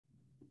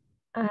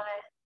Uh,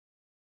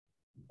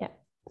 yeah,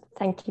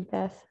 thank you,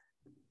 Beth.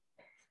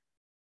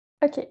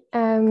 Okay,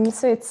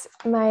 so it's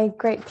my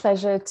great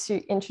pleasure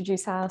to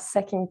introduce our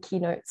second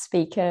keynote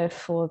speaker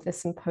for the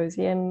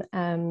symposium,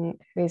 who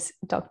is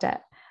Dr.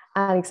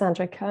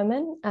 Alexandra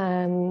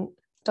Kurmann.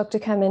 Dr.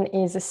 Kurmann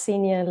is a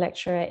senior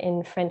lecturer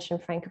in French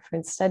and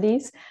Francophone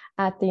studies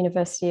at the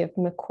University of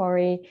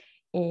Macquarie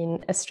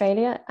in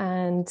Australia,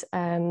 and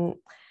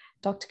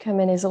Dr.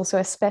 Kurmann is also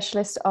a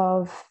specialist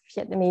of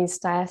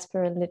Vietnamese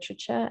diaspora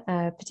literature,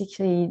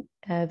 particularly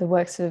the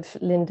works of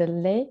Linda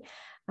Lê.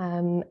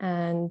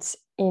 And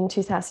in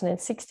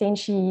 2016,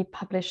 she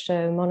published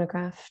a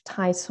monograph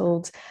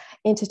titled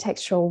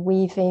Intertextual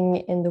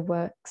Weaving in the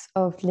Works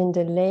of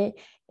Linda Lê,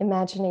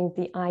 Imagining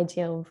the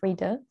Ideal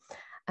Reader.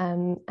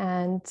 Dr.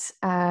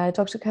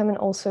 Kurmann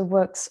also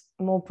works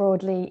more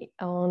broadly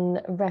on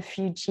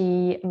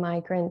refugee,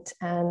 migrant,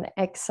 and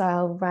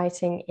exile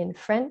writing in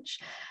French,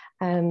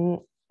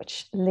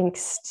 which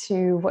links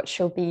to what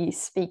she'll be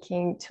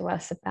speaking to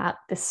us about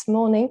this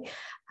morning.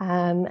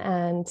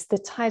 And the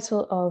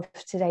title of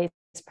today's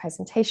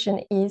presentation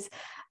is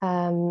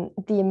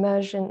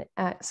Immersion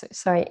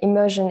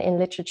in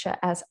Literature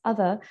as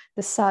Other,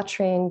 the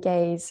Sartrean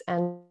Gaze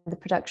and the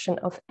Production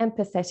of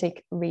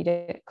Empathetic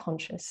Reader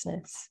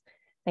Consciousness.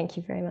 Thank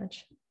you very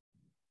much.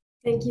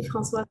 Thank you,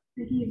 Françoise.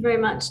 Thank you very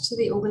much to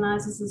the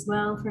organisers as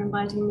well for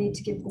inviting me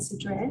to give this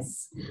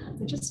address.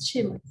 I'll just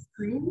share my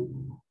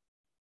screen.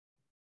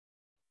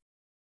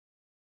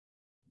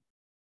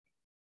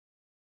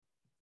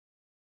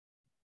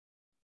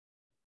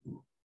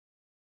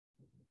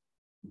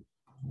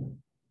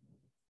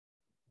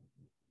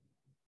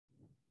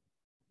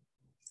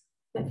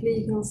 Hopefully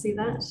you can all see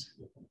that.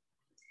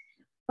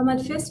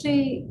 I'd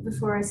firstly,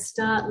 before I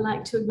start,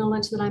 like to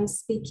acknowledge that I'm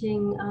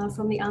speaking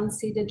from the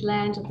unceded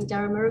land of the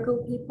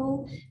Darramurrugal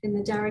people in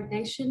the Darug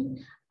Nation,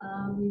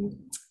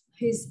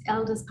 whose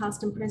elders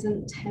past and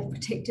present have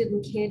protected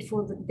and cared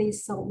for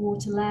these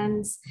saltwater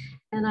lands.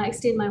 And I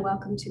extend my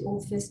welcome to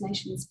all First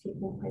Nations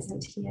people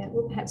present here,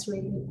 or perhaps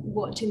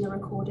watching the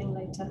recording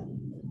later.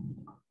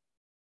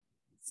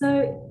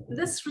 So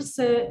this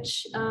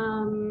research,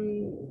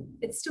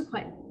 it's still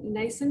quite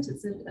nascent,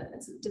 it's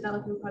a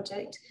development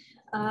project,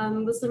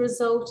 was the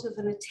result of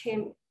an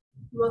attempt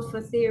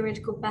for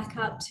theoretical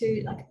backup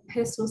to like a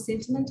personal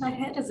sentiment I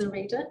had as a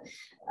reader,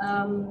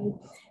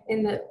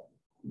 in that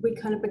we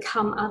kind of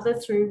become other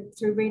through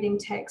reading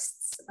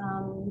texts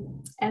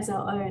as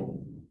our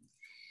own.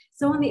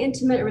 So on the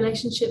intimate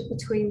relationship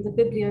between the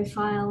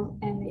bibliophile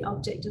and the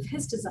object of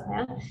his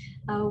desire,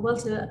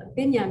 Walter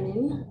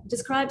Benjamin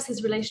describes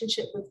his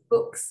relationship with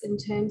books in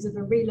terms of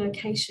a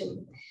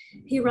relocation.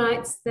 He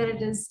writes that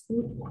it is,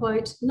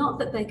 quote, not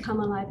that they come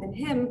alive in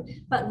him,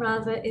 but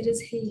rather it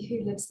is he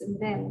who lives in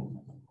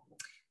them.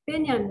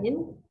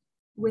 Benjamin,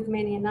 with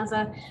many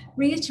another,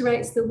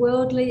 reiterates the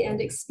worldly and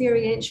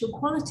experiential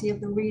quality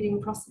of the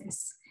reading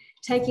process.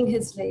 Taking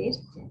his lead,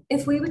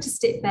 if we were to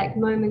step back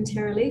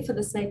momentarily for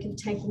the sake of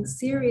taking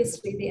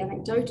seriously the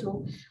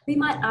anecdotal, we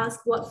might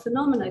ask what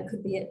phenomena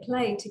could be at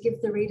play to give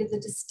the reader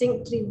the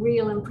distinctly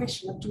real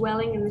impression of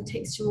dwelling in the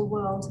textual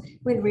world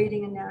when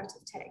reading a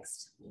narrative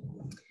text.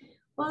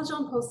 While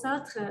Jean-Paul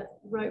Sartre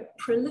wrote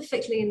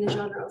prolifically in the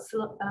genre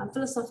of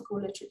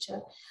philosophical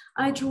literature,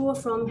 I draw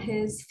from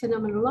his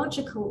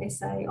phenomenological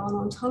essay on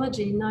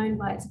ontology, known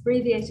by its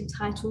abbreviated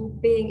title,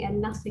 Being and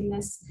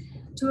Nothingness,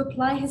 to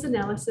apply his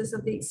analysis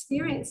of the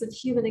experience of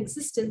human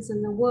existence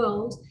in the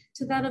world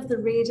to that of the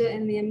reader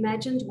in the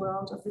imagined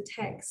world of the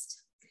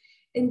text.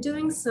 In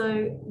doing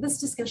so, this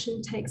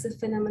discussion takes a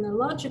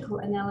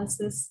phenomenological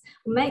analysis,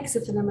 makes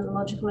a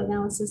phenomenological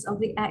analysis of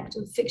the act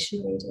of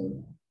fiction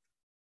reading.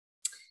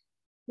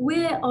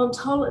 Where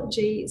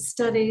ontology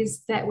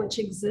studies that which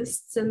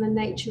exists and the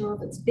nature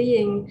of its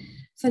being,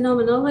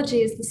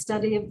 phenomenology is the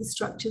study of the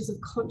structures of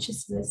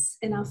consciousness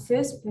in our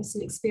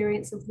first-person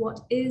experience of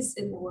what is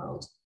in the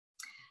world.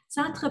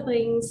 Sartre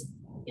brings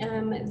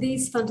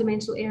these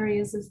fundamental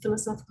areas of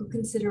philosophical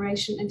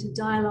consideration into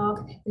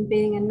dialogue and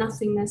being and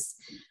nothingness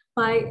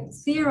by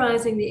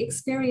theorizing the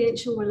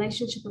experiential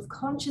relationship of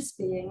conscious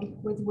being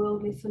with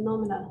worldly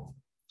phenomena.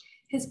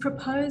 His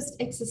proposed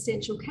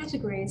existential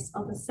categories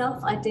of a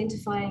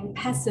self-identifying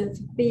passive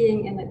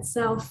being in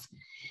itself,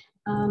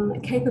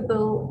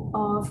 capable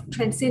of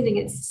transcending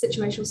its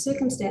situational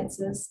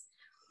circumstances,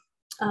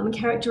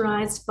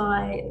 characterized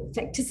by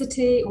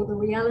facticity or the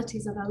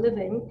realities of our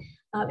living,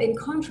 in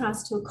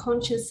contrast to a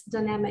conscious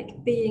dynamic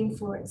being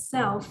for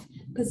itself,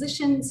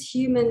 positions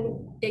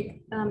human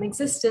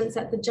existence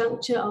at the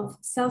juncture of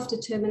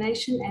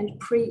self-determination and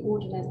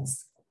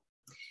preordinance.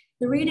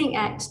 The reading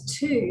act,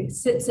 too,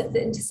 sits at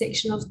the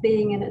intersection of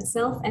being in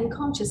itself and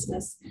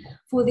consciousness,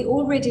 for the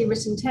already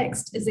written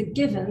text is a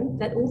given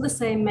that all the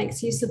same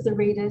makes use of the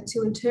reader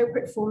to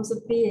interpret forms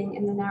of being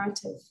in the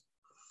narrative.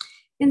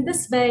 In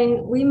this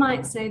vein, we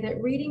might say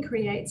that reading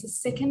creates a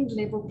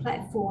second-level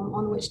platform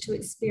on which to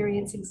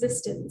experience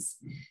existence,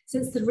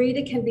 since the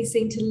reader can be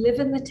seen to live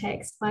in the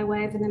text by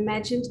way of an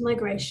imagined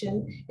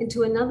migration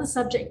into another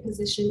subject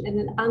position in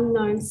an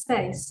unknown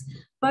space,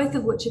 both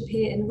of which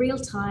appear in real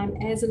time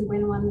as and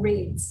when one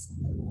reads.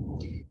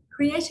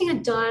 Creating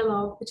a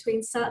dialogue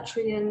between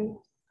Sartrean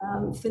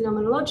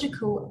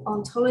phenomenological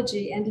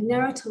ontology and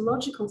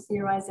narratological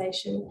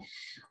theorization,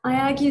 I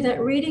argue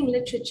that reading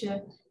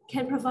literature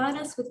can provide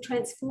us with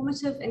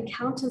transformative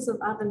encounters of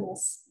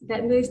otherness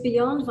that move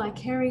beyond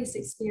vicarious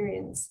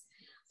experience.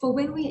 For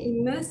when we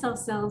immerse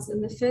ourselves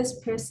in the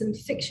first-person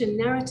fiction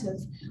narrative,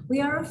 we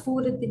are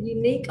afforded the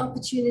unique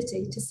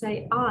opportunity to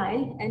say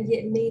I and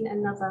yet mean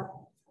another.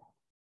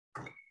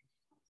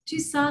 To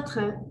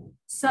Sartre,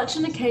 such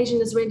an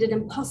occasion is rendered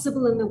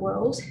impossible in the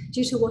world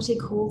due to what he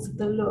calls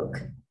the look,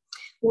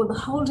 or the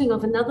holding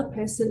of another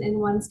person in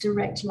one's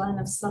direct line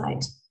of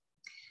sight.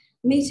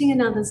 Meeting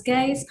another's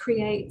gaze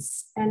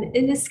creates an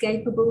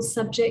inescapable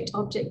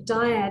subject-object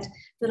dyad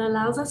that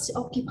allows us to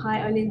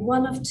occupy only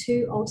one of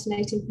two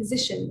alternating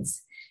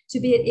positions, to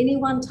be at any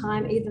one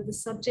time either the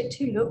subject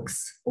who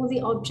looks or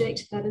the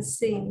object that is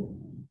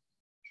seen.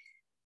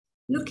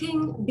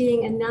 Looking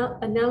being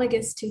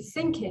analogous to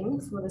thinking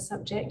for the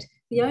subject,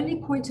 the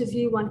only point of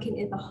view one can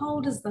ever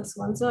hold is thus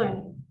one's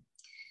own.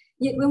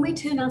 Yet when we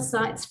turn our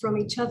sights from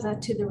each other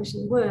to the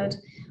written word,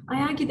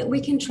 I argue that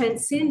we can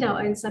transcend our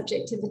own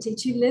subjectivity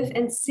to live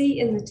and see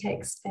in the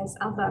text as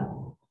other.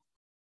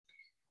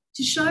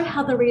 To show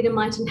how the reader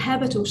might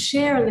inhabit or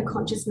share in the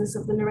consciousness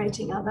of the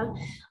narrating other,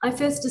 I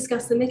first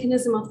discuss the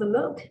mechanism of the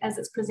look as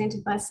it's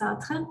presented by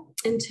Sartre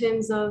in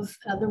terms of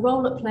the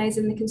role it plays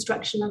in the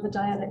construction of a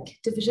dyadic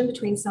division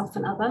between self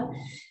and other,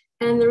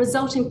 and the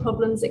resulting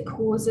problems it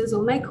causes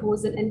or may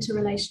cause in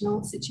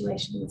interrelational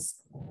situations.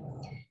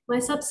 My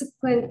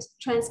subsequent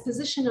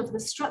transposition of the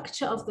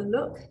structure of the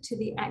look to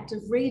the act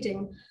of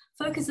reading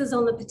focuses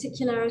on the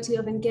particularity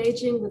of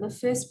engaging with a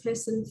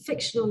first-person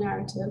fictional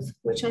narrative,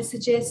 which I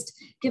suggest,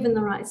 given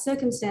the right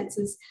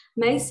circumstances,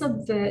 may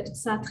subvert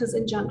Sartre's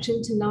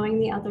injunction to knowing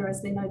the other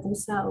as they know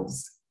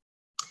themselves.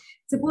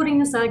 Supporting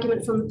this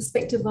argument from the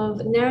perspective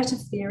of narrative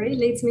theory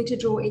leads me to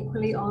draw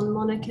equally on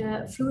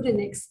Monica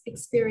Fludernick's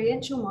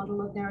experiential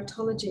model of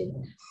narratology,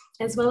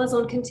 as well as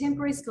on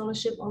contemporary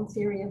scholarship on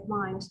theory of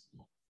mind.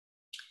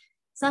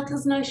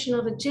 Sartre's notion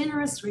of a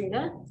generous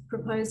reader,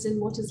 proposed in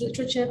What is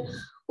Literature,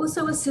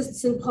 also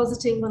assists in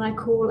positing what I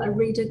call a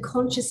reader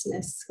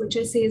consciousness, which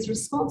I see as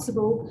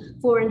responsible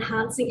for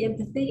enhancing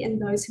empathy in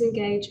those who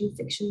engage in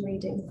fiction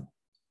reading.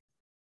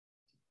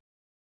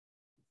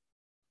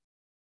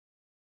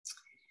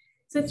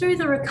 So through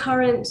the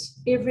recurrent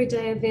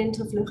everyday event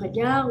of le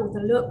regard, or the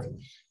look,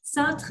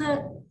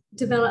 Sartre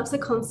develops a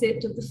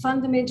concept of the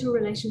fundamental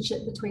relationship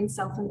between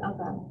self and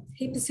other.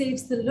 He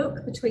perceives the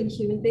look between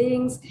human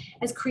beings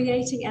as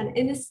creating an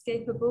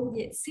inescapable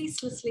yet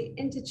ceaselessly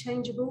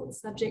interchangeable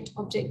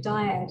subject-object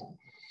dyad.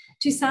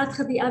 To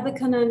Sartre, the other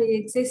can only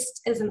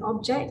exist as an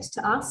object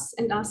to us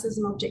and us as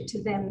an object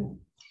to them.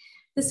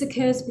 This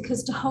occurs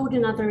because to hold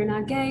another in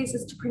our gaze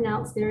is to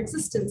pronounce their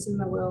existence in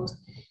the world,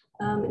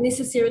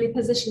 necessarily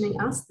positioning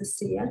us, the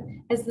seer,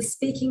 as the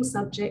speaking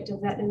subject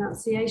of that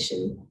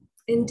enunciation.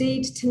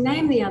 Indeed, to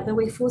name the other,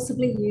 we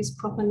forcibly use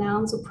proper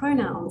nouns or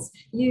pronouns,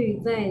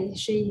 you, they,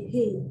 she,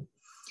 he,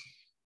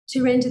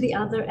 to render the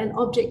other an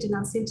object in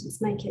our sentence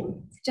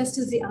making, just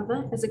as the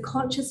other, as a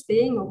conscious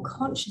being or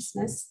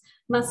consciousness,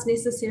 must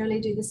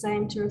necessarily do the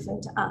same to refer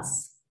to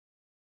us.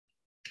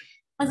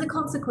 As a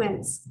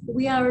consequence,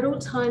 we are at all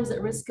times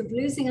at risk of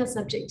losing our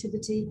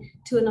subjectivity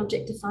to an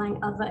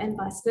objectifying other and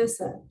vice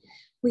versa.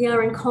 We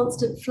are in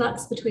constant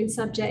flux between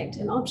subject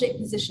and object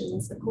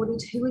positions according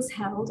to who is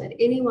held at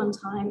any one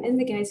time in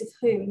the gaze of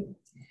whom.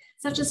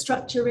 Such a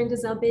structure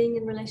renders our being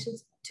in relation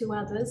to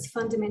others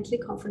fundamentally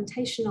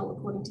confrontational,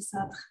 according to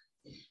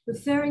Sartre.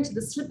 Referring to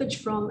the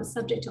slippage from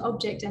subject to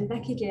object and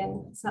back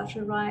again,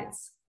 Sartre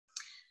writes,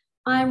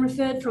 I am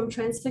referred from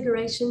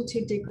transfiguration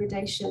to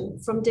degradation,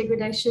 from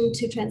degradation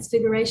to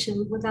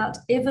transfiguration, without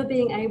ever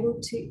being able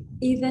to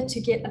either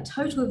to get a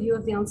total view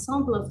of the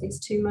ensemble of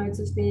these two modes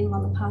of being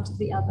on the part of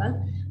the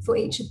other, for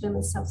each of them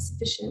is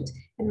self-sufficient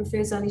and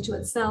refers only to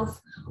itself,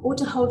 or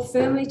to hold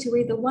firmly to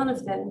either one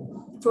of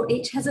them, for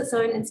each has its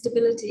own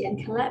instability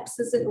and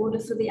collapses in order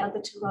for the other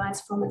to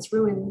rise from its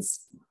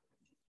ruins.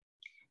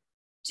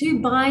 Two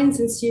binds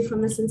ensue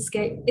from this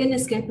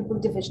inescapable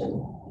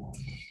division.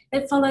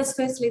 It follows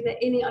firstly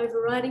that any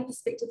overriding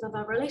perspective of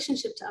our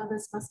relationship to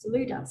others must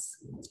elude us.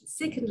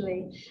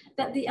 Secondly,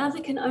 that the other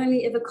can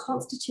only ever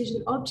constitute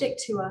an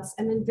object to us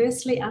and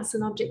inversely us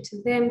an object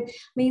to them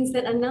means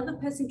that another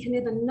person can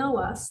never know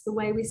us the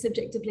way we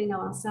subjectively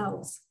know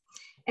ourselves.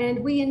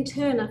 And we in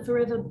turn are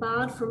forever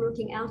barred from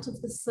looking out of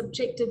the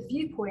subjective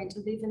viewpoint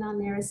of even our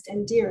nearest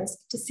and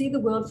dearest to see the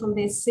world from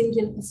their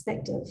singular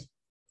perspective.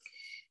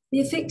 The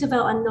effect of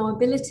our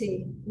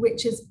unknowability,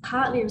 which is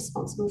partly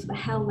responsible for the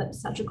hell that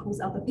Sartre calls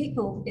other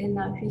people in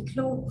Huis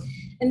Clos,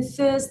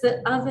 infers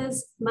that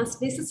others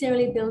must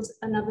necessarily build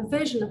another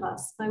version of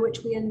us by which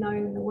we are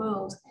known in the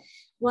world,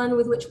 one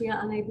with which we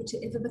are unable to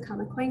ever become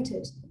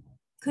acquainted.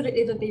 Could it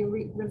ever be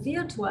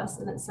revealed to us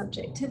in its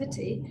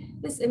subjectivity,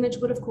 this image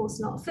would of course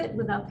not fit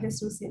with our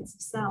personal sense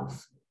of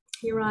self.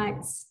 He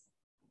writes,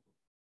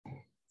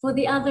 for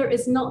the other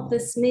is not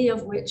this me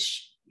of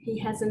which He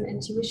has an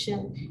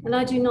intuition, and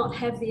I do not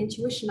have the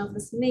intuition of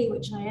this me,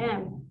 which I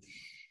am.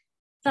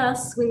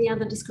 Thus, when the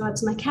other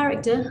describes my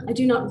character, I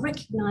do not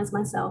recognize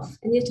myself,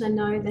 and yet I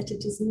know that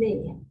it is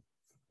me.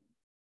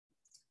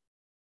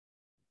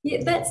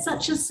 Yet that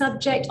such a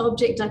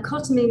subject-object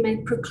dichotomy may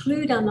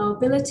preclude our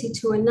knowability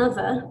to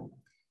another,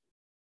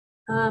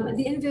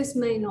 the inverse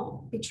may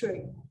not be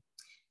true.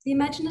 The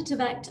imaginative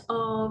act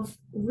of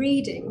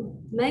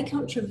reading may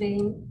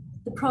contravene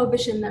the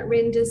prohibition that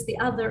renders the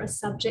other a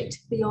subject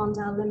beyond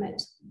our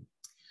limit.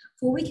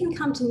 For we can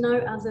come to know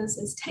others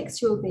as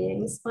textual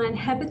beings by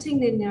inhabiting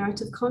their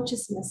narrative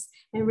consciousness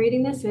and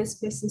reading their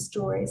first-person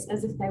stories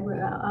as if they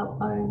were our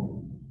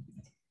own.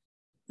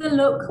 The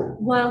look,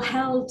 while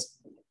held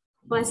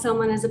by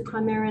some as a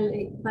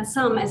primarily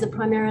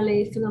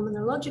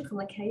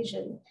phenomenological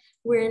occasion,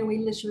 wherein we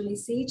literally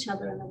see each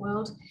other in the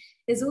world,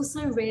 is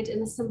also read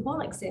in a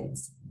symbolic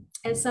sense.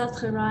 As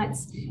Sartre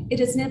writes,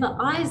 it is never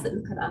eyes that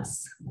look at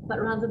us,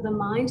 but rather the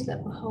mind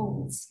that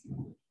beholds.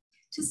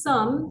 To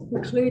some,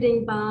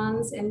 including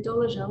Barnes and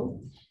Dalila,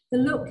 the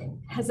look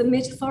has a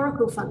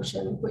metaphorical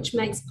function which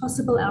makes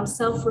possible our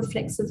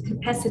self-reflexive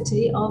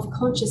capacity of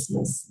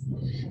consciousness.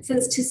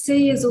 Since to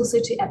see is also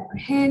to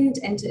apprehend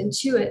and to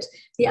intuit,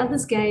 the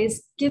other's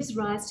gaze gives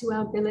rise to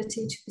our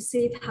ability to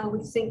perceive how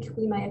we think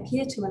we may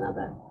appear to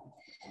another.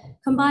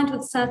 Combined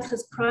with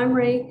Sartre's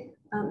primary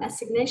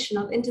assignation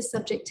of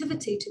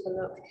intersubjectivity to the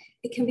look,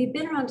 it can be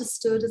better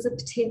understood as a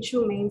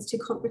potential means to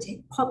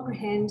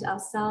comprehend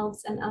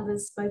ourselves and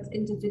others both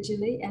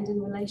individually and in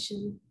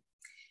relation.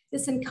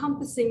 This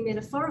encompassing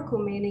metaphorical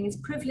meaning is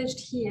privileged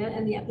here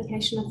in the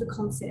application of the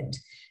concept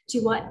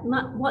to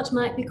what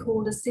might be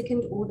called a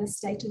second-order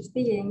state of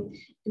being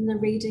in the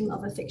reading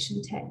of a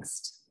fiction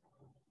text.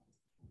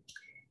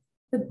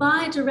 The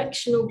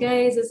bi-directional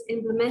gaze is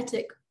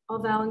emblematic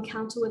of our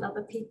encounter with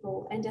other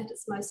people, and at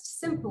its most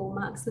simple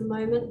marks the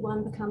moment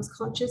one becomes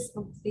conscious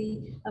of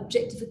the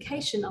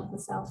objectification of the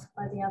self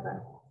by the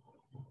other.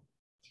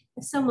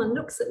 If someone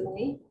looks at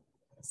me,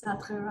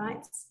 Sartre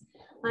writes,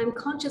 I am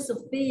conscious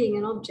of being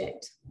an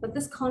object, but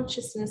this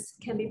consciousness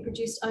can be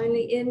produced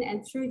only in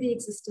and through the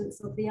existence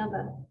of the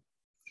other.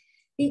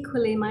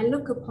 Equally, my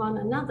look upon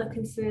another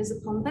confers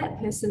upon that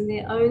person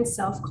their own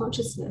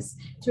self-consciousness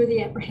through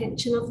the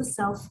apprehension of the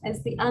self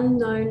as the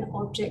unknown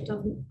object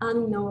of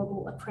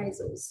unknowable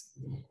appraisals.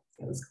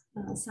 It was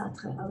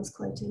Sartre I was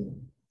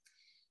quoting.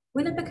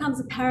 When it becomes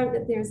apparent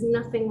that there is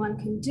nothing one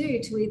can do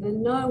to either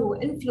know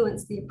or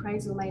influence the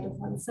appraisal made of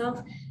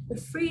oneself, the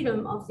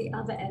freedom of the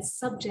other as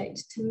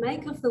subject to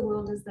make of the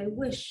world as they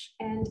wish,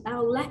 and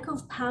our lack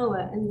of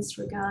power in this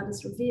regard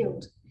is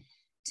revealed.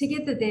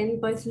 Together then,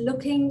 both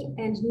looking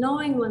and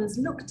knowing one is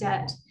looked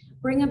at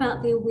bring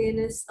about the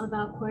awareness of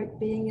our, quote,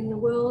 being in the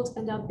world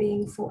and our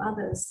being for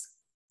others.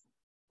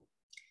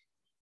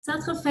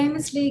 Sartre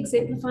famously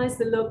exemplifies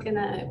the look in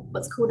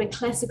what's called a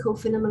classical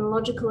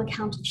phenomenological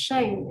account of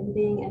shame in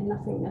Being and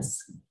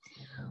Nothingness,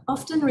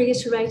 often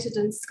reiterated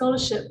in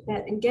scholarship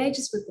that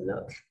engages with the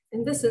look.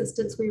 In this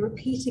instance, we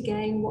repeat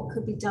again what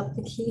could be dubbed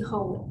the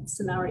keyhole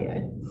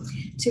scenario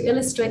to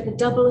illustrate the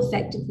double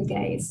effect of the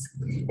gaze,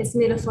 its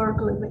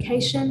metaphorical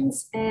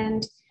implications,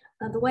 and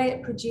the way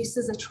it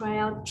produces a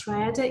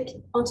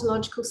triadic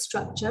ontological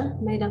structure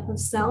made up of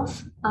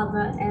self,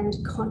 other, and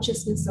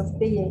consciousness of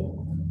being.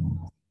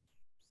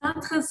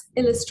 Sartre's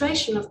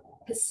illustration of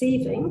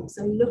perceiving,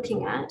 so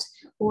looking at,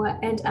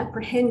 and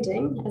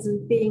apprehending, as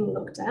in being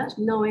looked at,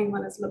 knowing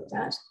one is looked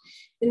at,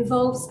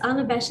 involves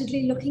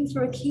unabashedly looking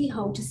through a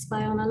keyhole to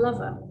spy on a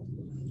lover.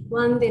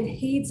 One then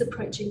heeds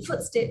approaching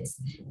footsteps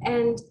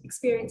and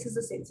experiences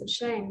a sense of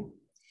shame.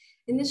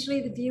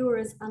 Initially, the viewer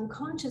is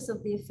unconscious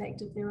of the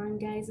effect of their own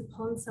gaze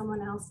upon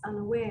someone else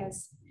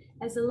unawares.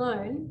 As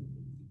alone,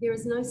 there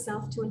is no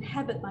self to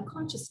inhabit my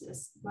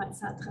consciousness,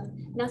 writes Sartre,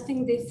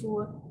 nothing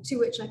therefore to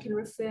which I can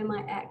refer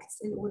my acts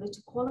in order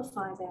to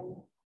qualify them.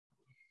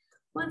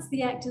 Once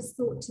the act is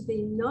thought to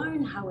be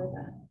known,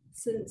 however,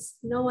 since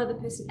no other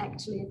person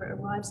actually ever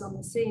arrives on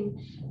the scene,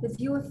 the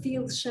viewer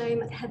feels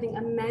shame at having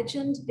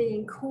imagined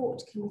being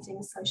caught committing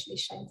a socially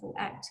shameful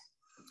act.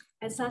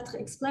 As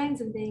Sartre explains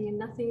in Being and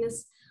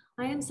Nothingness,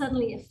 I am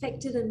suddenly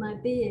affected in my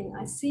being.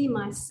 I see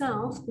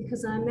myself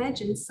because I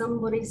imagine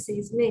somebody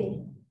sees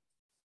me.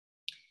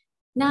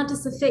 Now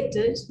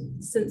disaffected,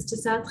 since to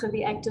Sartre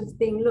the act of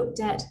being looked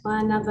at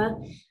by another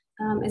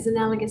is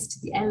analogous to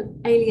the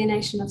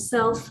alienation of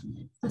self,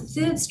 a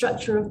third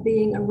structure of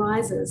being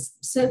arises,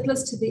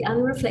 surplus to the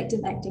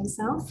unreflective acting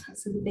self,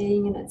 so the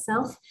being in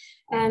itself,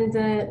 and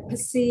the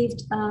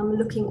perceived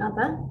looking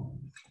other,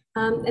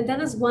 and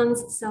that is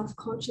one's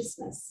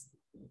self-consciousness.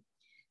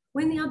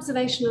 When the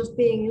observation of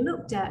being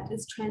looked at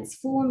is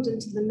transformed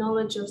into the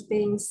knowledge of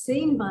being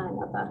seen by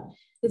another,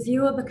 the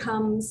viewer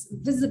becomes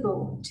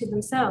visible to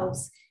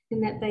themselves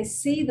in that they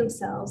see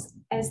themselves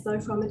as though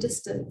from a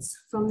distance,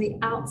 from the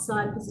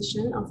outside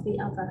position of the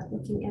other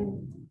looking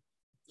in.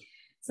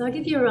 So I'll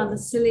give you a rather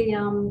silly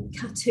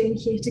cartoon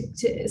here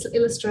to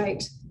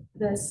illustrate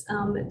this.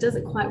 It does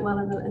it quite well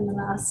in the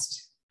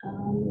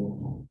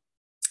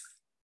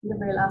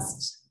very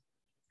last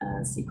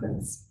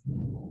sequence.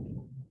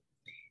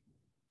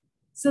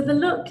 So the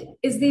look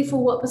is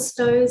therefore what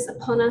bestows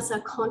upon us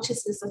our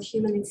consciousness of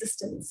human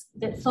existence.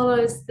 That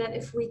follows that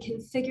if we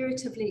can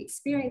figuratively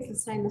experience the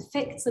same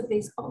effects of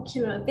these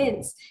ocular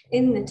events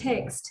in the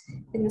text,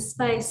 in the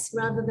space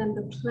rather than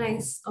the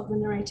place of the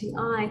narrating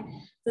eye,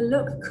 the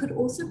look could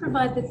also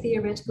provide the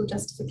theoretical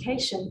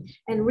justification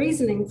and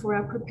reasoning for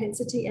our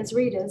propensity as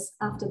readers,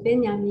 after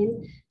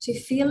Benjamin, to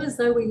feel as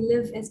though we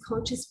live as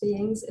conscious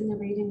beings in the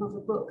reading of a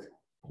book.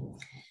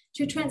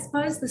 To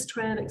transpose this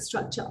triadic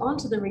structure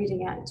onto the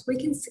reading act, we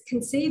can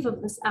conceive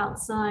of this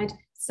outside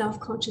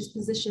self-conscious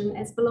position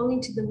as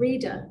belonging to the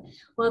reader,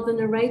 while the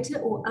narrator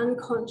or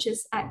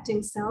unconscious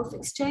acting self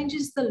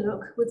exchanges the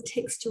look with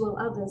textual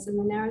others in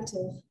the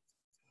narrative.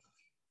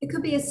 It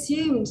could be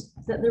assumed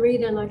that the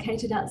reader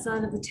located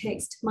outside of the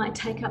text might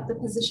take up the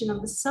position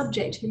of the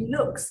subject who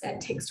looks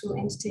at textual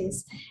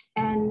entities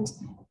and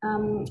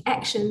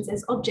actions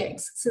as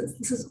objects, since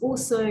this is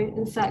also,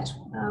 in fact,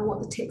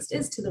 what the text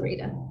is to the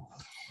reader.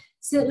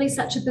 Certainly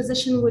such a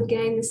position would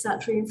gain the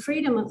Sartrean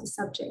freedom of the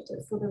subject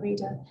for the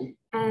reader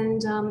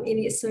and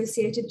any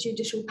associated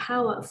judicial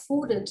power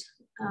afforded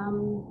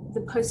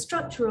the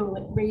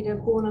post-structural reader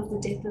born of the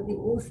death of the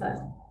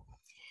author.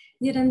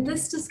 Yet in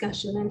this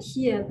discussion and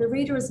here, the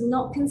reader is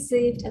not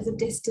conceived as a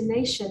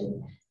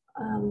destination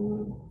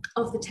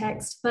of the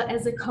text, but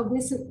as a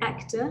cognizant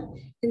actor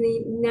in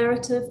the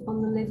narrative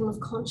on the level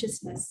of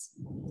consciousness.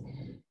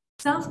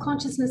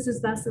 Self-consciousness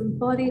is thus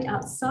embodied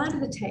outside of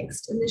the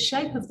text in the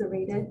shape of the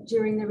reader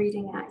during the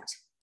reading act.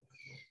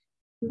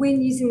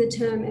 When using the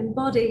term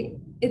embody,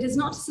 it is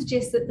not to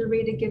suggest that the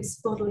reader gives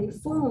bodily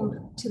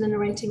form to the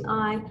narrating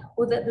I,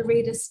 or that the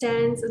reader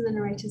stands in the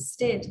narrator's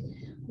stead.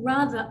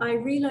 Rather, I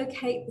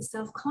relocate the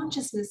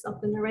self-consciousness of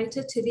the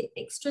narrator to the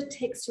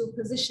extra-textual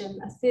position,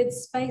 a third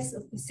space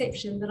of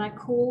perception that I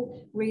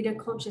call reader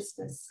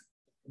consciousness.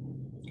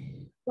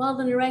 While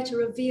the narrator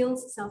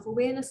reveals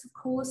self-awareness, of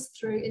course,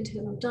 through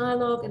internal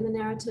dialogue in the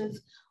narrative,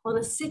 on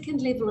a second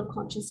level of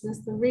consciousness,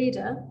 the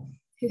reader,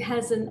 who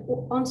as an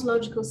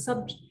ontological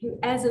subject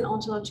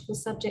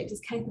is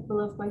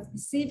capable of both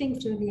perceiving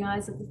through the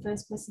eyes of the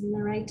first-person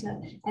narrator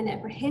and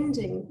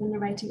apprehending the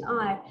narrating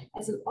I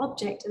as an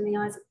object in the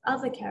eyes of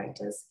other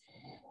characters,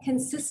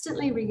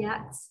 consistently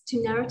reacts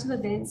to narrative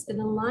events in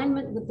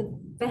alignment with the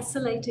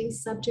vacillating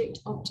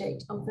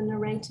subject-object of the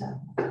narrator.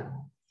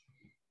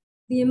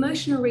 The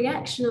emotional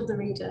reaction of the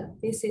reader,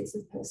 their sense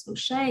of personal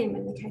shame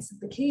in the case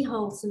of the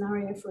keyhole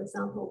scenario, for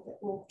example, that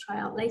we'll try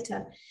out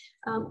later,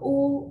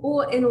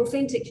 or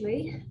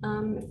inauthentically,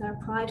 if they're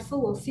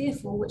prideful or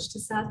fearful, which to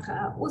Sartre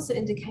are also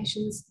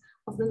indications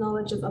of the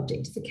knowledge of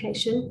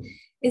objectification,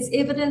 is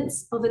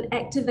evidence of an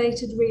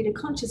activated reader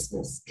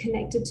consciousness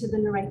connected to the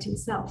narrating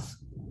self.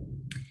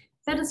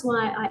 That is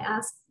why I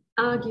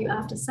argue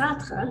after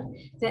Sartre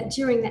that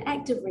during the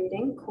active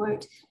reading,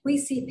 quote, we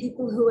see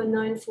people who are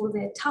known for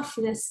their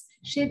toughness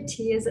shed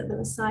tears at the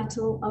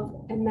recital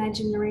of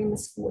imaginary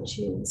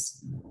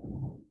misfortunes.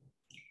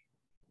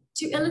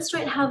 To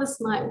illustrate how this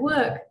might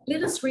work,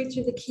 let us read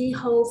through the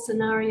keyhole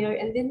scenario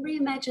and then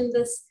reimagine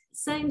this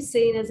same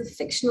scene as a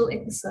fictional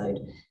episode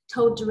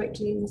told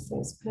directly in the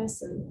first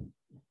person.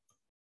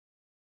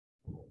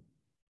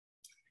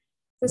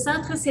 So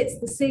Sartre sets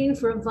the scene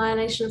for a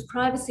violation of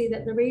privacy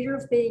that the reader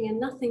of Being and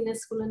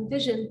Nothingness will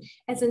envision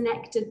as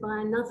enacted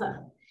by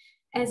another.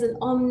 As an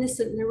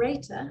omniscient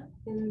narrator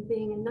in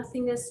Being and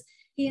Nothingness,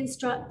 he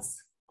instructs,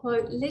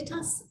 quote, let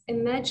us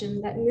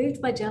imagine that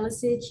moved by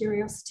jealousy,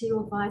 curiosity,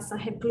 or vice, I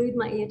have glued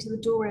my ear to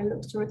the door and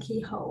looked through a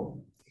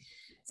keyhole.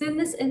 So in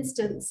this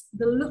instance,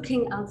 the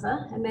looking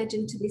other,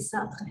 imagined to be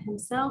Sartre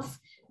himself,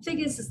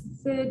 figures as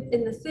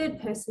in the third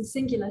person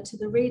singular to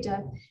the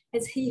reader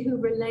as he who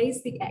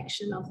relays the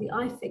action of the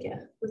I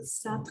figure, with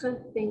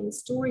Sartre being the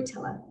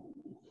storyteller.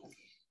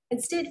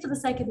 Instead, for the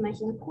sake of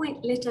making a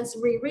point, let us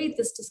reread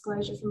this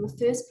disclosure from a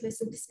first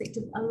person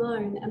perspective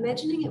alone,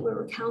 imagining it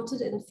were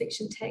recounted in a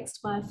fiction text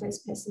by a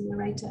first person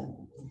narrator.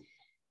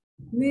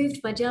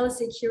 Moved by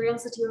jealousy,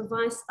 curiosity, or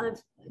vice, I've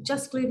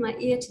just glued my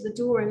ear to the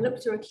door and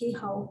looked through a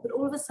keyhole, but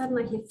all of a sudden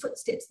I hear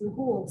footsteps in the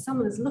hall.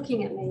 Someone is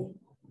looking at me.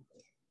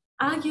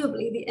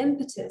 Arguably, the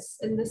impetus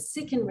in this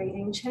second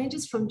reading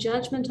changes from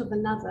judgment of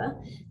another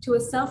to a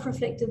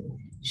self-reflective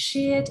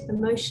shared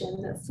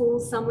emotion that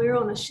falls somewhere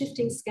on a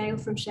shifting scale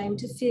from shame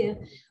to fear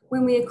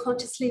when we are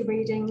consciously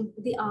reading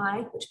the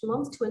I, which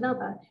belongs to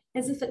another,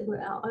 as if it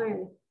were our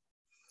own.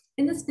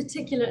 In this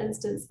particular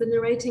instance, the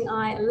narrating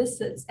I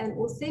elicits an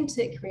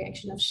authentic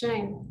reaction of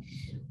shame,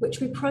 which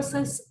we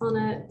process on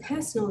a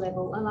personal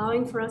level,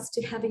 allowing for us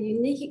to have a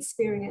unique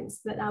experience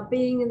that our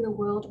being in the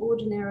world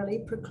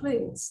ordinarily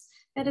precludes.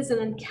 That is an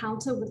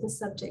encounter with the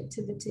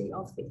subjectivity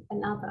of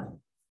another.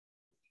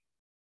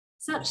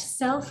 Such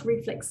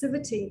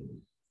self-reflexivity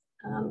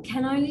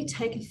can only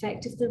take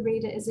effect if the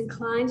reader is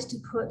inclined to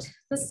put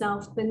the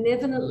self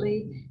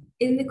benevolently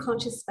in the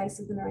conscious space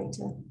of the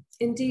narrator.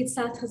 Indeed,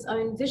 Sartre's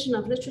own vision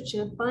of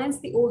literature binds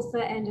the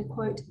author and a,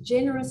 quote,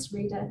 generous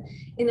reader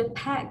in a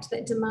pact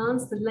that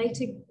demands the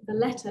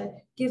latter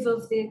give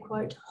of their,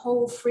 quote,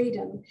 whole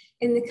freedom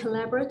in the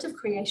collaborative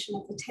creation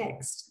of the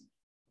text.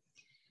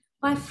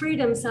 By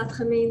freedom,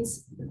 Sartre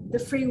means the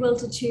free will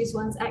to choose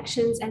one's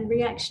actions and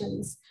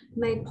reactions,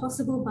 made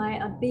possible by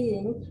a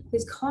being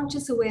whose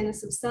conscious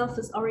awareness of self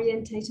is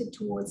orientated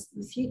towards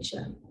the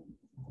future.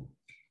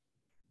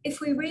 If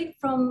we read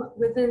from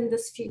within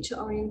this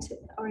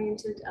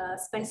future-oriented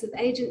space of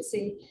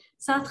agency,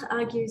 Sartre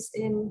argues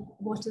in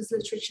Walters'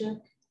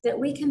 literature that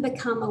we can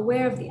become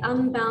aware of the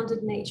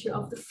unbounded nature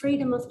of the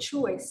freedom of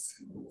choice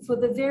for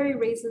the very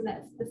reason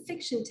that the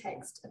fiction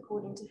text,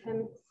 according to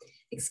him,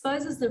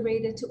 exposes the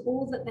reader to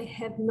all that they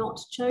have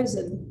not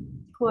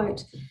chosen.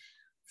 Quote,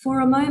 "For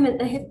a moment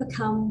they have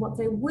become what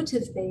they would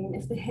have been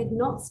if they had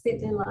not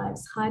spent their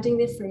lives hiding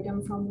their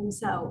freedom from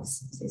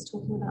themselves." So he's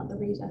talking about the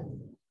reader.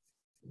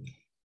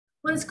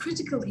 What is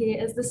critical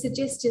here is the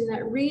suggestion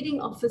that reading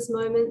offers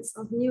moments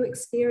of new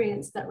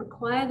experience that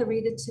require the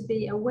reader to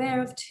be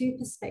aware of two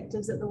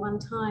perspectives at the one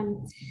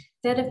time,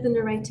 that of the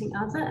narrating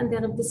other and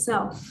that of the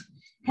self.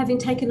 Having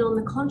taken on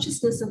the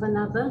consciousness of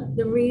another,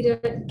 the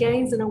reader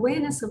gains an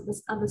awareness of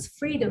this other's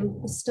freedom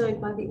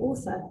bestowed by the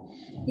author.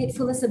 Yet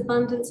for this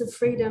abundance of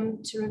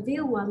freedom to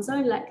reveal one's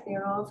own lack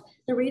thereof,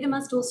 the reader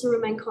must also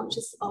remain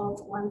conscious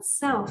of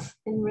oneself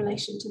in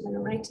relation to the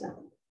narrator.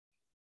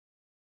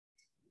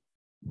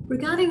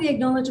 Regarding the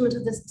acknowledgement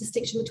of this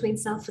distinction between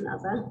self and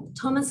other,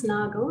 Thomas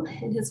Nagel,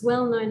 in his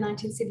well-known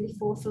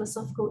 1974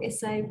 philosophical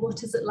essay,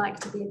 What Is It Like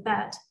to Be a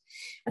Bat?,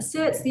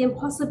 asserts the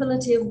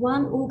impossibility of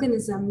one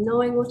organism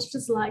knowing what it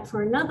is like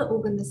for another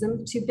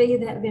organism to be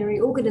that very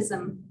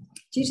organism,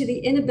 due to the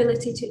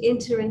inability to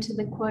enter into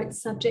the, quote,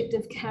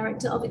 subjective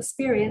character of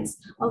experience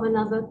of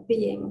another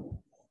being.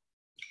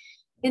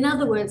 In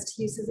other words,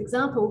 to use his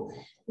example,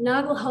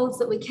 Nagel holds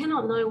that we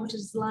cannot know what it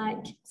is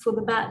like for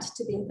the bat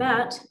to be a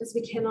bat, as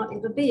we cannot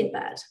ever be a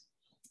bat.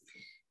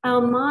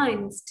 Our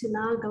minds, to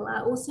Nagel,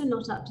 are also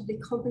not up to the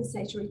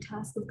compensatory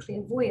task of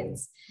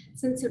clairvoyance,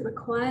 since it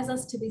requires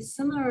us to be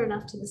similar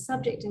enough to the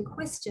subject in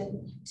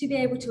question to be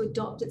able to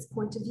adopt its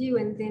point of view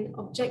and then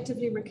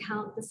objectively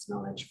recount this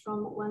knowledge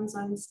from one's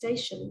own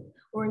station,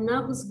 or in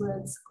Nagel's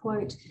words,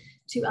 quote,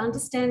 to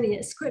understand the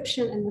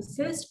ascription in the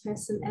first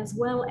person as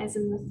well as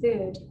in the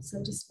third,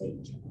 so to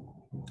speak.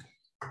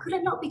 Could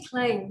it not be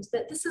claimed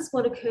that this is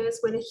what occurs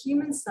when a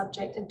human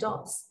subject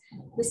adopts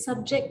the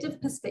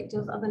subjective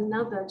perspective of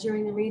another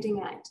during the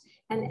reading act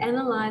and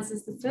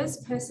analyzes the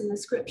first person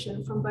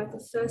ascription from both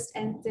the first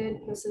and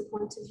third person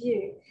point of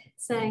view,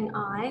 saying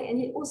I,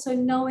 and yet also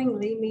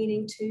knowingly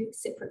meaning two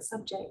separate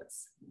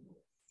subjects?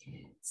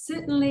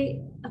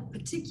 Certainly, a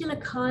particular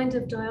kind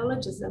of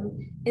dialogism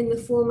in the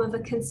form of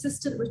a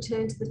consistent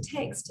return to the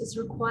text is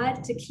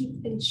required to keep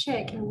in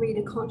check a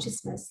reader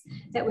consciousness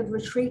that would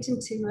retreat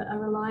into a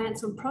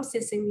reliance on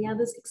processing the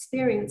other's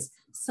experience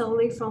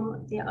solely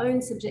from their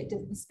own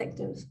subjective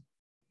perspective.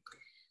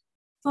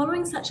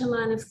 Following such a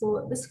line of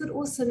thought, this would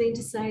also mean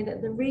to say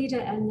that the reader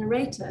and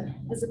narrator,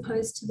 as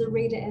opposed to the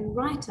reader and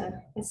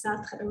writer, as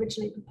Sartre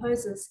originally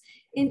proposes,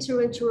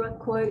 enter into a,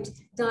 quote,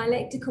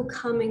 dialectical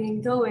coming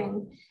and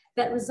going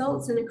that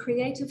results in a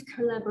creative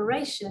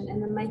collaboration in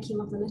the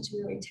making of the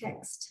literary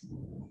text.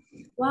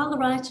 While the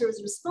writer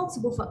is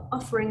responsible for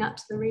offering up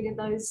to the reader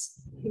those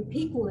who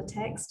people the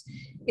text,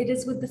 it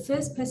is with the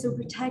first person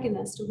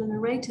protagonist or the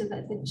narrator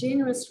that the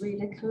generous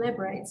reader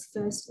collaborates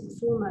first and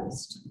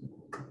foremost.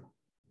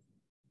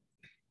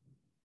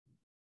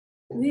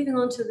 Moving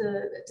on to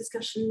the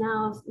discussion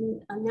now of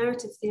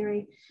narrative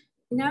theory.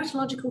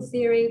 Narratological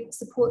theory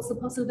supports the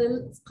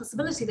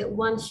possibility that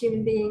one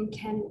human being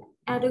can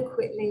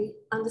adequately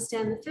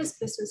understand the first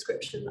person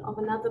description of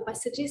another by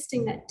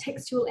suggesting that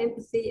textual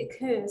empathy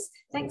occurs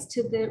thanks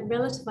to the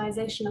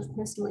relativization of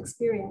personal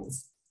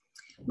experience.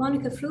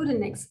 Monica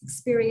Fludernick's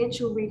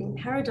experiential reading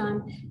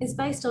paradigm is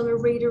based on a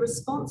reader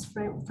response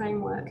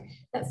framework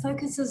that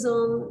focuses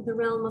on the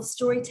realm of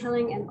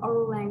storytelling and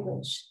oral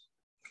language.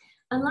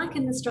 Unlike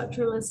in the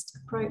structuralist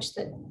approach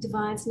that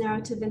divides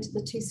narrative into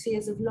the two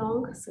spheres of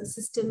langue, so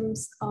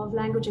systems of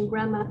language and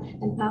grammar,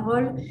 and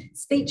parole,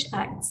 speech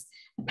acts,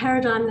 a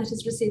paradigm that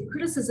has received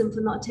criticism for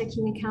not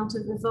taking account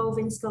of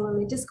evolving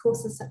scholarly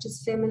discourses such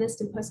as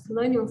feminist and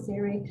post-colonial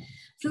theory,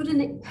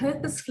 Fludernick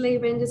purposefully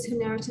renders her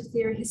narrative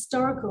theory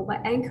historical by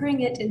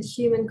anchoring it in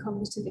human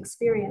cognitive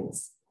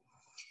experience.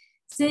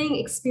 Seeing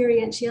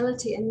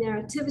experientiality and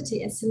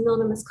narrativity as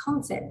synonymous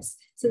concepts,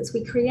 since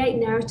we create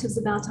narratives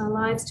about our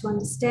lives to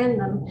understand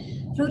them,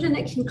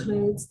 Fludernick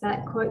concludes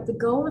that, quote, the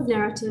goal of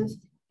narrative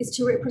is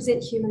to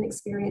represent human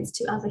experience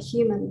to other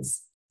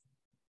humans.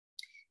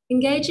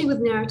 Engaging with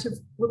narrative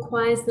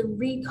requires the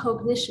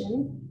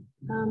recognition,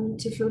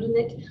 to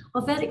Fludernick,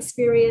 of that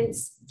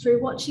experience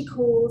through what she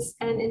calls,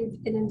 and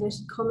in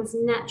inverted commas,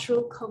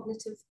 natural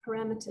cognitive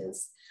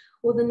parameters,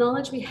 or the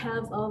knowledge we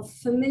have of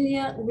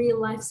familiar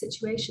real-life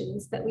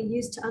situations that we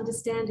use to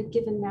understand a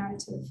given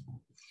narrative.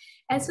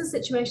 As for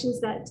situations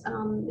that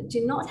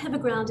do not have a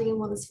grounding in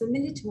what is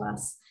familiar to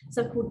us,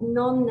 so-called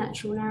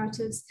non-natural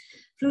narratives,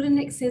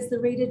 Fludernick says the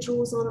reader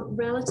draws on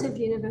relative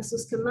universal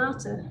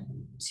schemata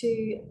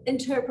to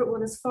interpret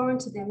what is foreign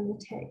to them in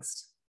the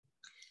text.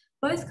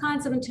 Both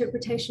kinds of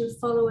interpretation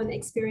follow an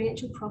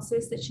experiential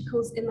process that she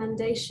calls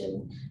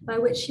emundation, by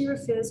which she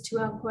refers to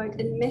our, quote,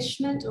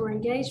 enmeshment or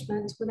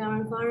engagement with our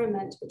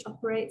environment, which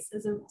operates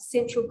as a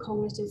central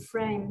cognitive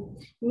frame,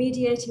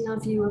 mediating our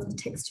view of the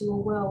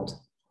textual world.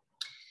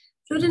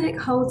 Fludernik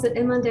holds that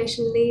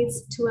emundation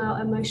leads to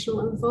our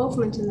emotional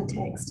involvement in the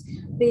text,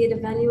 be it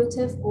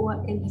evaluative or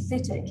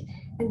empathetic,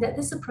 and that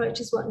this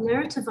approach is what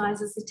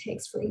narrativizes the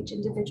text for each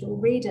individual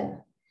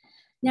reader.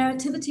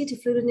 Narrativity to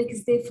Fludernik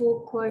is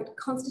therefore, quote,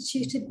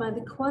 constituted by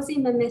the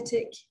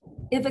quasi-mimetic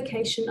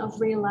evocation of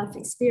real-life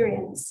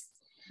experience,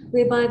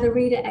 whereby the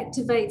reader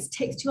activates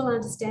textual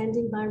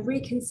understanding by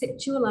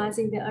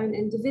reconceptualizing their own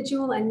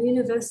individual and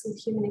universal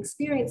human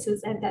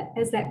experiences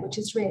as that which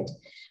is read,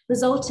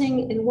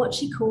 resulting in what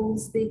she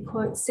calls the,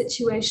 quote,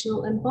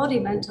 situational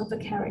embodiment of a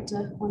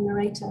character or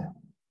narrator.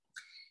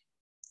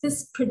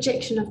 This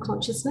projection of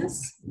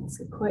consciousness, it's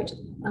a quote,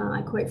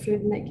 I quote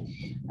Fludernik,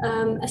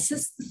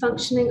 assists the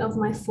functioning of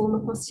my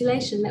former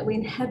postulation that we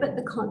inhabit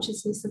the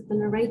consciousness of the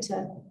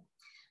narrator.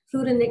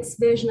 Fludernik's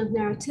version of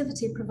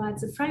narrativity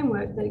provides a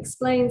framework that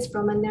explains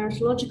from a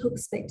narratological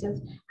perspective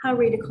how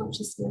reader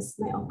consciousness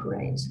may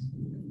operate.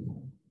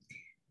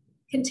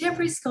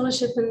 Contemporary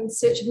scholarship in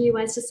search of new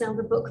ways to sell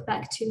the book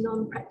back to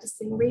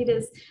non-practicing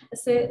readers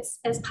asserts,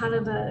 as part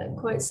of a,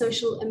 quote,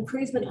 social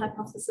improvement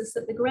hypothesis,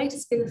 that the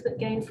greatest benefit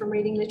gained from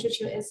reading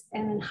literature is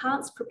an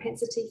enhanced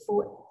propensity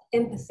for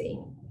empathy.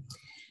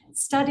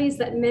 Studies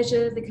that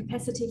measure the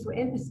capacity for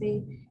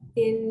empathy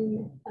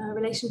in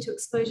relation to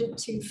exposure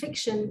to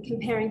fiction,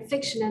 comparing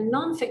fiction and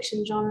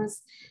non-fiction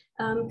genres,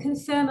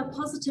 confirm a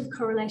positive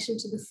correlation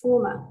to the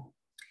former.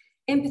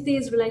 Empathy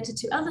is related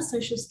to other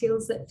social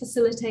skills that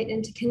facilitate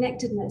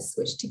interconnectedness,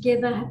 which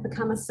together have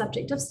become a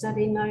subject of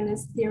study known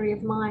as theory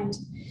of mind,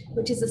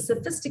 which is a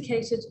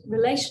sophisticated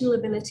relational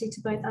ability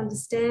to both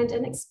understand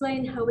and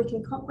explain how we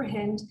can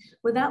comprehend,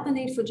 without the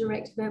need for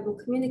direct verbal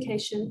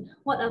communication,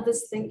 what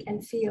others think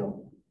and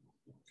feel.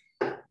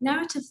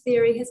 Narrative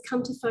theory has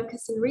come to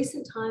focus in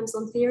recent times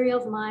on theory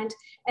of mind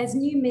as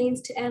new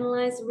means to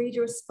analyze reader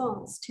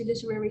response to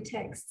literary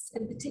texts,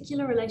 in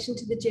particular relation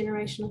to the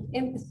generation of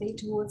empathy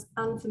towards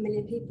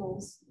unfamiliar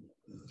peoples.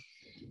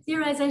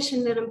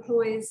 Theorization that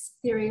employs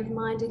theory of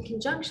mind in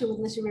conjunction with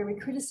literary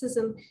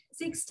criticism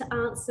seeks to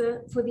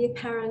answer for the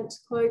apparent,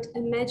 quote,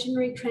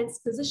 imaginary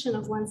transposition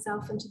of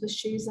oneself into the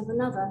shoes of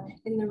another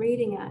in the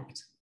reading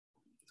act.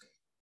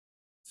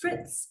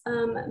 Fritz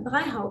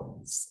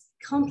Breihaupt's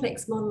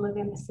complex model of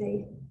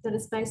empathy that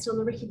is based on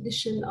the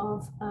recognition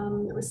of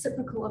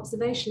reciprocal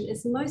observation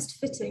is most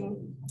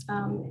fitting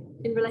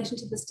in relation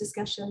to this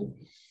discussion.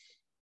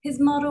 His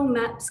model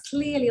maps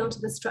clearly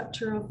onto the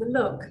structure of the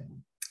look.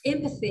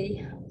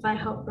 Empathy,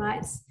 Breihaupт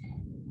writes,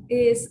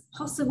 is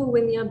possible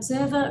when the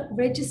observer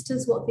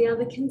registers what the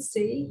other can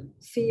see,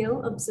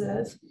 feel,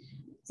 observe.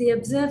 The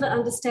observer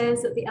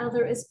understands that the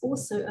other is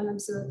also an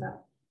observer.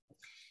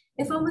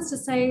 If one was to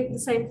say the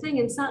same thing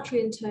in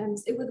Sartrean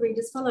terms, it would read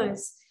as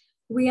follows.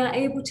 We are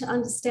able to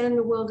understand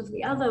the world of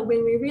the other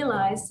when we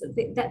realize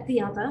that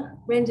the other,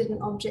 rendered an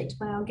object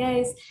by our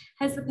gaze,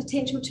 has the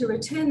potential to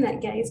return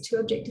that gaze to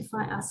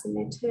objectify us in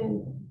their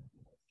turn.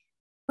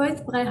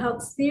 Both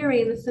Breihaupt's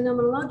theory and the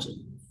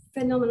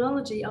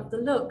phenomenology of the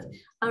look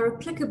are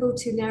applicable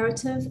to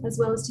narrative as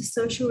well as to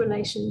social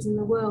relations in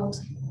the world.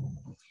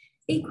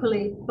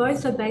 Equally,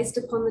 both are based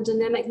upon the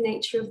dynamic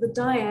nature of the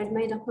dyad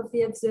made up of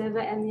the observer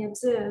and the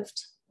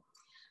observed.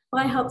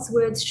 Breihaupt's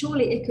words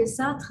surely echo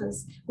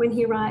Sartre's when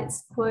he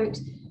writes, quote,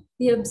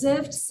 the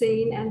observed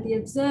scene and the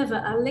observer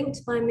are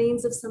linked by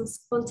means of some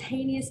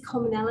spontaneous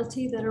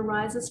commonality that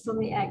arises from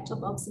the act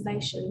of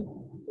observation.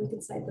 We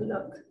could say the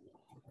look.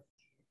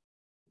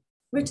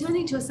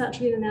 Returning to a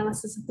Sartrean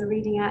analysis of the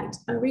reading act,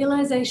 a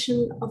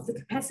realization of the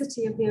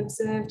capacity of the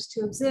observed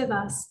to observe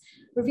us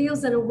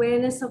reveals an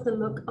awareness of the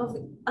look of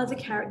other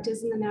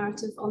characters in the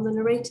narrative on the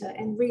narrator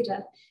and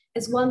reader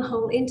as one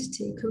whole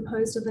entity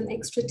composed of an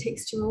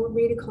extra-textual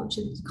reader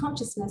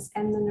consciousness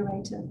and the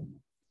narrator.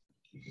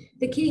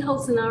 The keyhole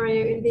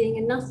scenario in being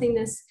a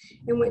nothingness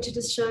in which it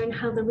is shown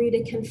how the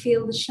reader can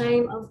feel the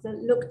shame of the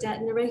looked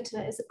at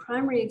narrator is a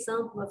primary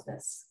example of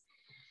this.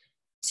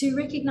 To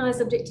recognize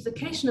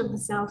objectification of the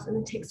self in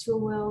the textual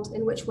world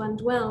in which one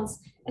dwells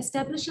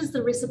establishes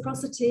the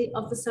reciprocity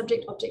of the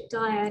subject-object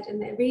dyad in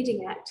the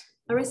reading act,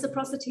 a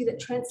reciprocity that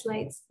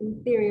translates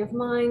in theory of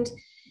mind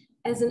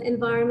as an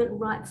environment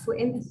ripe for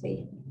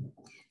empathy.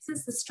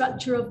 Since the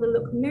structure of the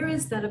look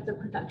mirrors that of the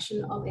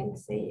production of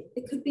empathy,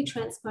 it could be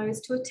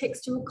transposed to a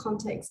textual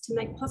context to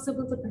make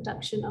possible the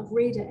production of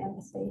reader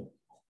empathy.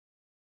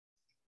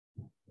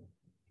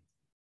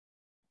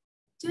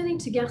 Turning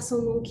to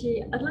Garçon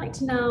Monkey, I'd like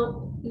to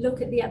now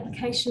look at the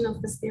application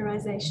of this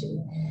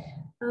theorization.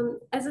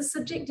 As a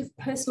subjective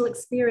personal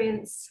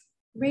experience,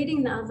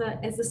 reading the other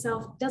as the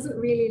self doesn't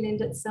really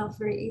lend itself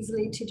very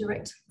easily to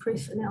direct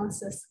proof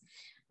analysis.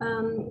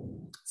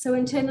 So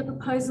in turn, the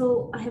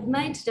proposal I have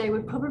made today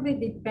would probably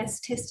be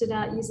best tested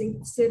out using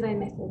survey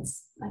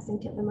methods, I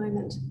think, at the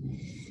moment.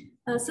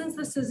 Since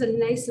this is a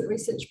nascent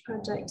research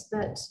project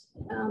that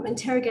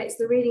interrogates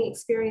the reading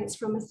experience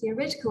from a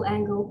theoretical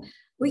angle,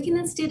 we can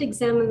instead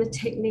examine the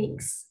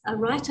techniques a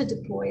writer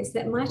deploys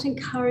that might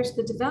encourage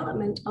the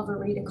development of a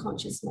reader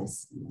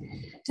consciousness.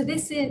 To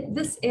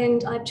this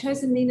end, I've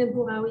chosen Nina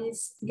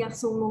Bouraoui's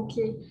Garçon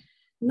Manqué,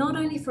 not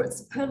only for its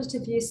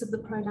superlative use of the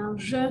pronoun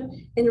je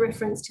in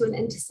reference to an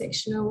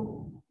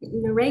intersectional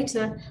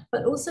narrator,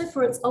 but also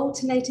for its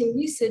alternating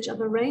usage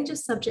of a range of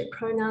subject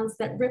pronouns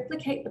that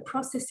replicate the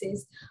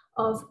processes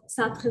of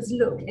Sartre's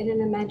look in an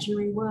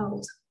imaginary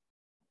world.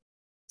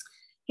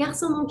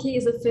 Garçon Manqué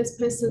is a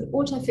first-person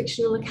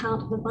auto-fictional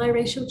account of a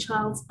biracial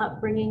child's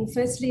upbringing,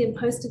 firstly in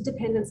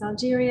post-independence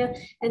Algeria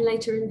and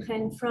later in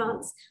Rennes,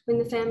 France, when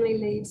the family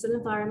leaves an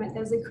environment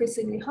that is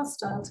increasingly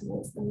hostile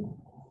towards them.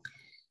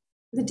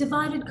 The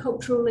divided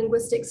cultural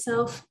linguistic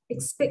self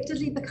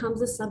expectedly becomes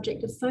a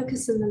subject of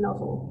focus in the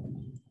novel.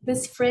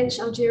 This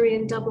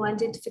French-Algerian double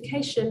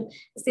identification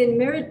is then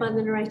mirrored by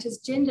the narrator's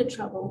gender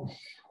trouble,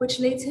 which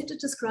leads her to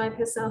describe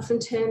herself in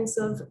terms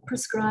of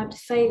prescribed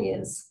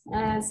failures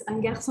as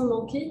un garçon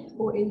manqué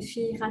or une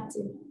fille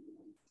ratée.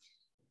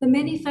 The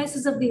many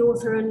faces of the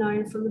author are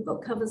known from the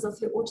book covers of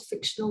her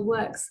autofictional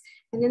works,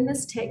 and in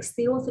this text,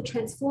 the author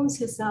transforms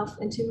herself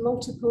into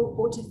multiple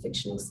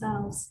autofictional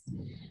selves.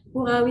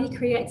 Bouraoui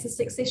creates a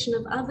succession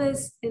of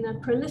others in a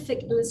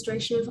prolific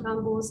illustration of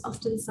Rimbaud's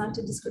often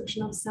cited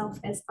description of self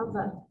as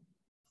other.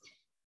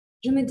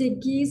 Je me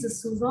déguise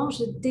souvent,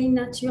 je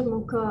dénature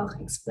mon corps,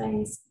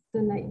 explains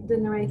the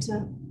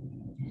narrator.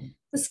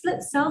 The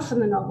split self in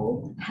the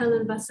novel,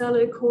 Helen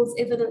Vassallo calls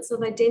evidence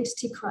of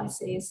identity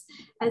crises,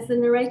 as the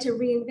narrator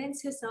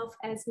reinvents herself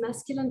as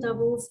masculine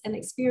doubles and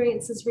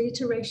experiences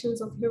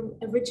reiterations of her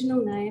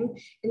original name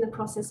in the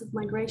process of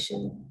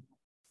migration.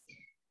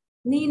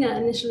 Nina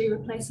initially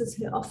replaces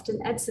her often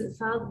absent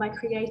father by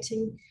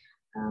creating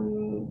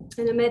an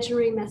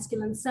imaginary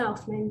masculine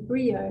self named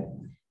Brio,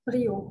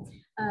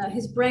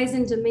 whose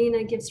brazen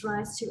demeanor gives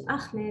rise to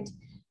Ahmed,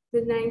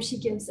 the name she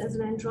gives as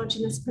an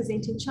androgynous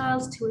presenting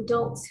child to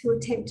adults who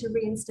attempt to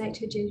reinstate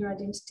her gender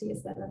identity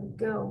as that of a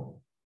girl.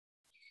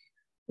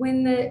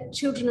 When the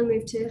children are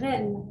moved to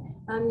Rennes,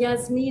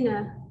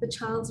 Yasmina, the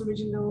child's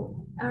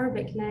original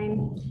Arabic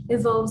name,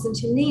 evolves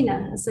into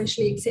Nina, a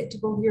socially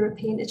acceptable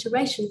European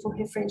iteration for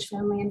her French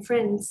family and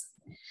friends.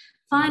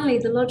 Finally,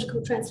 the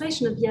logical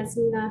translation of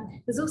Yasmina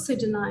is also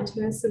denied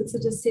her, since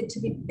it is said to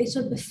be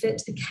better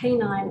befit a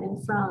canine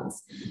in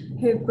France,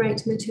 her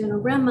great maternal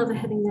grandmother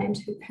having named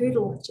her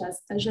poodle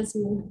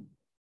Jasmine.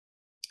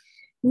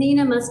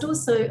 Nina must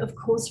also, of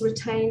course,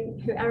 retain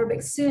her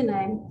Arabic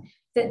surname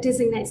that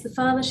designates the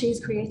father she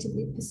has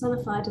creatively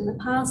personified in the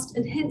past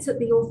and hints at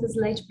the author's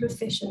later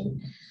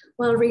profession,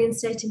 while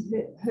reinstating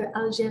her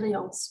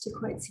Algériance, to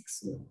quote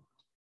Sixou.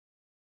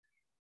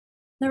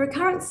 The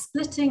recurrent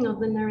splitting of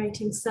the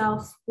narrating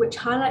self, which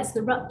highlights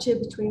the rupture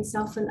between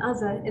self and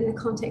other in the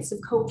context of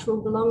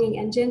cultural belonging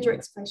and gender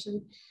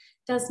expression,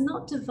 does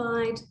not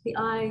divide the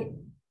I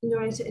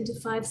narrator into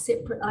 5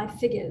 separate I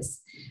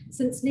figures,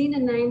 since Nina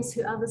names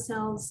her other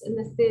selves in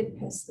the third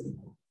person.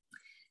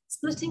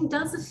 Splitting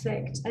does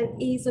affect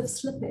an ease of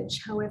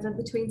slippage, however,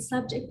 between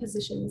subject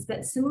positions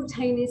that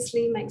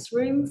simultaneously makes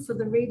room for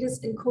the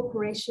reader's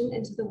incorporation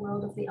into the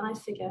world of the I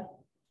figure.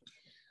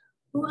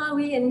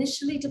 Bouraoui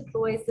initially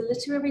deploys the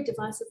literary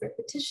device of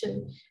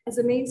repetition as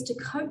a means to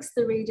coax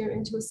the reader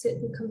into a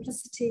certain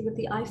complicity with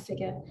the I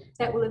figure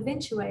that will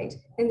eventuate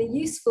in the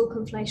useful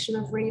conflation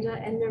of reader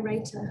and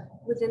narrator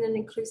within an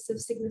inclusive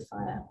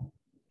signifier.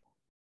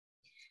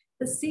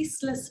 The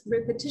ceaseless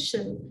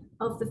repetition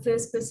of the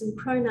first person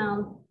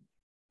pronoun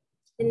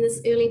in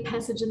this early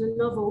passage in the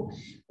novel,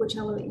 which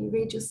I will let you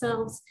read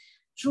yourselves,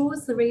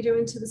 draws the reader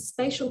into the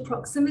spatial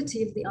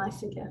proximity of the I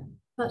figure.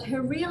 But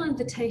her real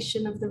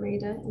invitation of the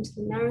reader into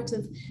the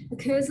narrative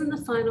occurs in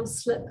the final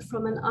slip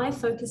from an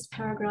I-focused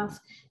paragraph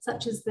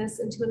such as this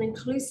into an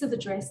inclusive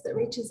address that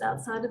reaches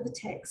outside of the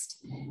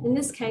text. In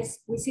this case,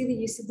 we see the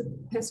use of the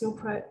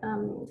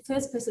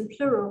first person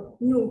plural,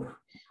 nous.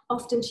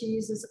 Often she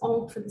uses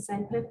on for the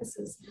same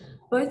purposes,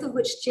 both of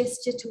which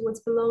gesture towards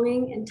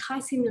belonging,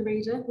 enticing the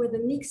reader, whether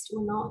mixed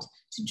or not,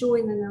 to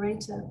join the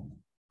narrator.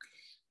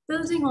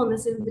 Building on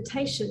this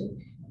invitation,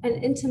 an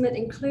intimate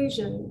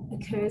inclusion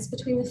occurs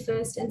between the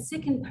first and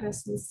second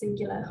person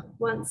singular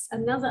once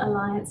another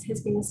alliance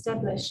has been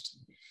established.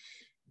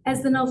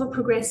 As the novel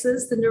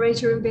progresses, the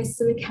narrator invests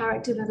in a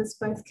character that is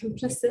both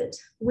complicit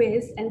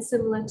with and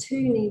similar to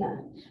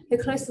Nina. Her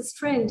closest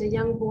friend, a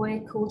young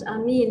boy called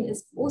Amin,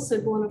 is also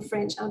born of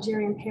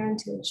French-Algerian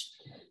parentage.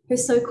 Her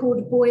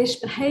so-called boyish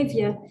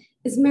behavior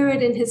is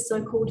mirrored in his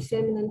so-called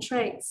feminine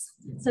traits,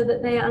 so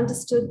that they are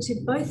understood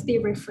to both be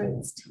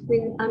referenced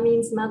when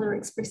Amin's mother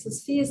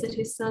expresses fears that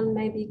her son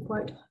may be,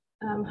 quote,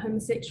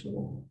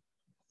 homosexual.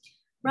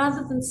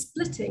 Rather than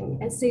splitting,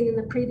 as seen in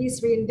the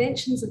previous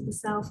reinventions of the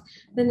self,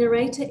 the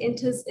narrator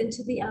enters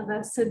into the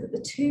other so that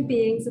the two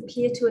beings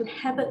appear to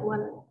inhabit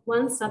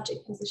one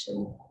subject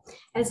position,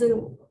 as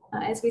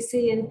we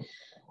see in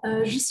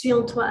Je suis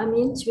en toi,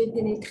 Amine, tu es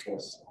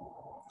pénétré.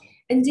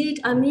 Indeed,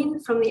 Amin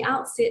from the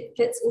outset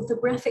fits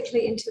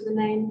orthographically into the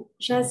name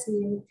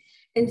Jasmine,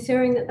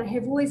 inferring that they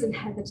have always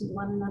inhabited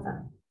one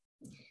another.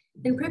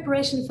 In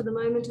preparation for the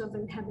moment of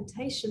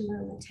inhabitation,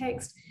 though, in the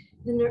text,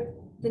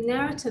 the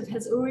narrative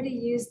has already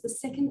used the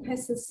second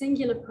person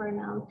singular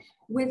pronoun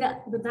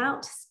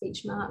without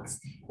speech marks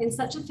in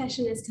such a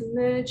fashion as to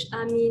merge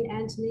Amin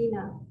and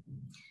Nina.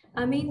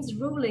 Amin's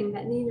ruling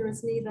that Nina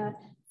is neither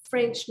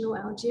French nor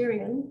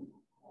Algerian,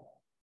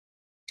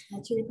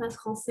 tu n'es pas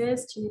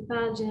française, tu n'es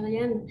pas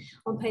algérienne,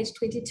 on page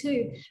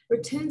 22,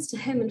 returns to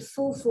him in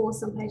full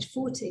force on page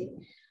 40.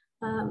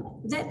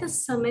 That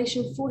this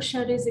summation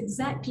foreshadows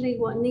exactly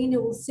what Nina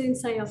will soon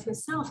say of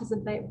herself as a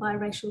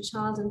biracial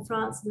child in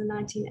France in the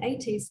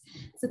 1980s,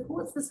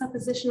 supports the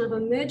supposition of a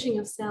merging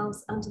of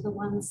selves under the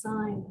one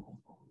sign.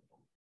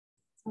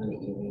 I'll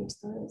let you read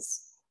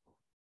those.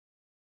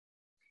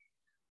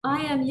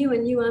 I am you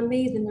and you are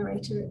me, the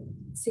narrator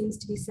seems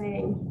to be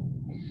saying.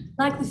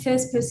 Like the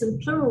first person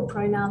plural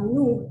pronoun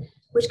nous,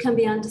 which can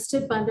be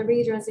understood by the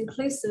reader as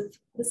inclusive,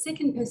 the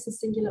second person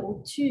singular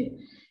or tu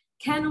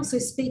can also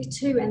speak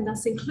to and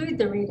thus include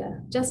the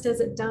reader, just as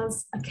it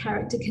does a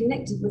character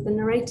connected with the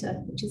narrator,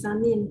 which is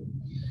Amin.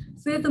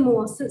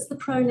 Furthermore, since the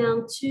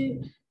pronoun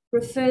tu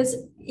refers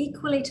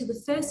equally to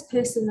the first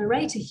person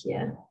narrator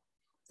here,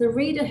 the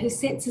reader who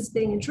senses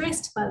being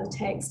addressed by the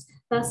text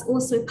thus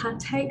also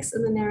partakes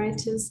in the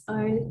narrator's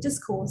own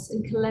discourse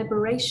in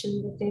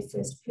collaboration with their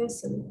first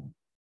person.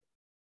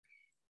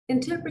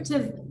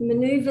 Interpretive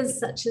maneuvers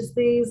such as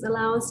these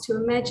allow us to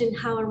imagine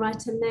how a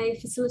writer may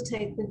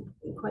facilitate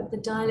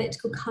the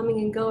dialectical coming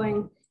and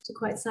going, to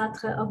quote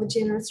Sartre, of a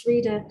generous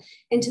reader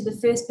into the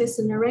first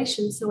person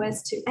narration so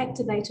as to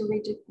activate a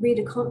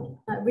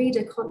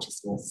reader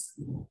consciousness.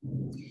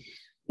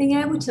 Being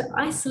able to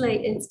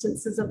isolate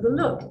instances of the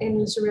look in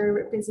literary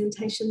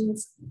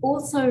representations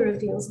also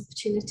reveals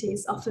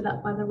opportunities offered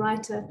up by the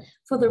writer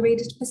for the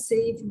reader to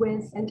perceive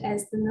with and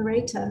as the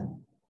narrator.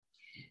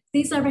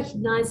 These are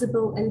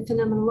recognizable in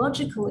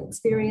phenomenological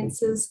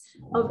experiences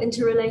of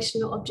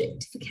interrelational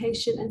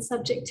objectification and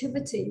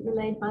subjectivity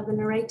relayed by the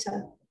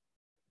narrator.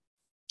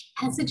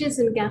 Passages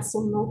in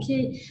Garçon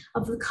Manqué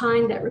of the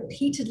kind that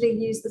repeatedly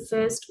use the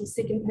first or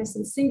second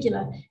person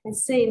singular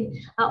as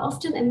seen are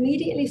often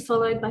immediately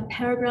followed by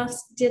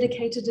paragraphs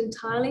dedicated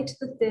entirely to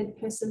the third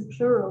person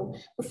plural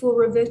before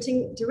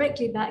reverting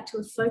directly back to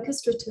a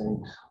focused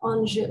return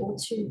on je or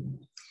tu.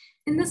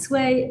 In this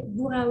way,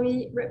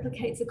 Bouraoui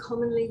replicates a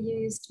commonly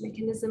used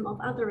mechanism of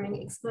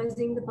othering,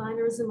 exposing the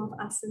binarism of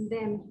us and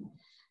them.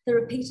 The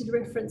repeated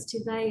reference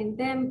to they and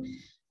them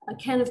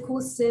can, of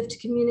course, serve to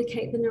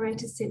communicate the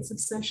narrator's sense of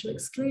social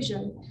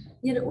exclusion,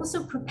 yet it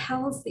also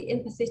propels the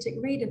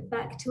empathetic reader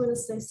back to an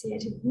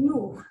associated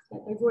nous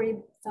that they've already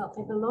felt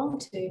they belong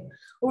to,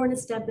 or an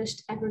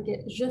established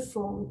aggregate je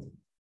form.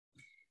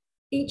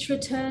 Each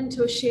return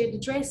to a shared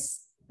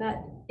address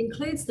that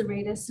includes the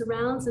reader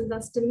surrounds and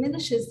thus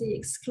diminishes the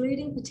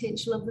excluding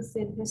potential of the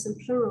third person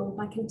plural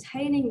by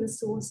containing the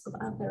source of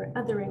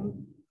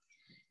othering.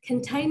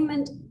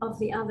 Containment of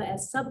the other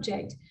as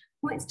subject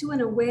points to an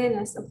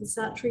awareness of the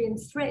Sartrean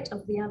threat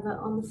of the other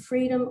on the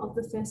freedom of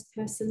the first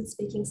person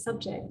speaking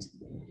subject.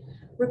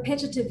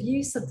 Repetitive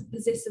use of the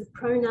possessive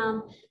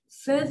pronoun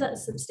further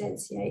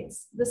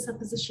substantiates the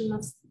supposition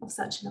of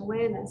such an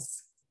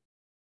awareness.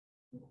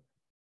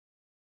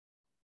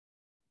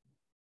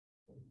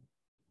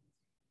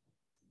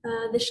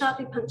 The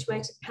sharply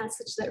punctuated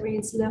passage that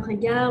reads le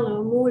regard,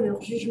 le mot, le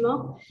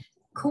jugement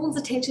calls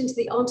attention to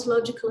the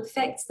ontological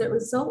effects that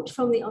result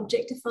from the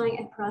objectifying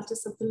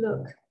apparatus of the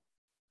look.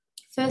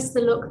 First,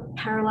 the look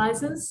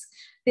paralyzes,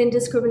 then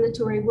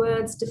discriminatory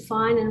words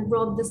define and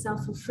rob the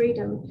self of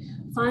freedom.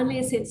 Finally,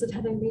 a sense of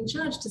having been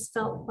judged is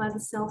felt by the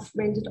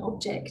self-rendered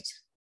object.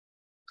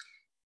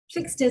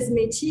 Fixed as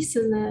métisse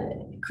in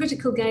the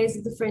critical gaze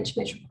of the French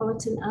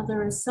metropolitan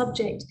other as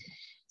subject,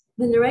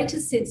 the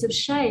narrator's sense of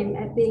shame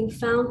at being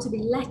found to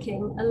be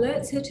lacking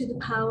alerts her to the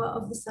power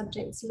of the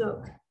subject's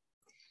look.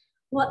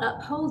 What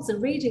upholds a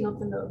reading of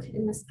the look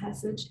in this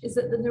passage is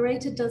that the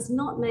narrator does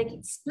not make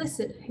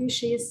explicit who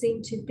she is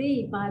seen to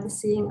be by the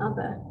seeing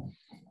other.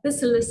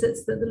 This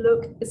elicits that the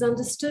look is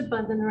understood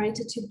by the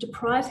narrator to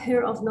deprive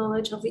her of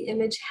knowledge of the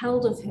image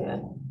held of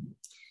her.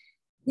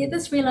 Yet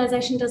this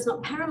realization does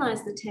not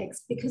paralyze the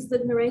text because the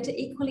narrator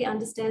equally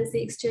understands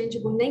the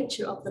exchangeable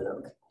nature of the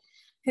look.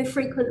 Her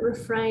frequent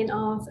refrain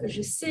of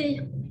je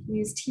sais,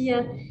 used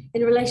here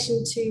in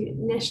relation to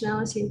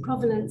nationality and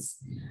provenance,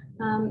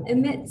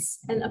 emits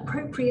an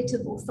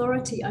appropriative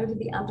authority over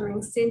the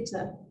othering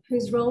center,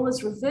 whose role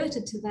is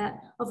reverted to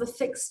that of a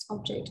fixed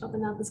object of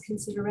another's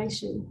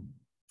consideration.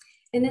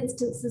 In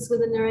instances where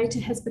the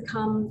narrator has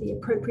become the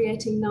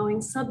appropriating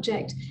knowing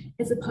subject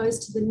as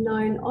opposed to the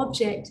known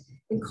object,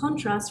 in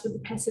contrast with the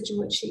passage in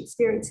which she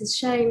experiences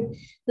shame,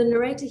 the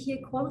narrator here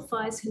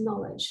qualifies her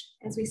knowledge,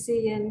 as we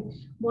see in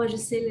Moi je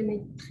sais le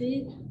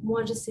mépris,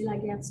 moi je sais la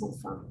guerre sans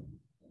fin.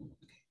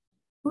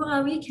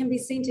 Bouraoui can be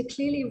seen to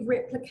clearly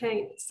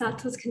replicate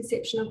Sartre's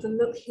conception of the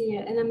look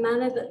here in a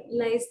manner that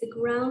lays the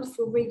ground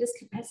for readers'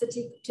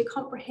 capacity to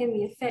comprehend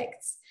the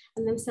effects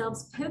and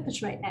themselves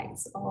perpetrate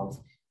acts of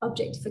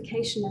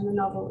objectification in the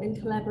novel in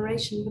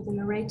collaboration with the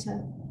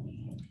narrator.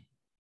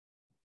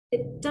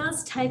 It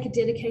does take a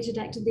dedicated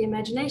act of the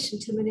imagination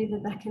to maneuver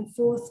back and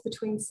forth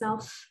between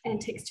self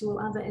and textual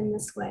other in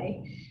this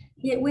way.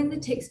 Yet when the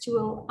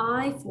textual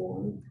I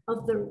form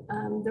of the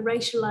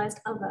racialized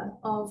other,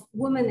 of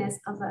woman as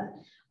other,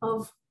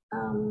 of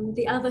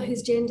the other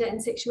whose gender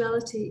and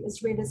sexuality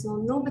is read as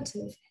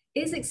non-normative,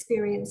 is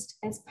experienced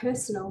as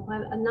personal by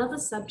another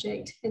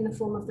subject in the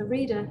form of the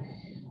reader,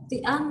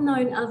 the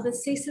unknown other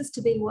ceases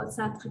to be what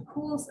Sartre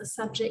calls a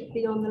subject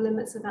beyond the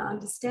limits of our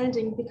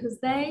understanding, because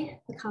they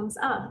become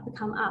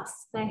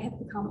us, they have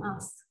become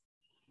us.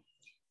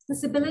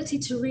 This ability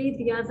to read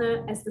the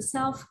other as the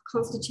self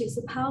constitutes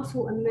a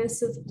powerful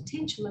immersive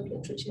potential of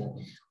literature,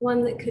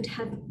 one that could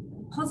have a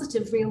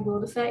positive real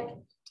world effect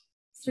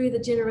through the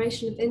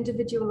generation of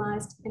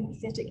individualized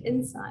empathetic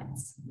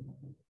insights.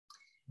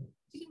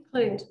 To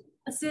conclude,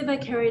 a survey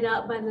carried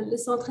out by the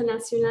Centre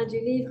National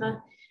du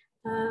Livre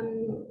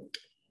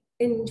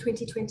in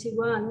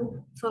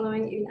 2021,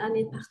 following une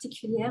année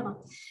particulière,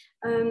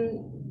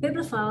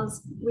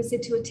 bibliophiles were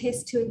said to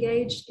attest to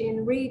engage in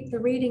the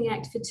reading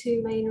act for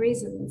two main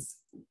reasons.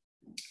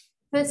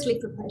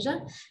 Firstly, for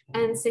pleasure,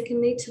 and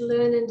secondly, to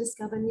learn and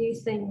discover new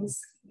things.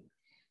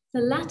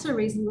 The latter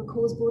reason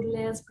recalls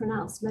Baudelaire's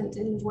pronouncement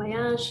in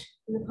Voyage,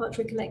 in the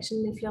poetry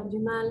collection Les Fleurs du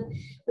Mal,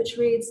 which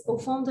reads, Au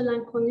fond de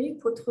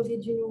l'inconnu pour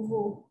trouver du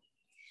nouveau.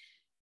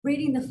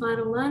 Reading the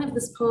final line of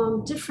this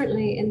poem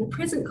differently in the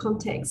present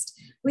context,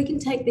 we can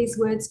take these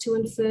words to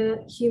infer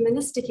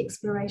humanistic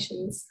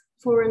explorations.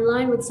 For in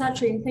line with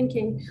Sartrean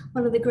thinking,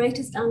 one of the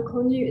greatest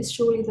inconnus is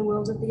surely the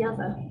world of the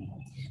other.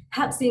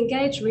 Perhaps the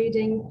engaged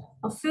reading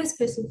of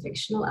first-person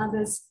fictional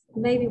others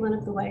may be one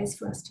of the ways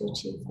for us to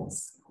achieve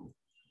this.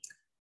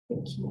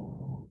 Thank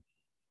you.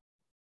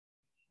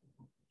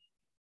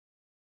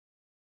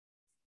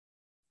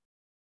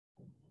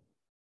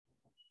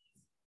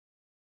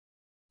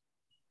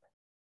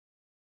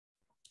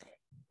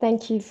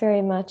 Thank you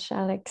very much,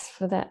 Alex,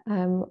 for that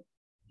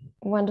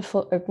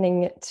wonderful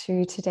opening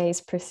to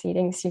today's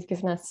proceedings. You've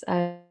given us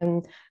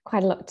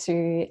quite a lot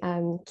to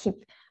keep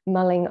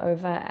mulling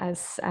over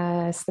as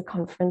the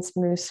conference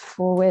moves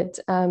forward,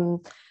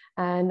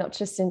 not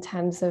just in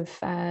terms of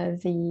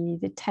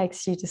the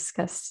text you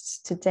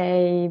discussed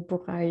today,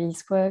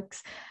 Bouraoui's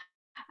works,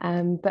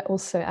 but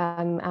also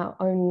our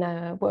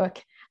own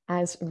work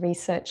as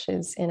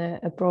researchers in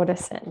a broader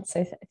sense.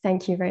 So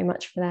thank you very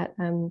much for that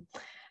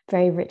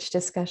very rich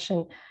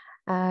discussion.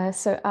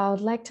 So I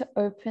would like to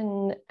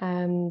open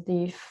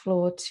the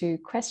floor to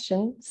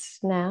questions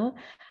now.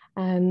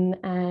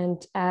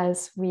 And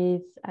as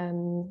with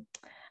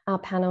our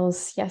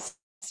panels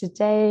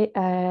yesterday,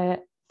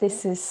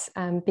 this is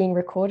being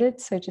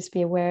recorded, so just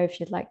be aware if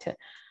you'd like to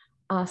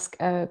ask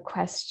a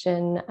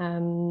question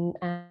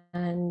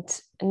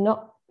and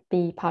not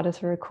be part of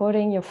the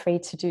recording, you're free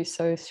to do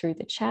so through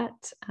the chat,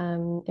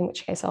 in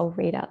which case I'll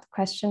read out the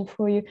question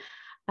for you.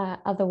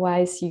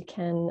 Otherwise, you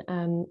can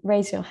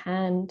raise your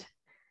hand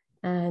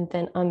and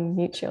then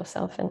unmute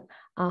yourself and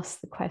ask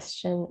the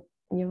question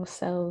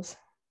yourselves.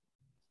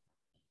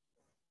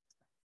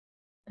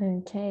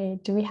 Okay,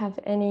 do we have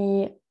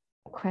any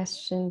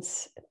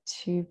questions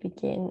to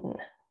begin?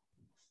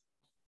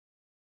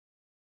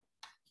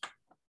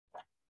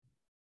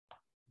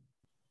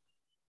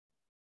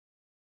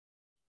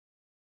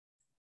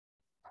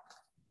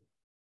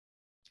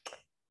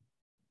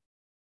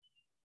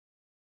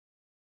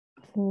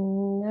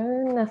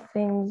 No,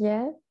 nothing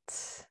yet.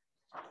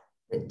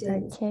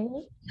 Okay.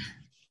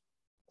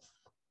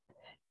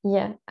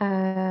 Yeah,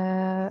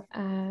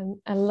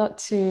 a lot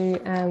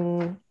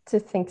to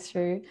think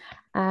through.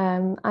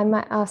 I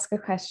might ask a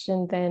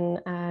question then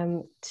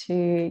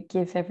to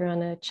give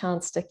everyone a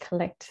chance to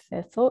collect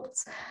their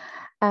thoughts.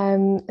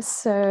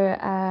 So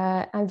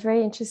I'm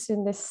very interested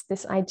in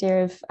this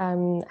idea of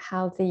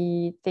how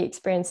the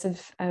experience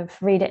of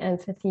reader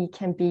empathy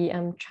can be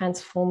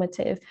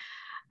transformative.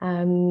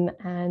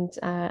 And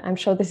I'm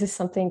sure this is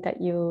something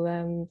that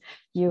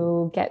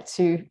you'll get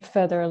to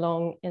further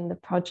along in the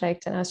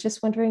project. And I was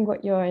just wondering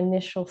what your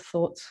initial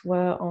thoughts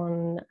were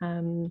on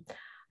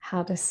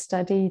how to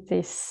study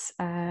this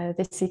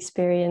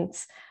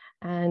experience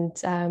and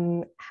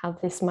how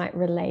this might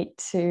relate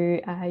to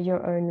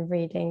your own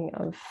reading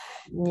of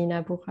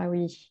Nina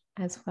Bouraoui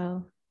as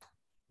well.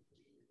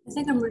 I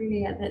think I'm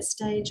really at that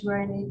stage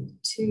where I need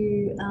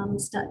to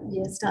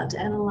start to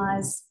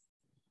analyse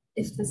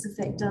if this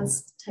effect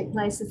does take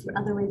place, if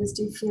other readers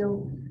do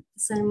feel the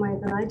same way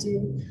that I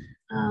do.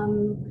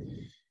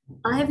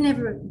 I have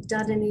never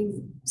done any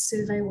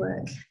survey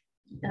work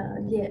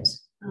yet.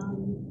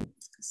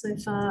 So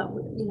far,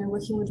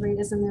 working with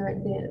readers and their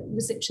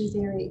reception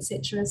theory,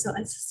 etc. So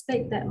I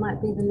suspect that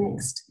might be the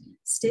next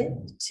step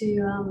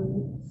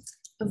to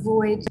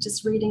avoid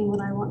just reading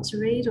what I want to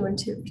read or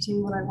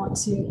interpreting what I want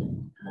to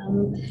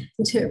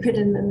interpret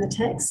in the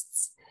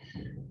texts.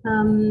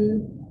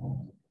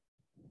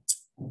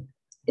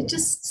 It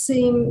just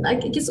seemed, I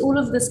guess all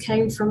of this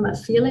came from a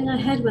feeling I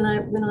had when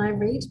I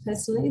read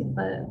personally,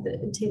 the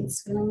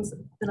intense feelings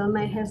that I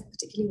may have,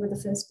 particularly with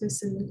the first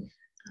person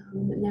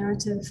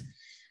narrative.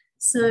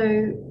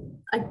 So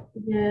I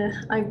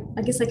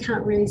guess I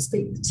can't really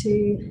speak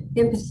to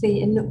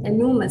empathy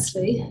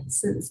enormously,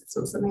 since it's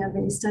not something I've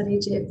really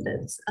studied yet,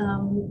 but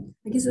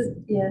I guess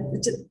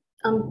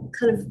I'm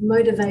kind of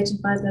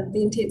motivated by the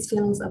intense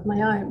feelings of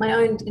my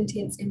own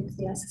intense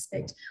empathy, I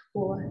suspect,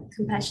 or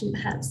compassion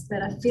perhaps,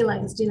 that I feel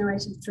like is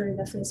generated through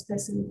the first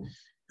person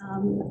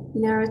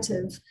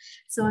narrative.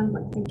 So I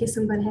guess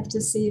I'm going to have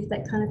to see if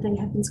that kind of thing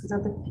happens with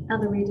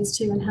other readers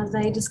too, and how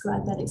they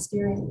describe that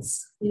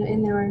experience,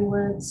 in their own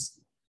words.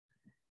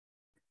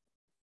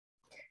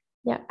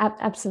 Yeah,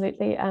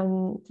 absolutely.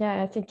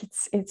 I think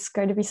it's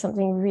going to be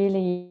something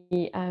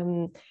really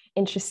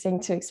interesting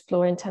to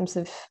explore in terms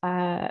of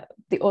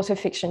the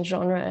autofiction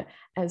genre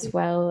as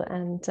well.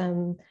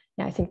 And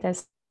I think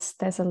there's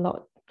a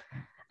lot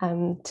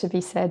to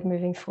be said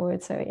moving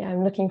forward. So yeah,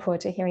 I'm looking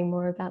forward to hearing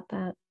more about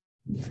that.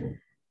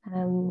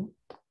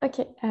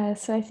 Okay,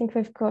 so I think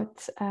we've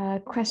got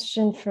a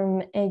question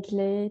from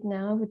Egle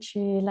now. Would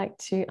you like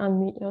to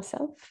unmute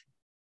yourself?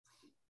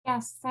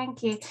 Yes,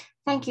 thank you.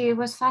 Thank you. It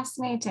was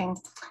fascinating.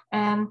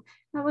 I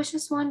was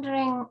just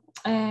wondering,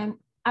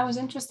 I was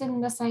interested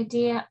in this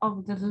idea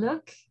of the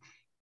look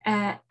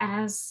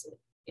as,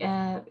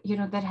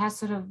 that has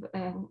sort of,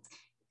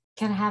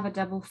 can have a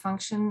double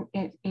function.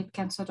 It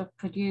can sort of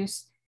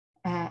produce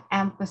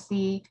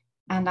empathy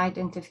and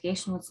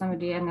identification with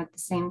somebody, and at the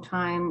same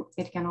time,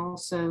 it can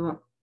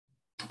also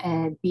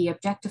be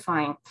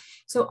objectifying.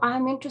 So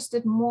I'm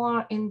interested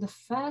more in the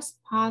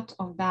first part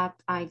of that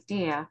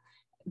idea,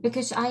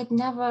 because I'd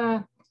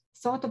never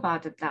thought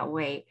about it that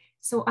way.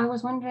 So I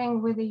was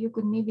wondering whether you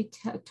could maybe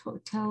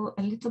tell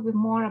a little bit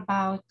more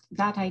about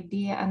that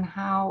idea and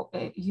how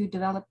you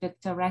developed it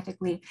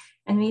theoretically,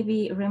 and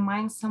maybe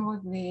remind some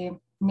of the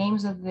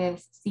names of the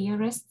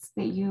theorists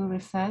that you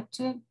referred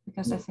to,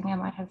 because I think I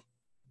might have,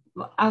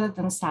 other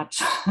than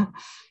such.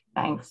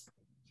 Thanks.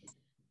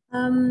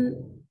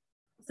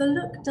 The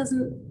look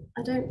doesn't,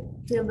 I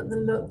don't feel that the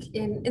look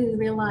in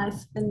real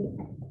life, in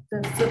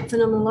the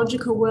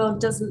phenomenological world,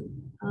 doesn't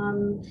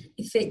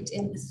affect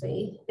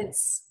empathy.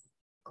 It's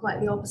quite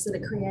the opposite.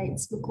 It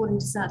creates, according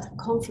to Sartre,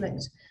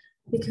 conflict,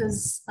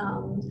 because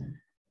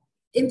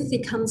empathy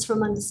comes from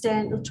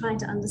trying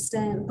to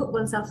understand, put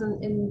oneself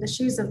in the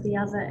shoes of the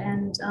other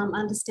and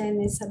understand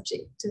their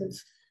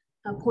subjective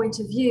point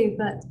of view.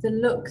 But the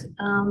look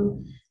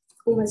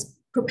almost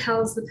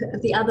propels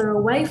the other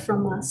away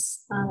from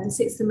us and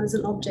sets them as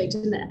an object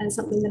and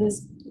something that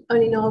is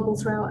only knowable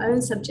through our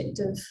own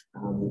subjective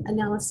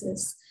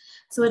analysis.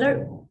 So I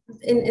don't,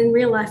 in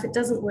real life, it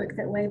doesn't work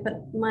that way,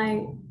 but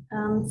my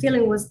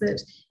feeling was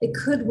that it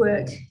could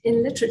work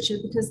in literature,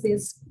 because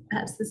there's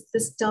perhaps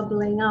this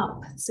doubling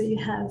up. So you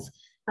have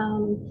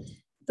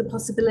the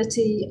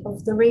possibility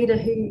of the reader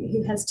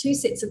who has two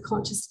sets of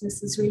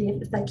consciousnesses, really,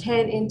 if they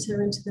can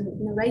enter into the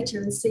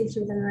narrator and see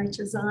through the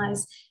narrator's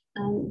eyes,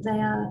 they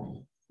are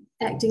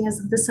acting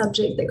as the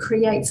subject that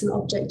creates an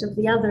object of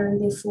the other,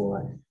 and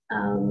therefore,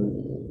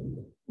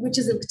 which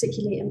isn't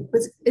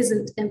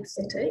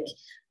empathetic.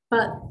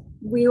 But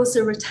we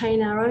also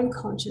retain our own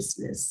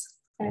consciousness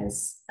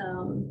as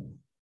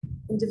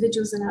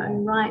individuals in our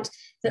own right,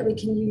 that we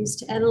can use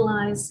to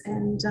analyze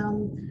and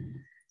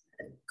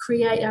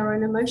create our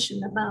own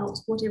emotion about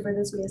whatever it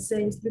is we are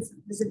seeing. So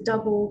there's a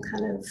double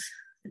kind of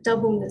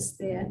doubleness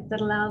there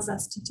that allows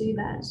us to do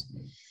that.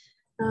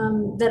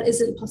 That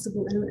isn't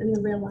possible in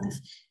the real life.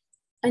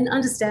 I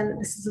understand that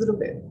this is a little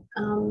bit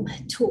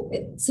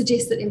it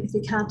suggests that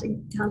empathy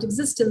can't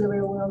exist in the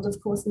real world, of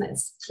course, and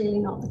that's clearly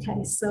not the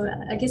case. So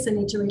I guess I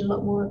need to read a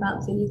lot more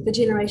about the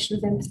generation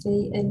of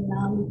empathy in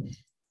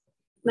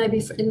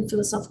maybe in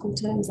philosophical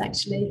terms,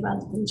 actually,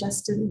 rather than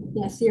just in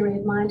theory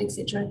of mind,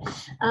 etc.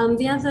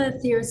 The other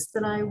theorists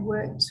that I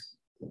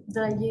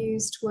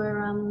used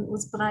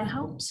was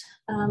Breihaupt,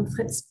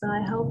 Fritz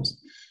Breihaupt,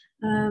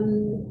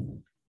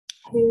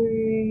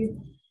 who.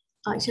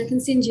 Actually, I can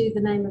send you the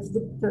name of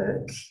the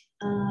book.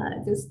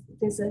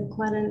 There's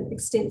quite an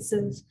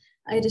extensive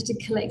edited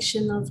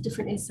collection of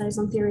different essays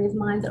on theory of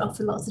mind that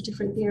offer lots of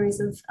different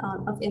theories of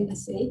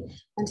empathy.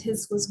 And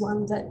his was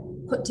one that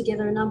put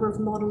together a number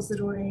of models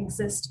that already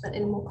exist, but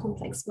in a more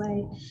complex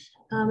way.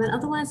 And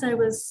otherwise,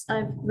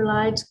 I've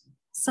relied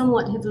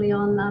somewhat heavily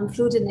on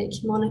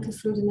Monica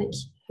Fludernik,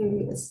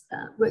 who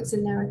works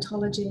in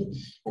narratology,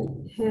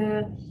 and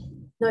her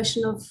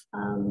notion of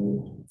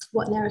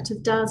what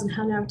narrative does and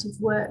how narrative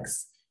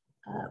works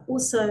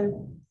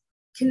also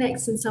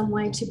connects in some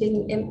way to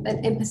being an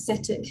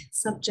empathetic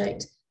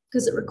subject,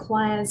 because it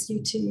requires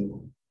you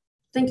to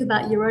think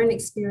about your own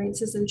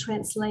experiences and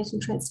translate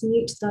and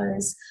transmute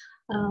those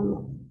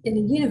in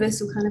a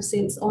universal kind of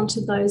sense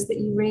onto those that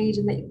you read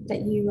and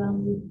that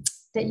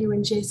you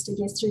ingest, I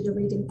guess, through the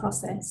reading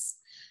process.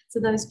 So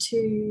those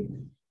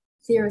two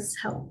theorists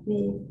helped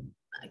me,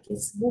 I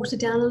guess, water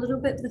down a little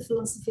bit the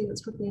philosophy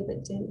that's probably a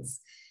bit dense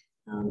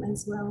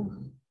as well.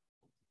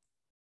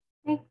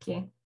 Thank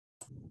you.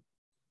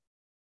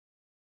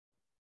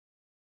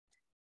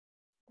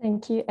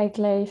 Thank you,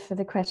 Egle, for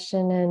the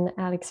question, and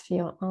Alex for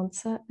your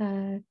answer.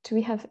 Do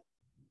we have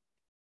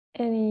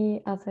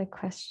any other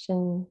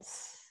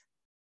questions?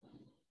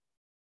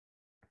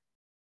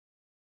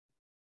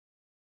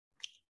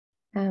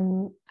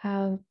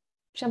 I'll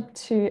jump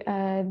to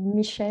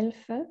Michelle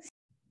first.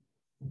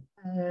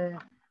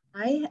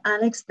 Hi,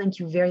 Alex. Thank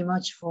you very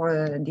much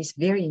for this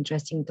very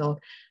interesting talk.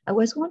 I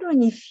was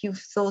wondering if you've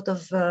thought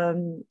of,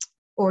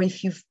 or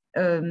if you've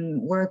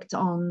worked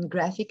on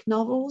graphic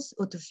novels,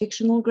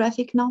 autofictional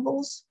graphic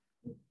novels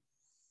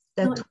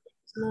that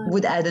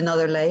would add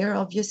another layer,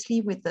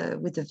 obviously, with the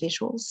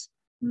visuals.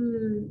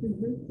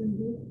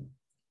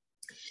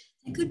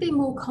 It could be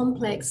more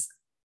complex.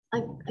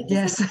 I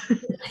guess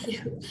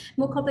yes.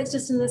 More complex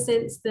just in the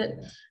sense that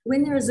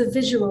when there is a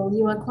visual,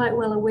 you are quite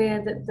well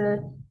aware that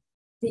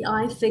the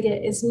I figure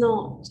is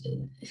not,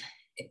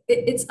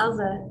 it's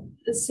other,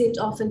 it's sent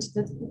off into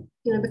the,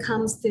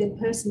 becomes third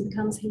person,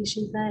 becomes he,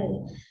 she, they,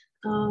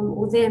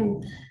 or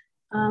them.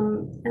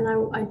 And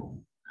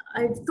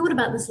I've thought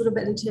about this a little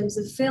bit in terms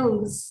of film,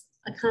 because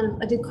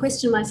I did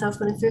question myself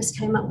when I first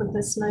came up with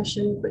this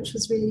notion, which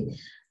was really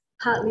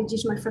partly due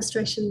to my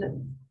frustration that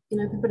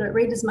people don't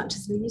read as much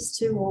as they used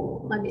to,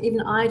 or maybe even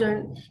I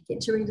don't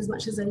get to read as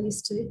much as I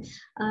used to.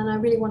 And I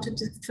really wanted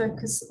to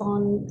focus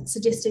on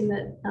suggesting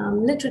that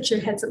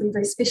literature had something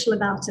very special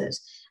about it,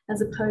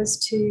 as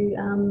opposed to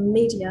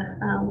media,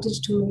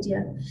 digital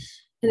media.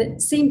 And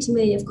it seemed to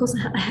me, of course,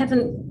 I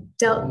haven't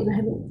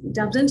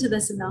delved into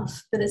this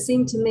enough, but it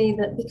seemed to me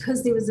that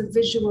because there was a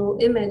visual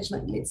image,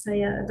 like let's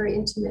say a very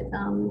intimate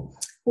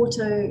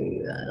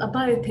a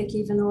biopic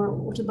even, or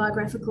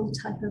autobiographical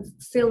type of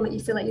film that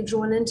you feel like you're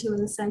drawn into in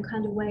the same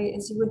kind of way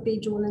as you would be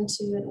drawn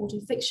into an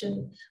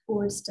autofiction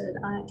or just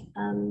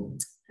an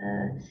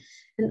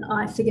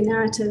I figure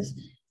narrative,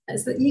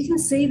 is that you can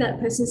see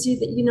that person's you,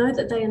 that you know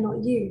that they are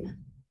not you.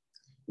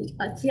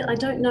 I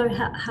don't know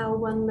how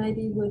one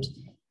maybe would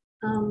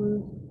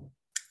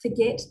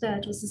forget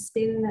that or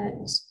suspend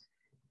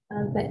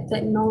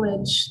that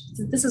knowledge.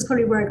 This is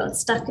probably where I got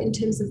stuck in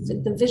terms of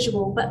the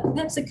visual, but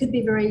perhaps it could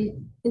be very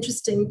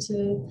interesting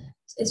to,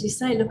 as you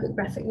say, look at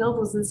graphic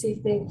novels and see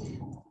if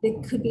there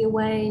could be a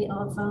way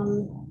of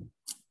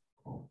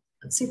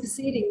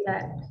superseding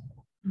that.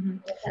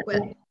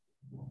 Well,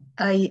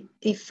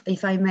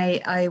 if I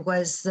may, I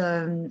was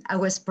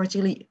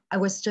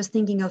just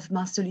thinking of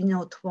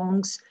Marcelino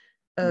Thuong's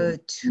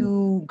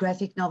two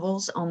graphic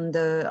novels on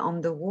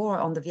the war,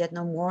 on the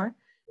Vietnam War.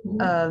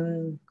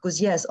 Because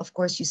yes, of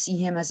course, you see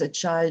him as a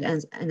child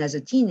and as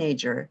a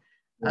teenager,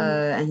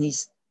 and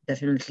he's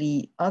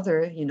definitely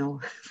other,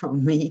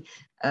 from me.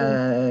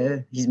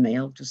 He's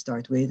male to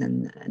start with,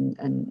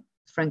 and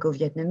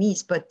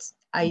Franco-Vietnamese. But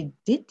I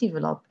did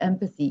develop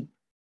empathy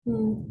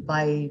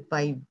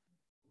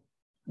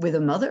with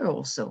a mother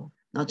also,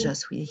 not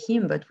just with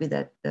him, but with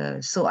that.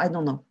 So I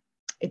don't know.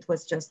 It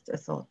was just a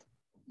thought.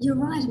 You're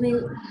right. I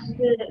mean,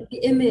 the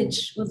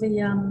image, or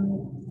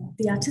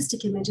the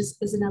artistic image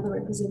is another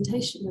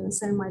representation in the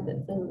same way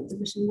that the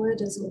written word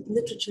is, or the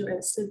literature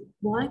is. So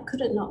why could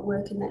it not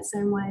work in that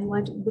same way?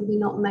 Why would we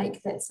not make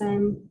that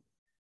same,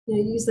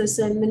 use those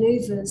same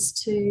maneuvers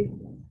to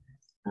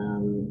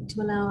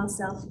allow our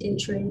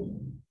self-entry?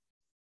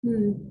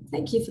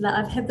 Thank you for that.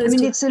 I've had those. I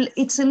mean,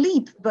 it's a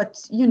leap, but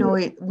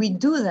we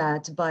do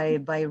that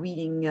by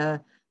reading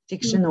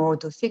fiction or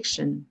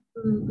autofiction.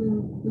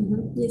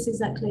 Yes,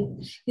 exactly.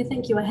 Yeah,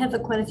 thank you. I have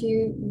quite a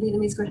few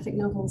Vietnamese graphic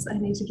novels I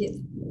need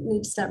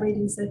to start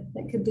reading, so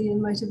that could be a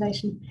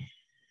motivation.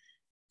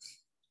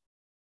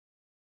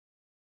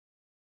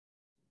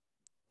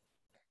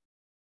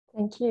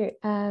 Thank you.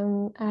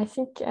 I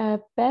think,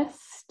 Beth,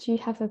 do you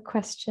have a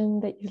question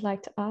that you'd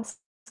like to ask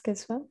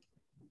as well?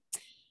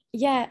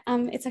 Yeah,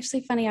 it's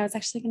actually funny. I was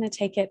actually going to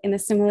take it in a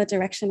similar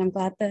direction. I'm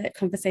glad the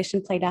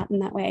conversation played out in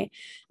that way.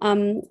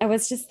 I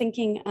was just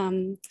thinking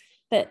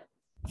that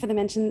for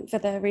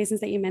the reasons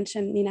that you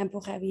mentioned, Nina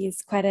Bouravi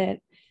is quite an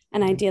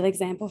ideal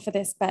example for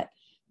this, but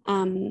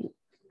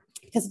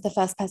because of the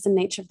first person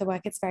nature of the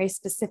work, it's very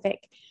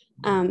specific.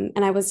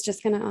 And I was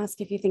just going to ask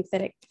if you think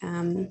that it,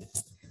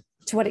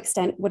 to what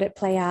extent would it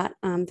play out,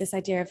 this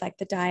idea of like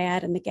the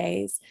dyad and the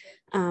gaze,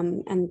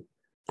 and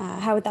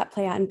how would that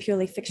play out in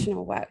purely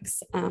fictional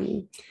works?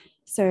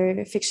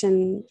 So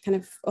fiction kind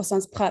of au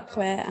sens propre,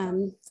 where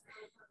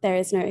there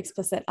is no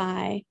explicit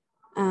I,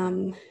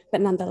 but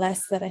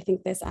nonetheless that I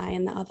think this I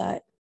and the other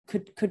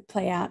could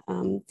play out.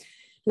 And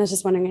I was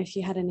just wondering if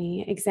you had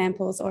any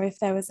examples, or if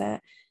there was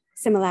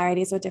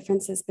similarities or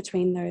differences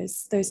between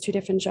those two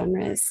different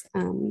genres.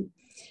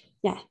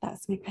 Yeah, that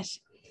was my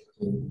question.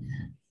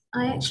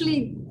 I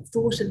actually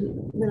thought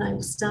when I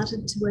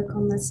started to work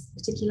on this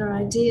particular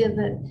idea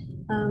that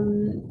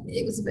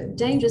it was a bit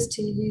dangerous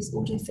to use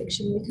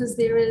autofiction, because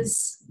there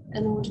is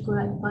an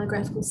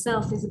autobiographical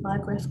self. There's a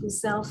biographical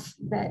self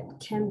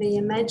that can be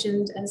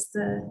imagined as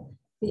the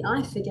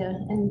I figure,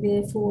 and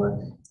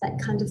therefore that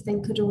kind of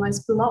thing could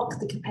almost block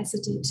the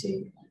capacity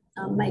to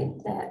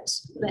make that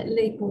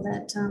leap, or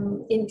that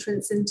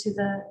entrance into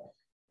the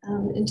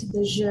into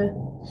the je.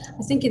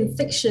 I think in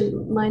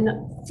fiction, my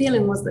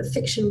feeling was that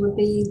fiction would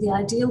be the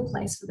ideal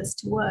place for this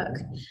to work.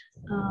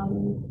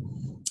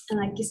 And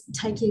I guess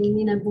taking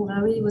Nina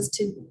Bouraoui was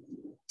to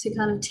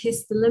kind of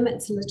test the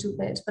limits a little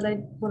bit. But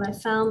what I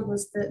found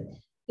was that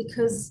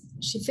because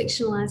she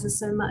fictionalizes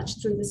so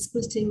much through the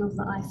splitting of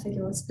the I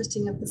figure or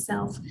splitting of the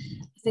self,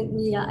 I think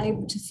we are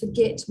able to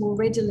forget more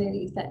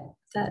readily that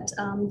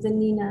the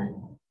Nina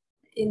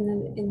in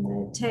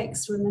the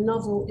text or in the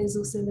novel is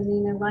also the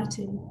Nina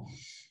writing.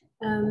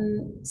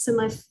 So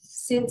my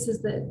sense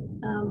is that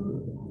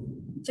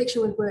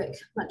fiction would work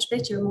much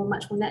better and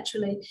much more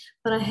naturally,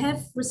 but I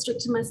have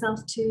restricted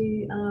myself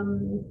to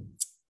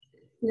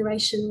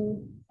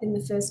narration in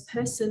the first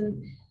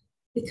person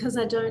because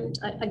I feel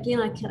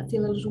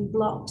a little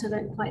blocked. I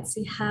don't quite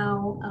see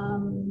how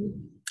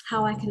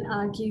I can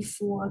argue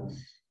for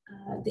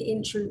the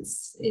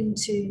entrance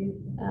into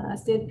a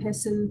third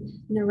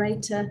person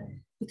narrator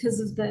because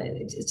of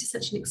it's just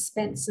such an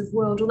expansive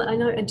world. Although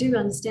I do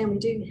understand we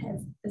do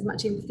have as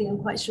much empathy, I'm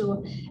quite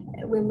sure,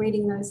 when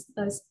reading those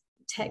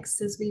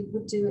texts as we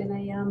would do in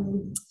a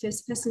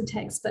first person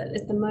text. But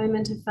at the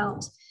moment I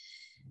felt,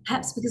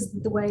 perhaps because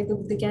of the way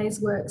the gaze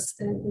works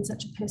in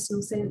such a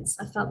personal sense,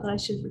 I felt that I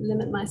should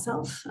limit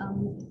myself,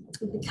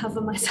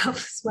 cover myself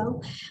as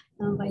well,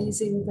 by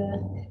using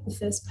the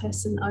first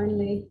person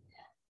only.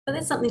 But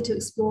that's something to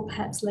explore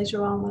perhaps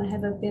later on when I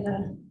have a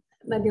better,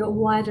 maybe a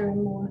wider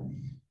and more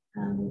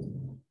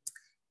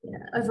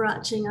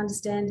overarching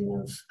understanding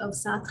of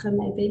Sartre,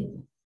 maybe.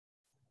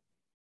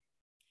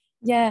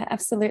 Yeah,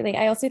 absolutely.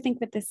 I also think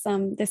with this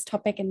this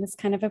topic and this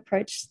kind of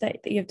approach that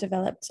you've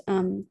developed,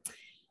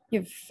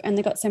 you've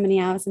only got so many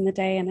hours in the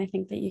day, and I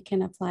think that you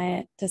can apply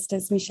it just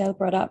as Michelle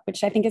brought up,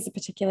 which I think is a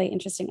particularly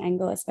interesting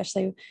angle,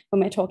 especially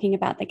when we're talking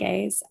about the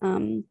gaze.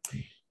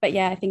 But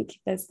yeah, I think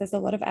there's a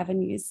lot of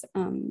avenues,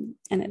 and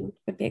it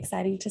would be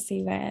exciting to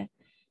see where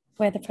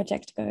the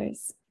project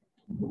goes.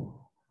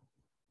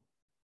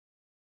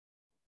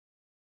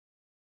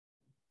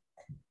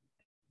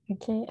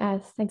 Okay,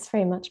 thanks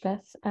very much,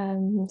 Beth.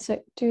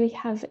 So do we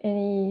have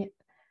any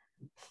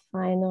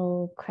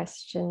final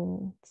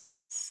questions?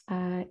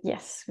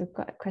 Yes, we've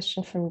got a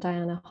question from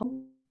Diana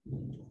Hall.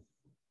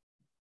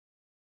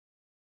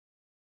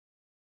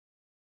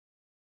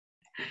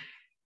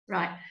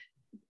 Right,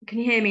 can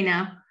you hear me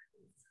now?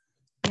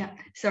 Yeah,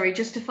 sorry,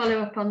 just to follow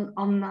up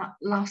on that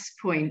last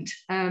point,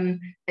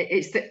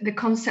 it's the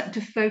concept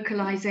of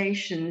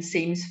focalization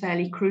seems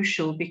fairly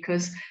crucial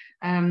because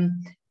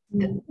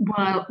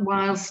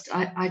whilst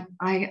I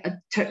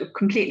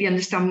completely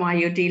understand why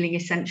you're dealing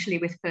essentially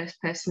with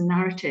first-person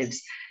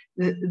narratives,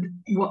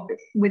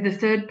 with a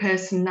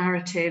third-person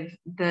narrative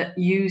that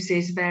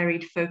uses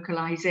varied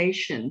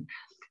focalization,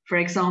 for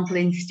example,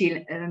 in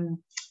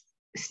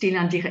style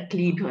indirect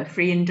libre,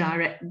 free and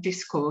direct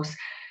discourse,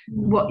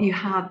 what you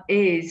have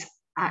is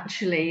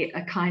actually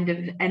a kind of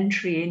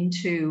entry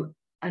into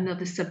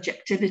another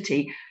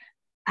subjectivity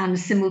and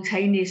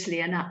simultaneously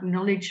an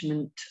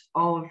acknowledgement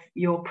of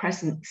your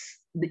presence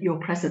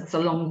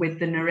along with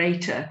the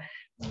narrator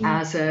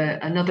as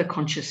another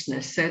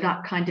consciousness. So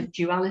that kind of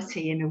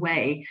duality in a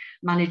way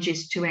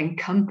manages to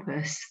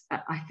encompass,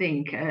 I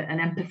think, an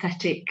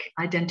empathetic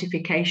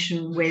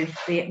identification with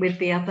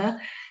the other.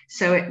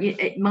 So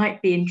it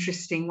might be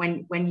interesting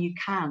when you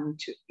can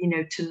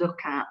to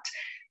look at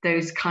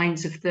those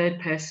kinds of third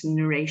person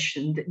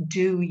narration that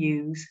do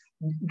use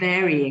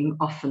varying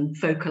often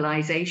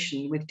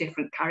focalization with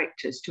different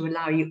characters to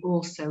allow you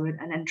also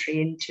an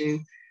entry into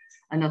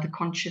another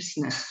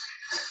consciousness.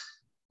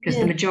 Because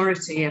the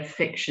majority of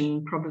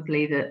fiction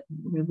probably that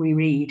we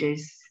read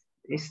is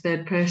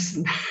third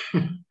person.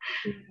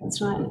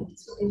 That's right.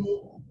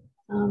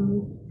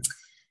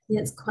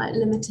 It's quite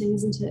limiting,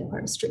 isn't it?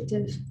 Quite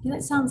restrictive. Yeah,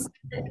 that sounds.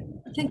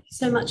 Thank you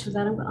so much for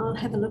that. I'll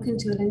have a look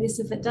into it. And yes,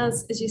 if it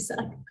does, as you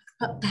said,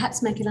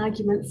 perhaps make an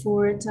argument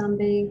for it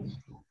being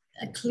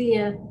a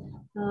clear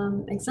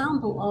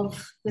example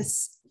of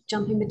this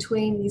jumping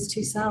between these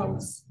two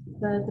selves,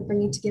 the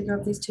bringing together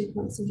of these two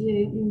points of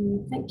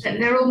view. Thank you.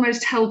 They're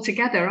almost held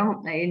together,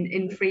 aren't they,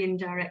 in free and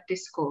direct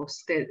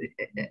discourse?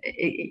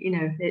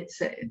 It's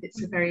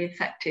a very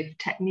effective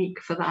technique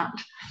for that.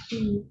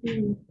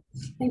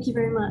 Thank you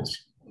very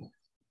much.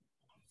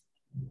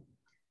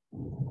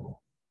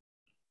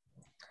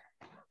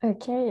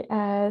 Okay,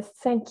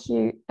 thank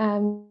you.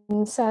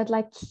 So I'd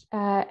like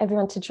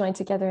everyone to join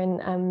together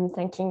in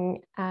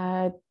thanking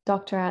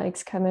Dr.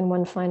 Alex Kurmann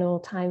one final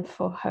time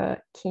for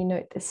her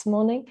keynote this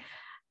morning.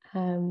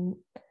 And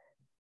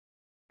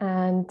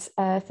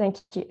thank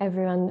you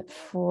everyone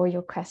for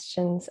your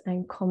questions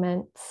and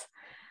comments.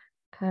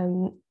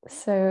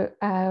 So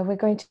we're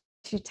going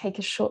to take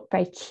a short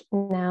break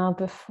now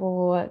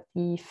before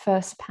the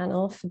first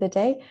panel for the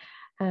day.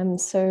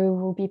 So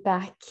we'll be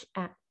back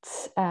at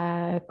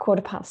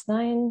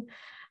 9:15,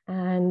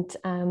 and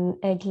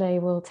Egle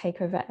will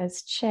take over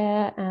as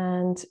chair,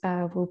 and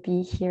we'll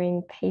be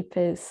hearing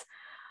papers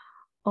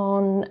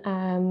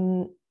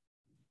on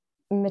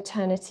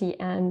maternity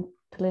and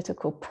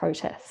political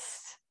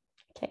protest.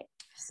 Okay.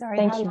 Sorry,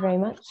 thank you very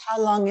much.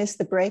 How long is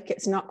the break?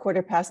 It's not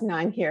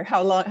 9:15 here.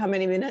 How long? How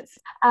many minutes?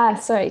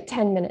 Sorry,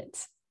 10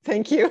 minutes.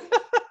 Thank you.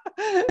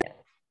 Yeah,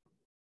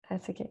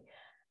 that's okay.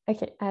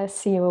 Okay, I'll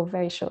see you all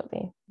very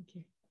shortly.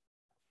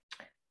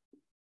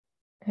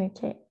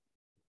 Okay.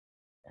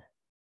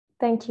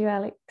 Thank you,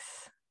 Alex.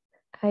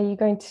 Are you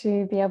going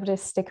to be able to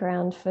stick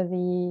around for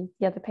the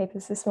other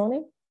papers this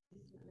morning?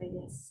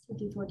 Yes,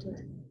 looking forward to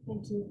it.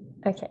 Thank you.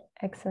 Okay,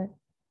 excellent.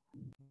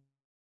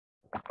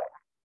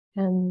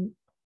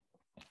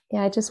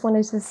 Yeah, I just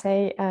wanted to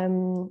say,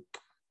 in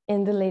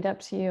the lead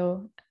up to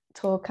your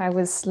talk, I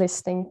was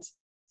listening,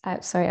 I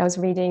was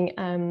reading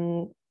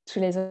Tous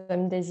les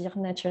hommes désirent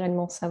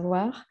naturellement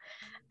savoir.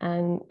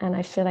 And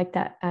I feel like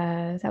that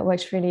that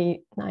works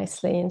really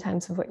nicely in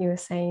terms of what you were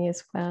saying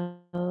as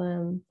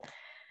well.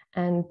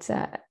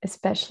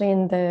 Especially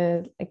in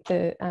the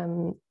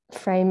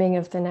framing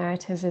of the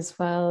narrative as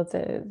well,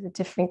 the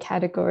different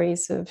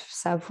categories of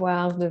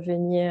savoir,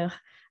 devenir,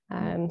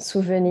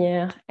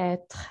 souvenir,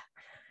 être,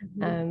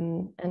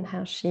 and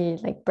how she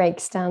like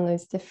breaks down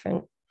those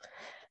different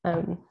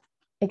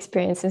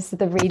experiences that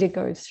the reader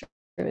goes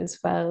through as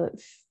well,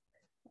 of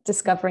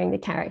discovering the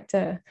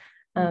character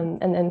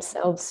and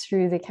themselves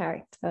through the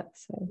character.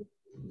 So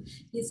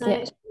yes, I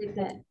actually read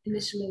that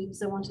initially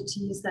because I wanted to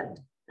use that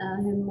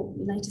her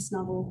latest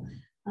novel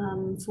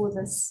for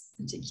this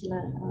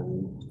particular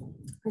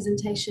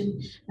presentation,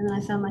 and then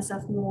I found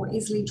myself more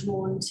easily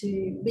drawn to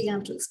being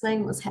able to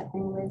explain what's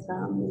happening with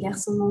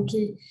Garçon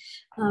Manqué.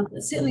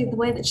 Certainly the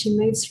way that she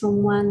moves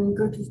from one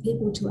group of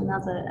people to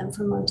another and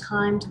from one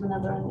time to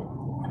another,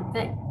 and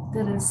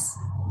that is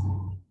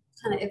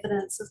kind of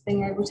evidence of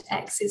being able to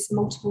access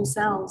multiple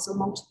selves or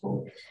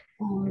multiple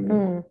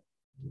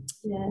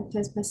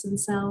first person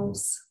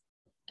selves,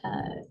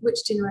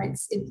 which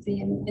generates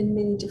empathy in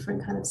many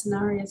different kind of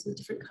scenarios with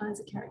different kinds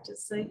of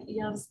characters. So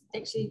yeah, I was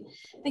actually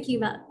thinking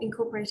about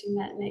incorporating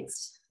that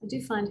next. I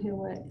do find her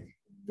work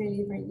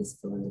really very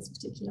useful in this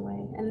particular way,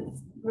 and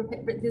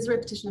there's a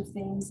repetition of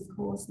themes, of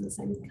course, and the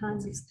same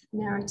kinds of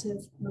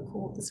narrative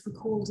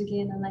recalled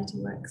again in later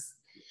works,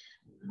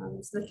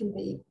 so they can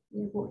be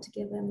brought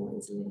together more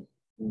easily.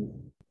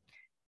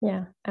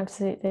 Yeah,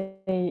 absolutely.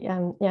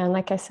 And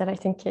like I said, I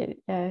think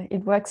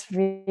it works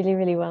really,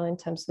 really well in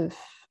terms of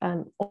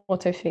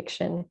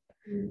autofiction,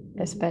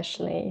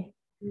 especially.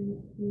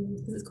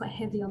 Because it's quite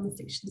heavy on the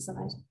fiction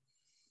side.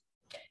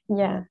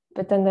 Yeah,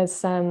 but then there's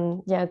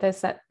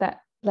there's that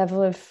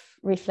level of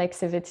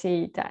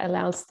reflexivity that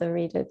allows the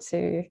reader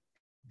to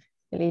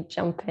really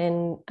jump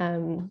in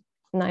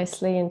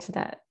nicely into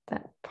that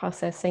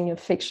processing of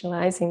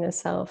fictionalizing the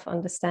self,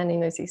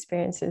 understanding those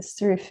experiences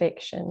through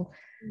fiction.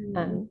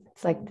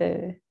 It's like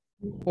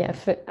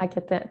I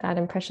get that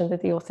impression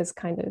that the author's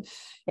kind of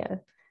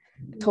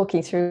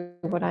talking through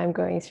what I'm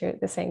going through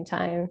at the same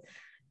time,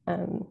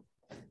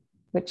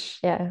 which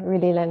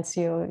really lends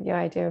your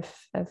idea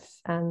of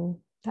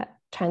that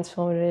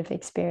transformative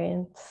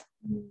experience.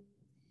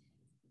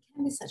 It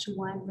can be such a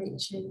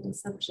wide-reaching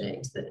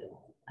subject that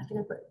I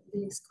think I put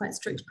these quite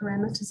strict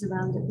parameters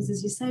around it, because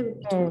as you say, we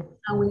talk about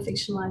how we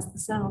fictionalize the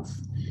self.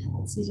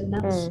 It's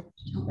another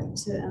topic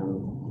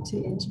to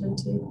enter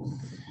into.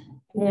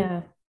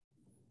 Yeah,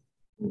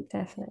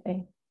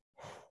 definitely.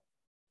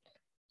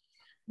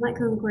 Might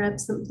go and grab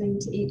something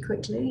to eat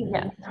quickly.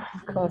 Yeah,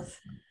 of course.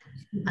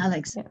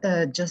 Alex,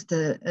 just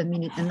a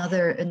minute.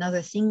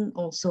 Another thing.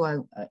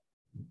 Also,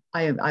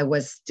 I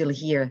was still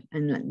here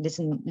and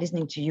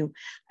listening to you.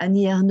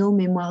 Annie Ernaux,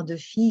 Mémoire de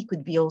fille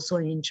could be also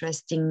an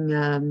interesting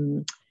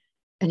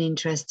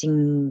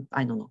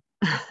I don't know,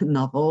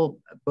 novel,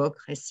 book,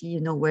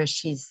 récit, where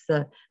she's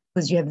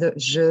because you have the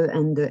je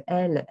and the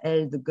elle,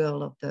 the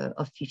girl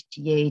of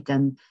 58,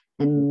 and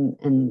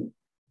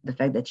the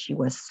fact that she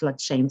was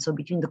slut shamed. So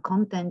between the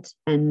content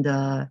and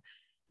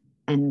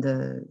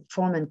the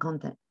form and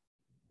content,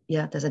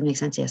 does that make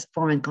sense? Yes,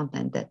 form and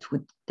content that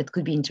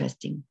could be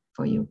interesting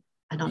for you.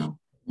 I don't know.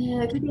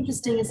 Yeah, it could be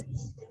interesting is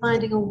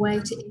finding a way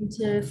to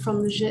enter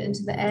from the je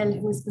into the elle,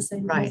 who is the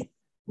same person.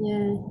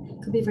 Yeah,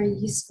 it could be very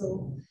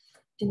useful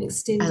in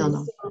extending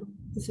from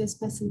the first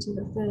person to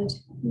the third.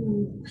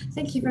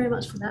 Thank you very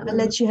much for that. I'll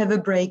let you have a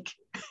break.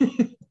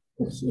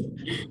 Thank you.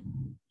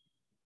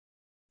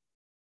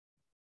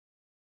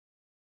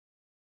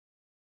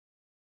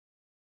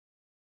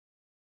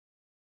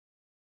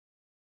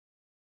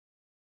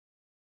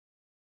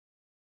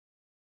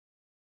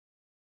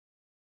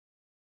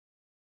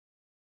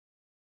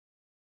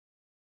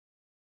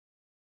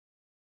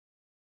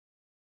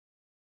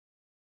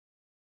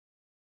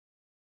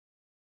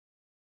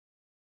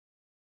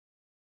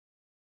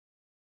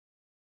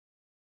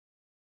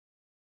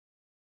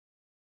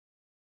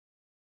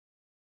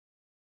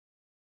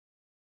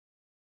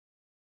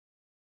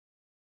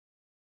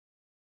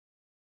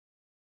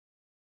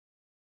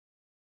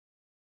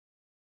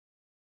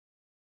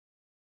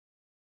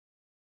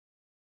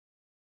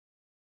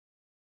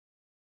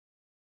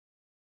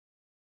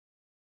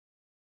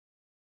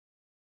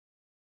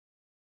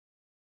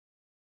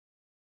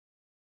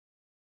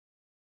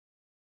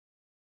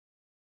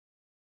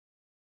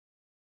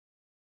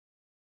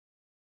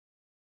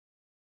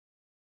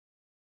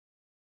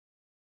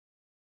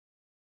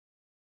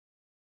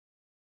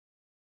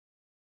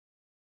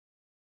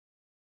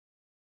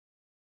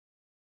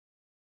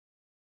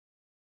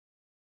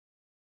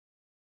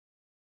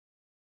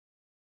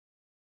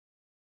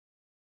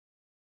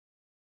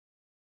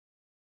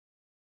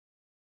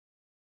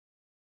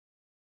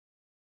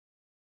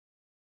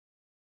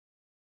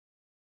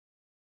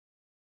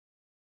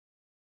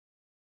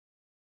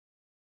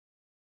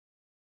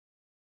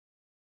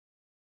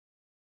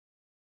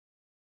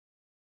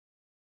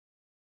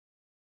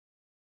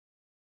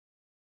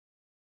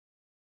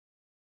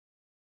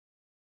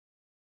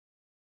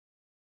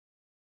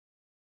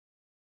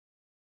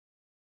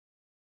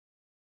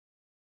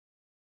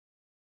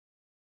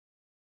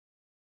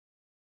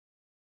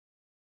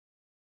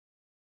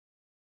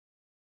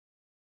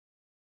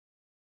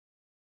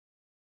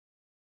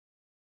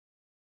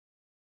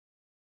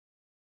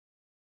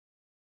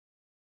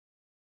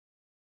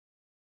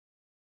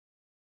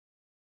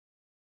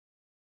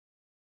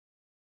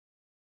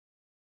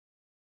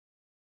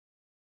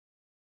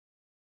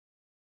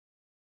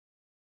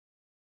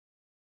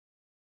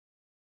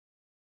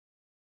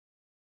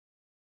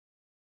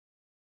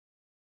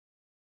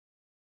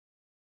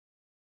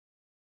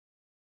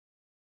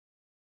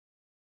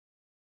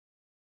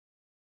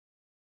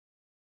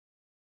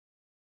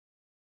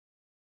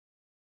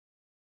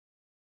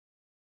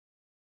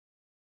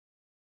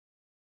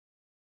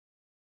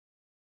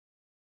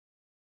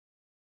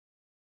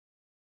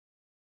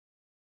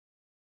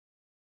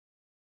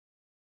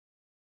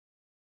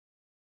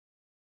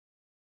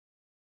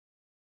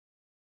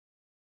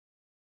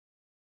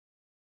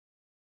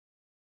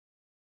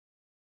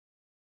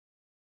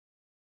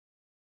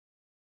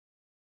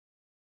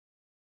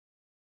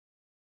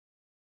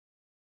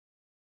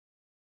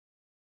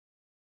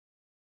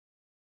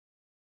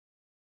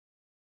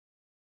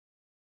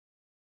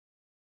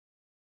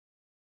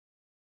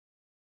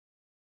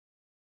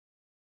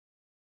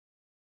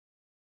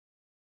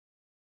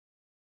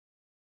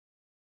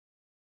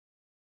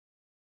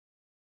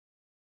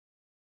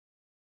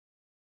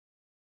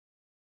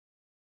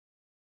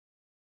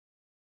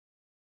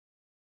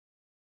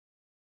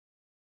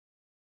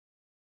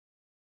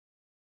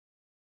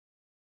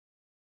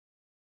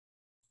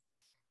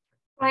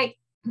 Right.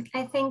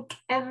 I think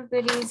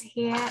everybody's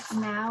here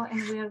now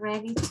and we're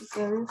ready to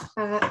go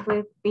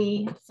with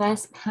the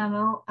first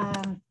panel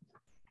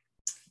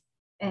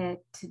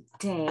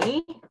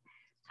today.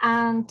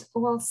 And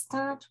we'll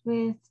start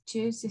with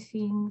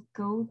Josephine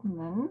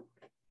Goldman,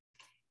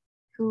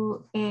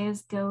 who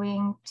is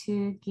going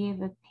to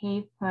give a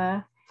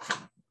paper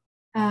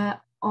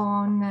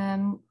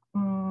on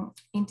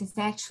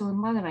intertextual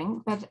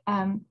mothering. But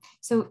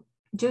so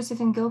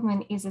Josephine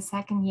Goldman is a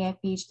second-year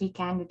PhD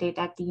candidate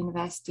at the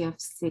University of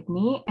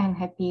Sydney, and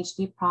her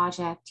PhD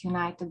project,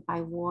 United by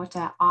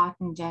Water, Art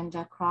and Gender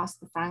Across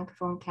the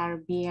Francophone,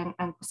 Caribbean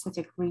and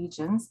Pacific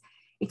regions,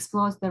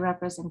 explores the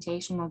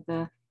representation of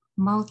the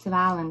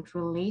multivalent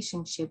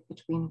relationship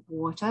between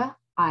water,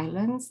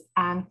 islands,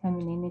 and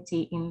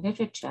femininity in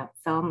literature,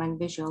 film, and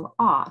visual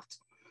art.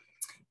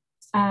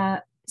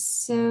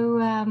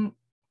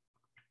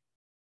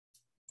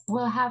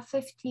 We'll have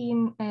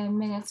 15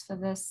 minutes for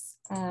this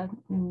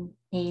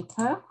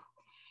paper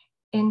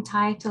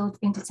entitled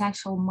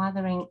Intertextual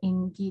Mothering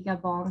in Guy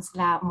Gabon's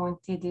La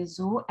Montée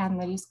des eaux and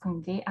Maryse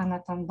Condé en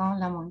attendant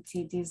la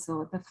montée des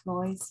eaux. The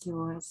floor is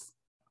yours,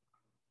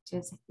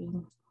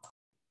 Josephine.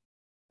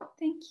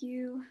 Thank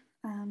you.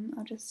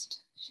 I'll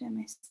just share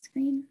my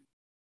screen.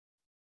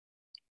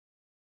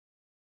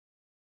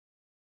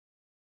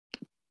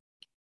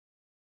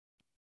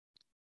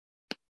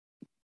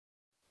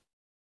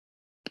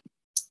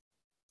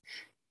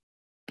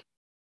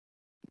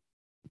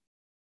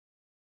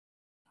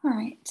 All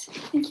right,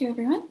 thank you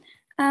everyone.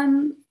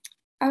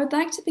 I would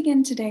like to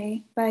begin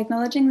today by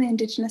acknowledging the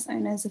Indigenous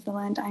owners of the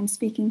land I'm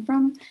speaking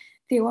from,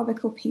 the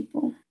Awabakal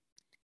people.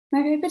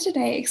 My paper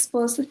today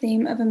explores the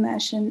theme of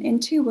immersion in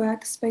two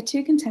works by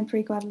two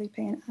contemporary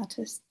Guadeloupean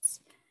artists.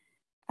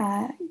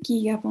 Guy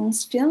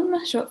Gabon's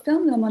short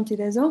film, La Montée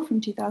des eaux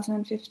from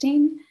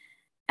 2015,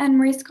 and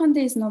Maryse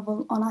Condé's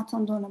novel, En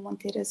attendant la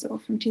montée des eaux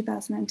from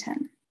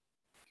 2010.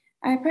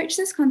 I approach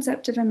this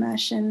concept of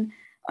immersion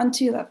on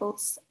two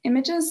levels: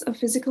 images of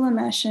physical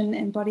immersion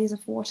in bodies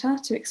of water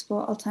to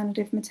explore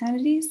alternative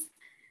maternities,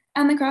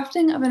 and the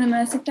crafting of an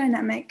immersive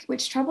dynamic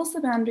which travels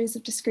the boundaries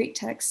of discrete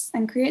texts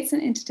and creates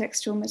an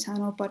intertextual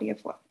maternal body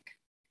of work.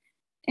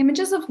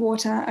 Images of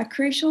water are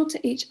crucial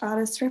to each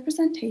artist's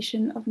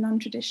representation of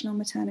non-traditional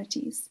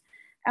maternities,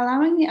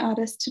 allowing the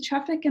artist to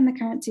traffic in the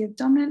currency of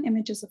dominant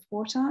images of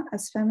water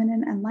as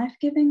feminine and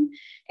life-giving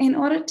in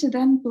order to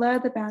then blur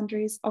the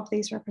boundaries of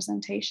these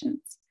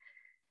representations.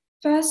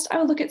 First, I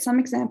will look at some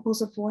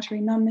examples of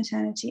watery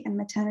non-maternity and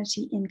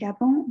maternity in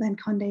Gabon, then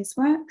Condé's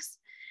works,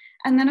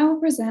 and then I will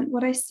present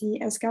what I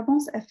see as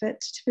Gabon's effort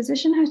to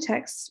position her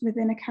texts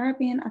within a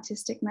Caribbean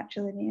artistic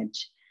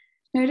matrilineage,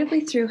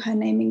 notably through her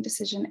naming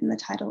decision in the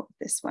title of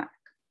this work.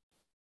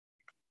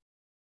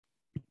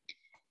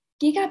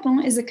 Guy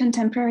Gabon is a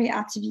contemporary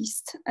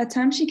activiste, a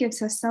term she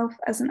gives herself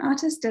as an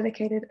artist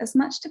dedicated as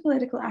much to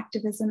political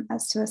activism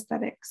as to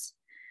aesthetics.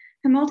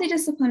 Her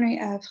multidisciplinary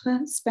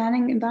oeuvre,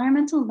 spanning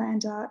environmental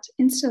land art,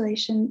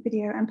 installation,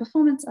 video, and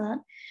performance art,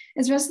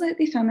 is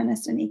resolutely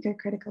feminist and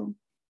eco-critical.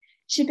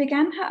 She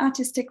began her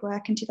artistic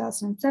work in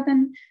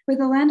 2007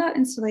 with a land art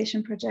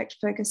installation project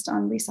focused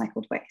on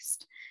recycled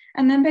waste,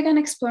 and then began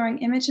exploring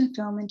image and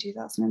film in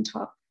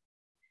 2012.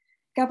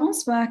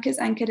 Gabon's work is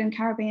anchored in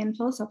Caribbean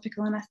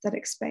philosophical and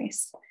aesthetic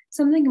space,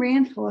 something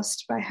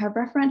reinforced by her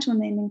referential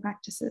naming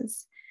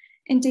practices.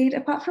 Indeed,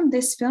 apart from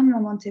this film, La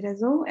Montée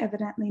des eaux,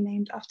 evidently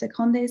named after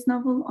Condé's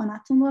novel En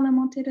attendant la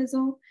montée des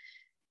eaux,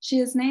 she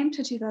is named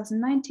for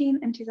 2019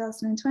 and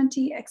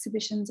 2020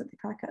 exhibitions at the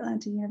Clark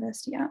Atlanta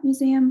University Art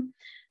Museum,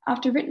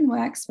 after written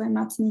works by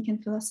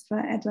Martinican philosopher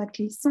Edouard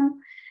Glissant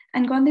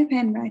and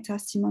Guadeloupean writer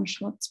Simone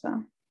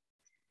Schwartzber.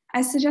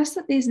 I suggest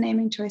that these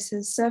naming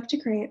choices serve to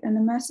create an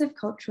immersive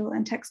cultural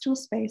and textual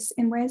space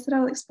in ways that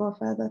I'll explore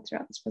further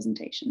throughout this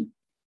presentation.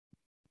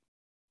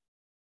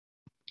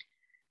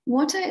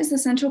 Water is the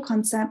central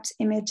concept,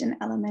 image, and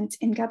element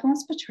in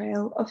Gabon's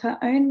portrayal of her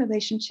own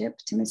relationship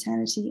to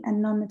maternity and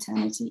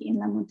non-maternity in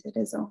La Montée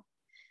des eaux.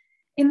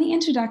 In the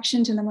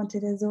introduction to La Montée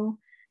des eaux,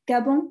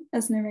 Gabon,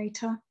 as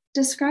narrator,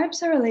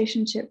 describes her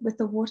relationship with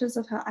the waters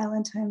of her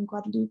island home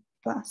Guadeloupe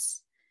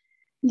thus.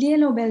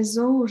 L'île aux belles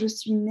eaux où je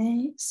suis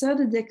née sert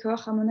de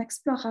décor à mon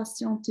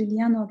exploration du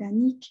lien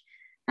organique,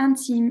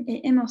 intime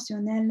et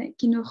émotionnel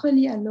qui nous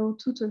relie à l'eau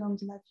tout au long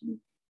de la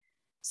vie.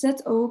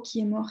 Cette eau qui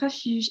est mon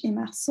refuge et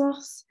ma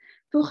source,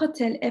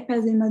 pourra-t-elle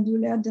apaiser ma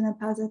douleur de ne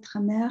pas être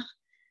mère,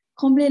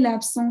 combler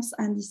l'absence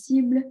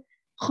indicible,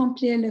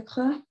 remplir le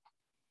creux?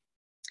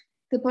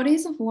 The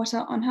bodies of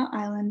water on her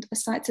island are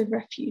sites of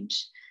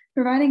refuge,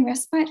 providing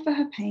respite for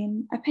her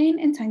pain, a pain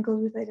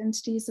entangled with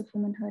identities of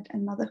womanhood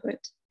and motherhood.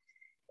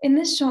 In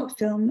this short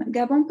film,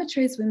 Gabon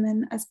portrays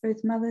women as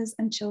both mothers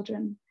and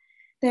children.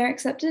 They are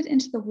accepted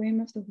into the womb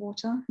of the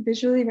water,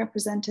 visually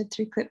represented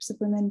through clips of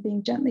women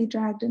being gently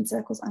dragged in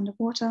circles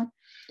underwater,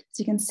 as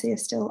you can see a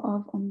still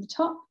of on the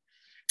top,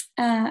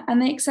 and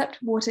they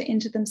accept water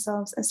into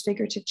themselves as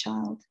figurative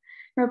child,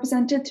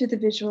 represented through the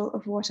visual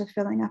of water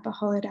filling up a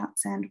hollowed out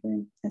sand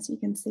womb, as you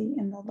can see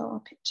in the lower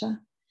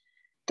picture.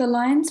 The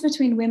lines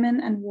between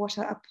women and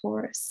water are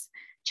porous,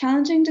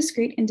 challenging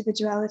discrete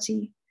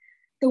individuality.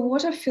 The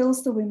water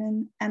fills the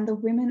women, and the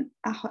women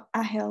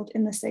are held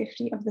in the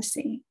safety of the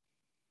sea.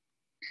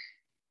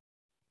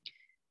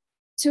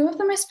 Two of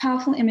the most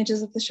powerful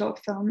images of the short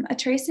film are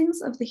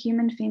tracings of the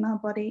human female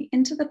body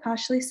into the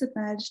partially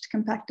submerged,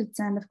 compacted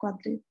sand of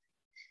Guadeloupe.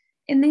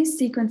 In these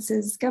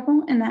sequences,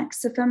 Gabon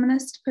enacts a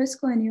feminist,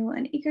 post-colonial,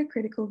 and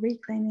eco-critical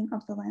reclaiming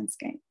of the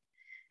landscape,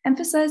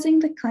 emphasizing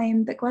the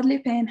claim that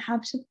Guadeloupean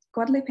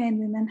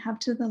women have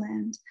to the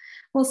land,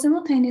 while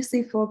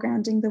simultaneously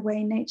foregrounding the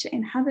way nature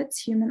inhabits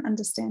human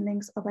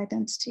understandings of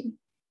identity.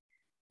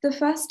 The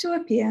first to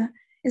appear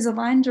is a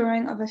line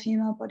drawing of a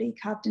female body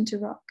carved into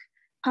rock,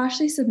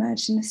 partially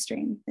submerged in a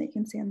stream that you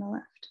can see on the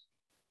left.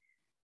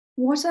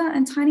 Water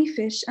and tiny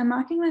fish are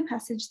marking their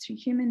passage through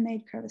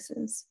human-made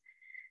crevices,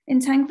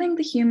 entangling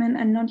the human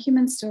and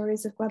non-human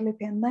stories of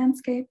Guadeloupean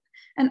landscape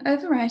and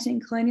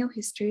overwriting colonial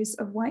histories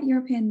of white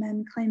European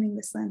men claiming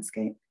this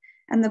landscape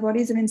and the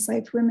bodies of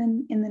enslaved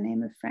women in the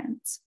name of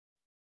France.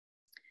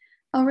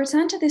 I'll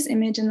return to this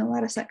image in the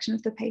latter section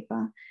of the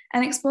paper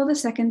and explore the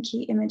second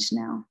key image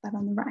now, that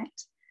on the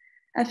right,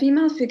 a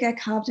female figure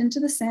carved into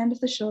the sand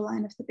of the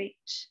shoreline of the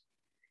beach.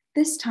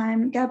 This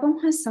time,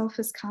 Gabon herself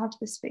has carved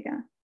this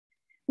figure.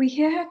 We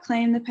hear her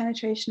claim the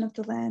penetration of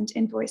the land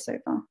in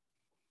voiceover.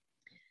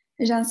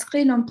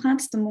 J'inscris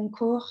l'empreinte de mon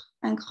corps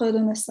en creux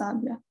dans le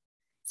sable.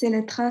 C'est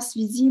les traces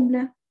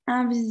visibles,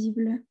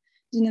 invisibles,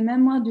 d'une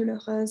mémoire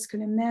douloureuse que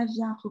la mer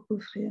vient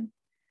recouvrir,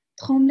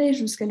 trembler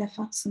jusqu'à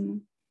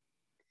l'effacement.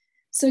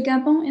 So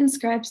Gabon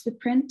inscribes the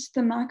print,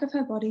 the mark of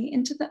her body,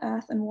 into the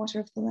earth and water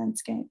of the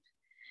landscape.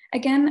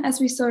 Again, as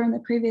we saw in the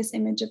previous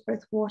image of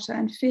both water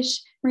and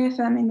fish,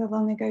 reaffirming the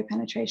long ago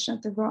penetration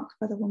of the rock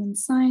by the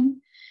woman's sign,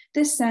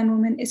 this sand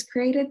woman is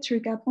created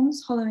through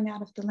Gabon's hollowing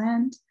out of the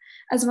land,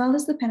 as well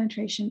as the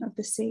penetration of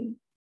the sea.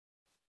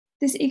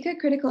 This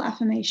eco-critical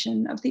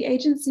affirmation of the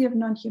agency of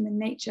non-human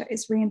nature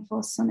is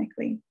reinforced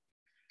sonically.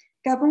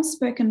 Gabon's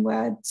spoken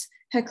words,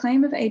 her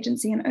claim of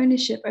agency and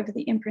ownership over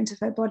the imprint of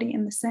her body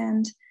in the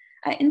sand,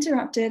 are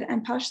interrupted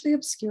and partially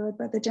obscured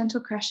by the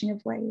gentle crashing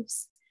of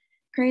waves,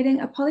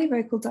 creating a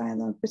polyvocal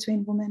dialogue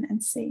between woman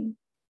and sea.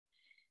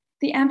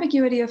 The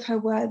ambiguity of her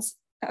words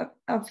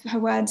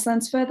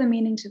lends further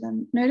meaning to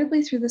them,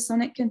 notably through the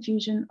sonic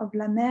confusion of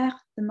la mer,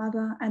 the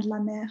mother, and la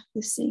mer,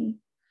 the sea.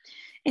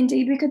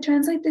 Indeed, we could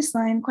translate this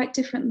line quite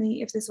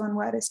differently if this one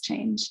word is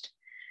changed.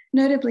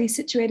 Notably,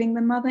 situating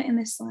the mother in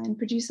this line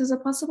produces a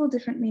possible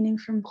different meaning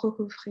from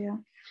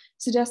recouvrir,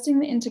 suggesting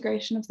the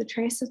integration of the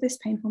trace of this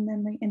painful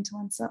memory into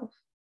oneself.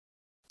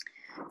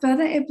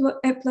 Further,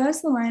 it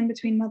blurs the line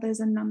between mothers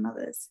and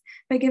non-mothers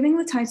by giving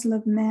the title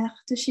of mère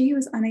to she who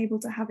is unable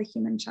to have a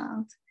human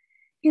child,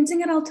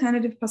 hinting at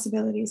alternative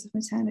possibilities of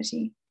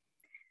maternity.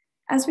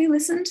 As we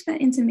listen to the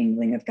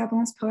intermingling of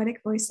Gabon's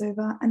poetic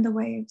voiceover and the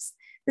waves,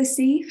 the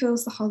sea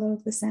fills the hollow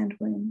of the sand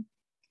womb.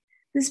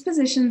 This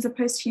positions a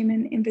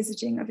post-human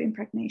envisaging of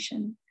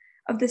impregnation,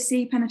 of the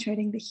sea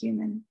penetrating the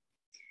human.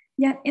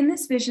 Yet in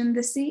this vision,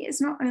 the sea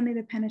is not only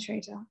the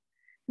penetrator,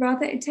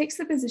 rather it takes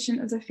the position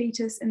of the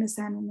fetus in the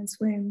sand woman's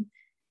womb,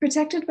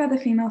 protected by the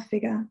female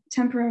figure,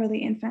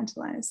 temporarily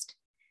infantilized.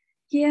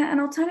 Here, an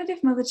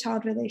alternative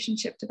mother-child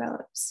relationship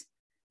develops.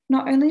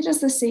 Not only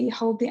does the sea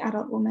hold the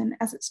adult woman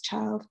as its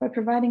child by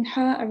providing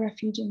her a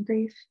refuge in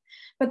grief,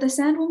 but the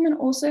sand woman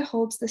also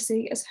holds the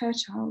sea as her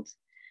child,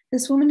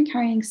 this woman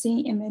carrying sea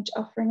image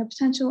offering a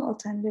potential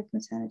alternative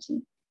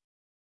maternity.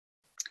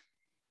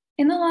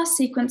 In the last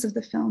sequence of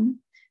the film,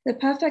 the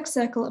perfect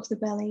circle of the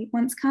belly,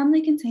 once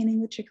calmly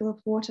containing the trickle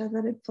of water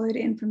that had flowed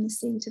in from the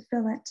sea to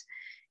fill it,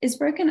 is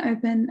broken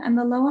open and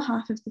the lower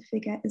half of the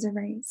figure is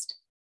erased.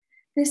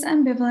 This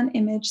ambivalent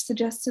image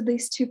suggests at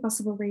least two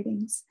possible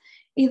readings,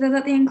 either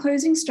that the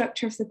enclosing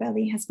structure of the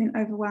belly has been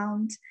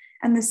overwhelmed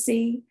and the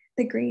sea,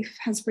 the grief,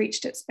 has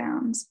reached its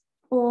bounds,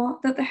 or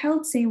that the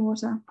held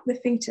seawater, the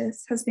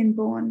fetus, has been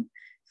born,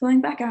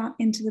 flowing back out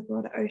into the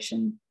broader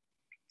ocean.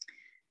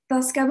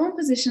 Thus, Gabon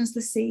positions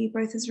the sea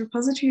both as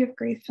repository of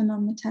grief for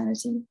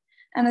non-maternity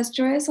and as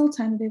joyous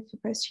alternative for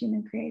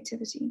post-human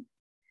creativity.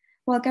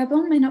 While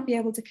Gabon may not be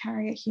able to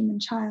carry a human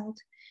child,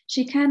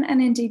 she can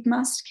and indeed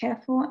must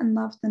care for and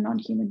love the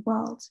non-human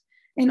world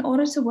in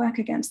order to work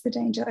against the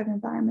danger of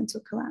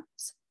environmental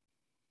collapse.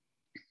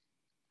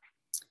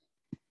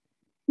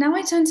 Now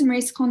I turn to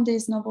Maryse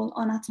Condé's novel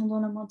En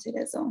attendant la montée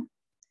des eaux.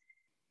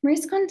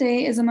 Maryse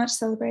Condé is a much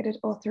celebrated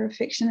author of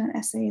fiction and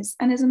essays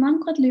and is among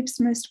Guadeloupe's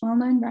most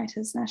well-known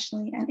writers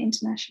nationally and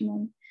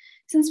internationally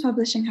since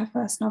publishing her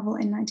first novel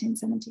in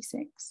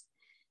 1976.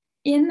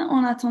 In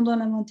En attendant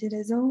la montée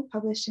des eaux,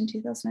 published in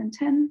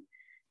 2010,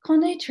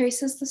 Condé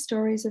traces the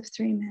stories of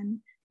three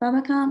men,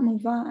 Babacar,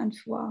 Mouva, and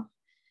Fouard,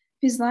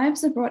 whose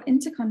lives are brought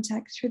into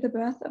contact through the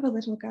birth of a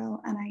little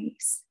girl,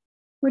 Anaïs,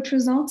 which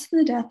results in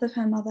the death of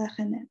her mother,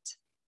 Renette.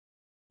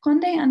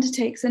 Condé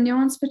undertakes a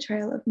nuanced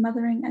portrayal of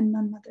mothering and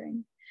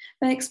non-mothering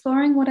by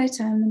exploring what I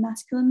term the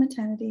masculine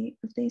maternity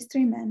of these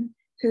three men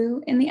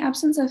who, in the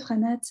absence of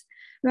Renette,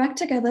 work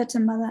together to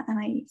mother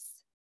Anaïs.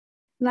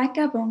 Like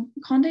Gabon,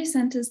 Condé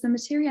centers the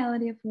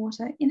materiality of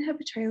water in her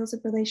portrayals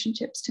of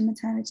relationships to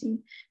maternity,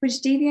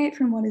 which deviate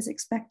from what is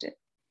expected.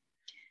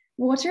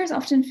 Water is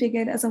often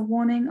figured as a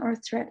warning or a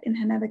threat in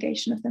her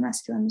navigation of the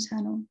masculine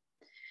maternal.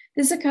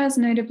 This occurs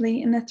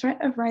notably in the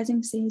threat of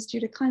rising seas due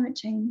to climate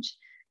change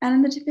and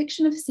in the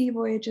depiction of sea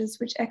voyages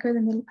which echo the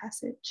Middle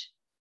Passage.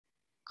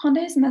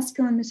 Condé's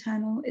masculine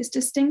maternal is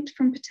distinct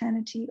from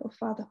paternity or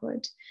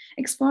fatherhood,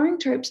 exploring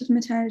tropes of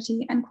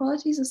maternity and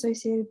qualities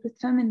associated with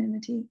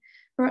femininity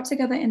brought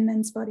together in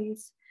men's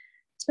bodies,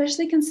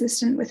 especially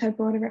consistent with her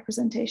broader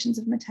representations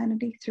of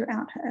maternity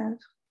throughout her oeuvre.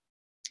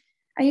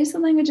 I use the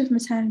language of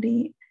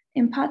maternity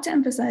in part to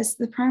emphasize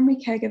the primary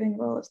caregiving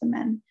role of the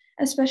men,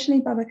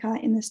 especially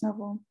Babacar in this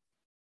novel.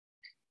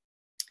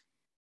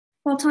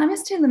 While time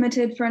is too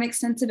limited for an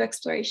extensive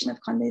exploration of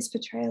Condé's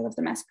portrayal of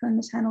the masculine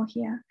maternal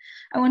here,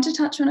 I want to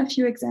touch on a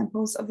few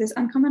examples of this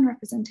uncommon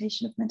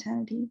representation of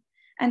maternity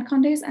and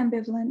Condé's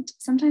ambivalent,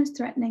 sometimes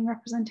threatening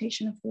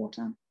representation of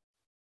water.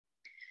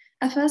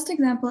 A first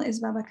example is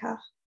Babacar,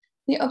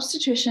 the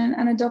obstetrician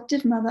and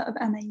adoptive mother of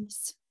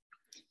Anaïs,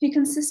 who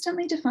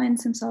consistently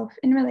defines himself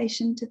in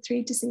relation to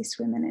three deceased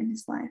women in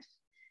his life,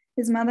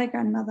 his mother,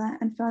 grandmother,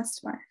 and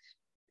first wife.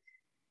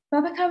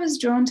 Babacar was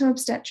drawn to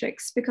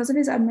obstetrics because of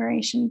his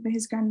admiration for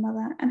his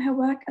grandmother and her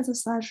work as a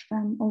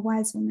sage-femme or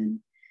wise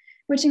woman,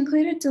 which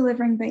included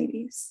delivering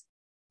babies.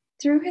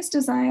 Though his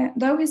desire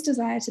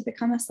to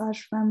become a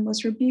sage-femme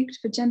was rebuked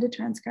for gender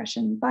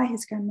transgression by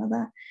his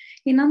grandmother,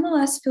 he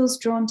nonetheless feels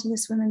drawn to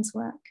this woman's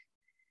work,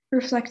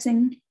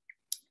 reflecting,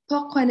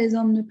 pourquoi les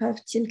hommes ne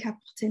peuvent-ils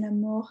qu'apporter la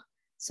mort,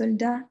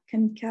 soldats,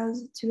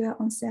 kamikazes, tueurs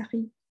en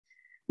série,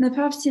 ne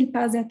peuvent-ils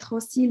pas être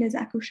aussi les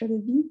accoucheurs de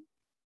vie?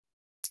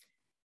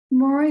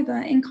 Moreover,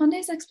 in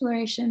Condé's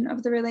exploration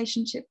of the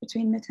relationship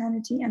between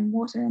maternity and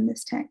water in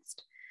this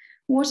text,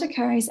 water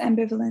carries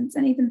ambivalence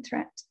and even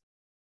threat.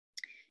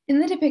 In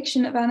the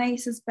depiction of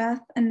Anaïs's birth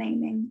and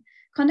naming,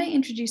 Condé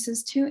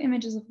introduces two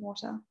images of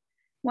water,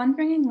 one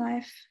bringing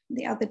life,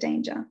 the other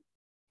danger.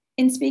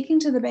 In speaking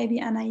to the baby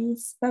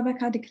Anaïs,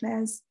 Babacar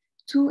declares,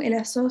 tout est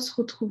la sauce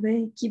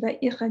retrouvée qui va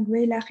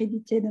irriguer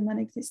l'aridité de mon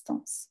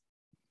existence.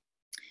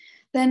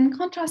 Then,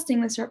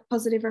 contrasting this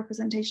positive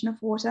representation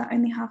of water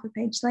only half a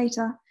page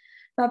later,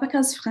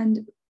 Babacar's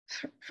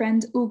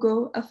friend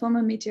Hugo, a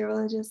former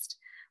meteorologist,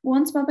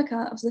 warns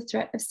Babacar of the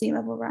threat of sea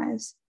level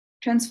rise,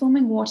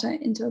 transforming water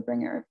into a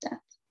bringer of death.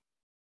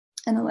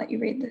 And I'll let you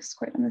read this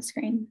quote on the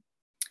screen.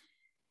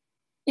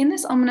 In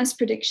this ominous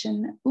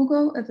prediction,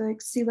 Hugo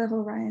evokes sea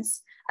level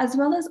rise, as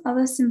well as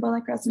other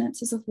symbolic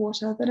resonances of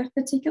water that have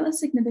particular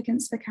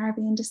significance for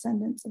Caribbean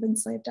descendants of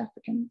enslaved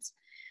Africans,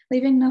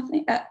 leaving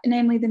nothing,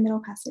 namely the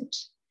Middle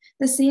Passage.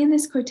 The sea in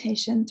this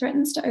quotation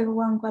threatens to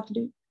overwhelm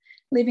Guadeloupe,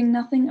 leaving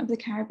nothing of the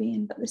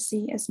Caribbean but the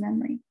sea as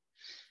memory.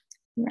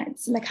 He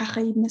writes, La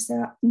Caraïbe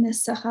ne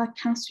sera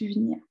qu'un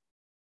souvenir.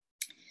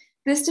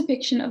 This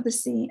depiction of the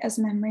sea as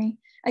memory,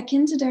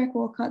 akin to Derek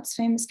Walcott's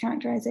famous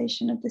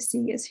characterization of the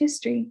sea as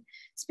history,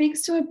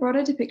 speaks to a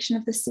broader depiction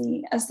of the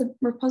sea as the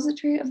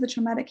repository of the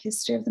traumatic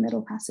history of the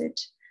Middle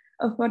Passage,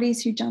 of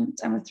bodies who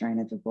jumped and were thrown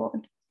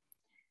overboard.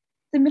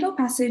 The Middle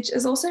Passage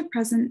is also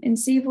present in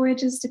sea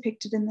voyages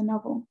depicted in the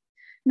novel,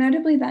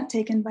 notably that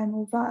taken by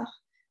Montvar,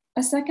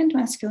 a second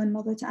masculine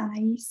mother to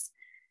Anaïs,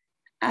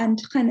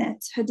 and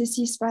Renette, her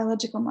deceased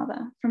biological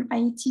mother, from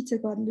Haiti to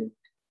Guadeloupe.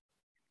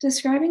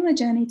 Describing the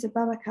journey to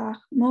Babacar,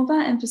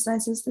 Montvar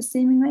emphasizes the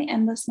seemingly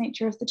endless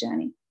nature of the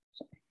journey.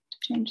 Sorry, to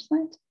change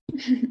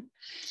slide.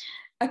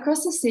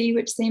 Across the sea,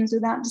 which seems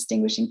without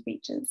distinguishing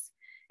features,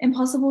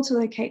 impossible to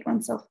locate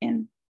oneself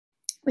in,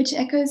 which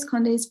echoes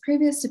Condé's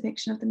previous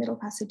depiction of the Middle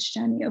Passage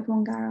journey of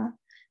Wangara,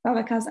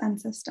 Babacar's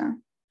ancestor.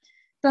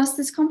 Thus,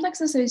 this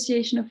complex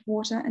association of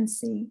water and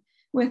sea,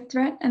 with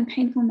threat and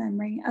painful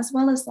memory, as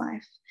well as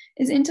life,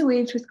 is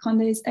interweaved with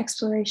Condé's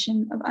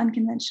exploration of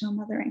unconventional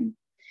mothering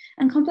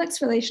and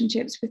complex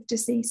relationships with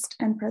deceased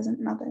and present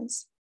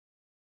mothers.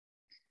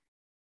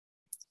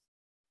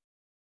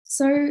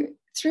 So,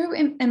 through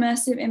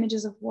immersive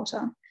images of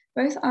water,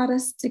 both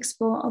artists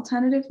explore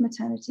alternative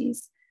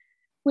maternities,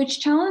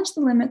 which challenge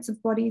the limits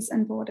of bodies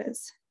and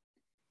borders.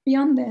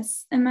 Beyond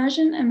this,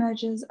 immersion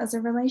emerges as a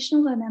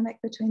relational dynamic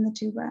between the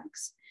two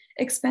works,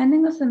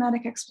 expanding the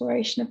thematic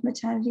exploration of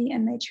maternity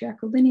and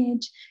matriarchal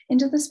lineage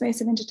into the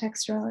space of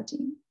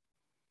intertextuality.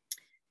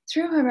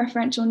 Through her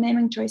referential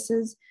naming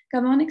choices,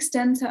 Gabon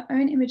extends her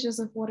own images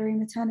of watery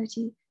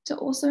maternity to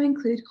also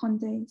include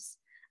Condé's,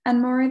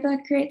 and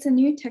moreover creates a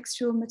new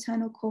textual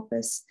maternal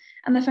corpus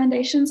and the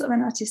foundations of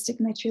an artistic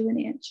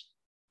matrilineage.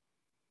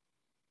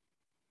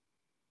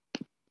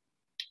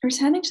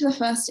 Returning to the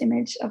first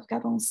image of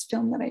Gabon's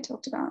film that I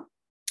talked about.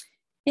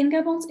 In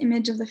Gabon's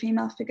image of the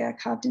female figure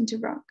carved into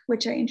rock,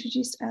 which I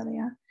introduced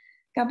earlier,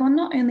 Gabon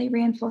not only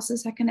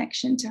reinforces her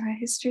connection to her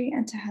history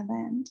and to her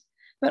land,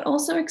 but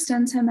also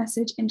extends her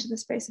message into the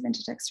space of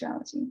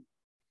intertextuality.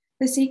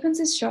 The sequence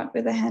is shot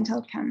with a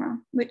handheld camera,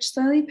 which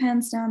slowly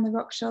pans down the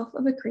rock shelf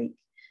of a creek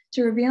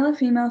to reveal a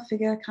female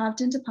figure carved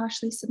into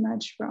partially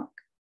submerged rock.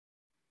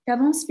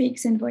 Gabon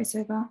speaks in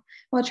voiceover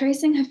while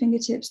tracing her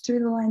fingertips through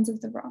the lines of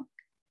the rock.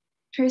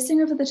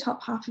 Tracing over the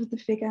top half of the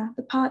figure,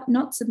 the part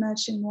not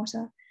submerged in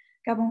water,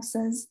 Gabon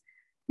says,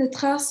 "Le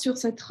trace sur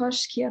cette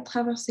roche qui a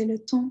traversé le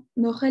temps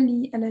me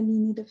relie à la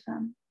ligne de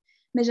femme,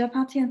 mais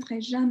j'appartiendrai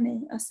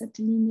jamais à cette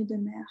ligne de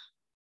mer."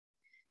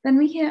 Then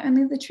we hear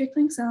only the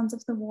trickling sounds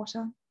of the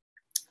water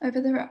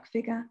over the rock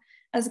figure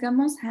as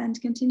Gabon's hand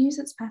continues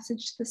its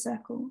passage to the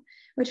circle,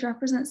 which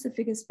represents the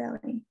figure's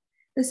belly,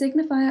 the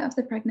signifier of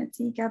the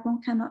pregnancy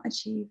Gabon cannot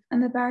achieve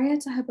and the barrier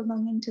to her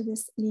belonging to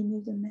this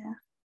ligne de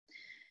mer.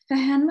 Her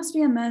hand must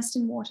be immersed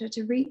in water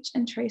to reach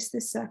and trace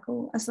this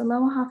circle as the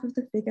lower half of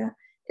the figure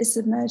is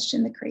submerged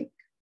in the creek.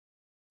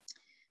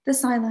 The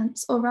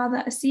silence, or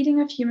rather a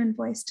ceding of human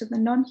voice to the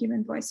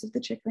non-human voice of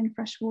the trickling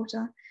fresh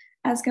water,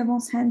 as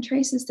Gabon's hand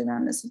traces the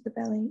roundness of the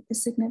belly,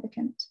 is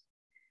significant.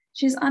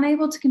 She is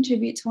unable to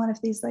contribute to one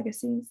of these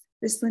legacies,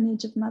 this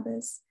lineage of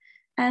mothers,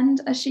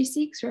 and as she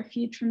seeks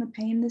refuge from the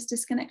pain this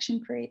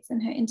disconnection creates in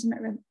her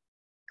intimate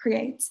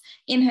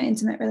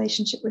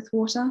relationship with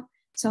water,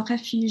 son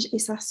refuge et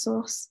sa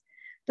source,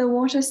 the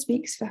water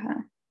speaks for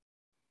her.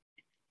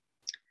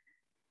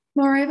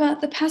 Moreover,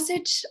 the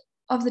passage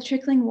of the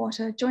trickling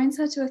water joins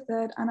her to a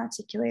third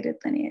unarticulated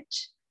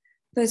lineage,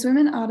 those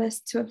women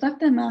artists who have left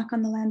their mark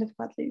on the land of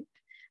Guadeloupe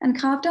and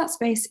carved out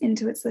space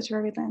into its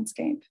literary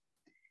landscape.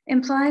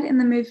 Implied in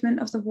the movement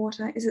of the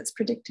water is its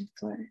predicted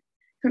flow,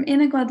 from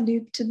inner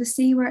Guadeloupe to the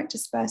sea where it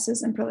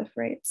disperses and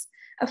proliferates,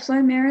 a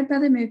flow mirrored by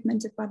the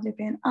movement of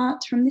Guadeloupean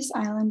art from this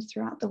island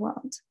throughout the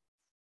world.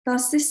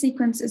 Thus, this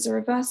sequence is a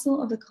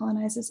reversal of the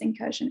colonizers'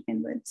 incursion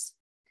inwards.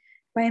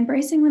 By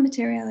embracing the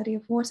materiality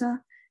of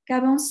water,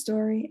 Gabon's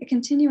story, a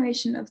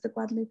continuation of the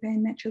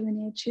Guadeloupean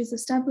matrilineage who is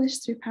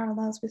established through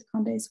parallels with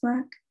Condé's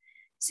work,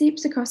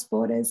 seeps across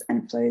borders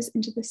and flows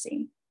into the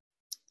sea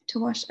to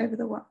wash over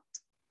the world.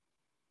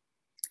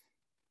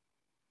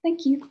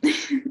 Thank you.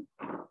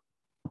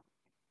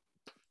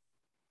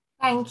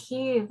 Thank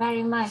you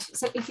very much.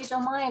 So if you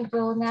don't mind,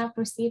 we'll now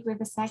proceed with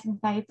the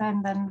second paper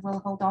and then we'll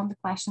hold on to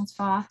questions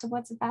for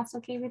afterwards, if that's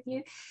okay with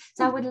you.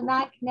 So I would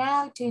like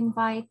now to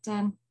invite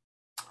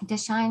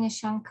Dakshayani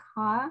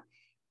Shankar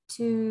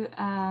to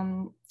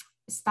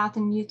start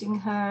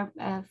unmuting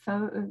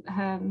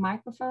her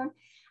microphone.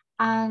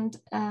 And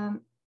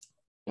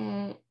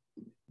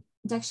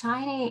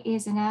Dakshayani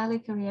is an early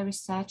career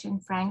researcher in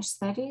French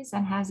studies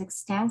and has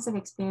extensive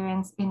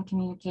experience in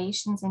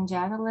communications and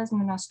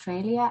journalism in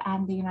Australia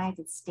and the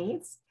United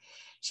States.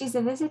 She's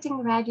a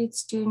visiting graduate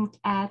student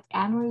at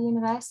Emory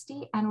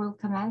University and will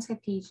commence her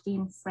PhD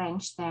in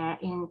French there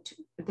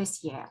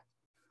this year.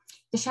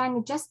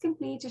 Dakshayani just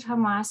completed her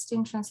Master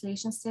in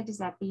Translation Studies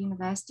at the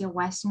University of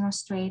Western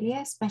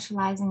Australia,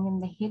 specializing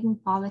in the hidden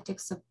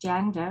politics of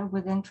gender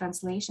within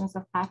translations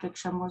of Patrick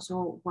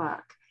Chamoiseau's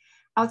work.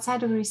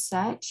 Outside of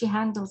research, she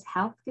handles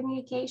health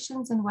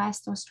communications in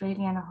West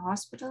Australian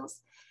hospitals.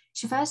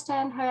 She first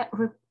earned her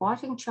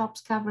reporting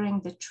chops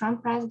covering the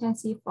Trump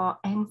presidency for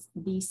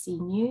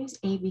NBC News,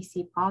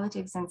 ABC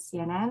Politics, and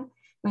CNN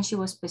when she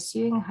was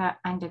pursuing her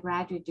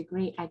undergraduate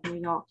degree at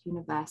New York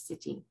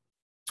University.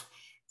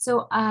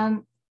 So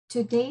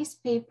today's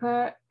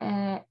paper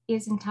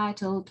is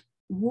entitled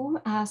Womb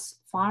as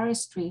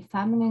Forestry,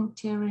 Feminine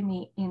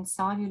Tyranny in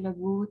Cellular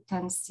Wu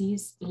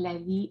Tansis La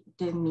Vie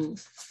de Mi.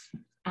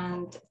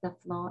 And the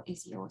floor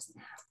is yours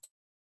now.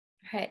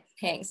 All right,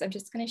 thanks. I'm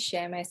just going to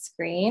share my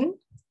screen.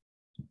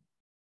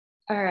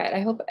 All right, I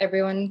hope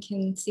everyone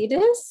can see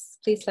this.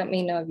 Please let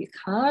me know if you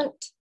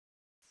can't.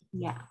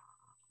 Yeah.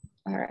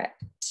 All right,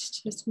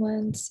 just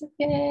 1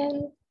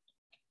 second.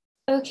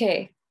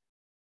 Okay,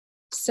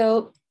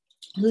 so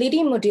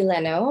Lydie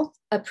Modileno,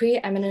 a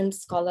preeminent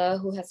scholar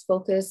who has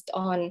focused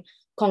on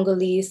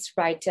Congolese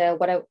writer,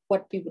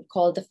 what we would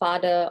call the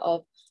father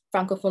of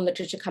Francophone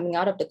literature coming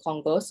out of the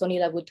Congo, Sonny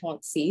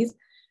Laboutancy's,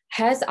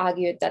 has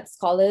argued that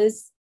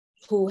scholars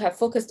who have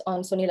focused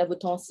on Sonny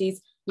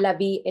Laboutancy's La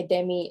Vie et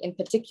Demi in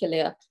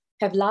particular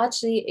have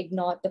largely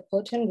ignored the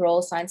potent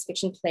role science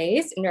fiction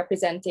plays in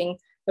representing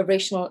the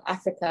racial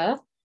Africa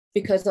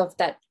because of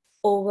that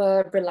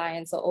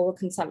over-reliance or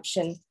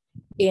over-consumption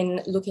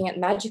in looking at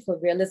magical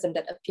realism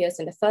that appears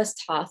in the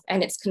first half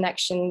and its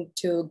connection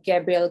to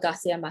Gabriel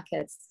Garcia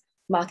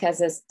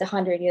Marquez's The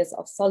 100 Years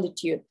of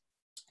Solitude.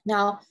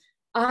 Now,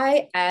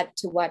 I add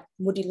to what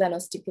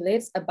Modileno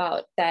stipulates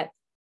about that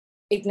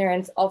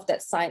ignorance of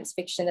that science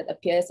fiction that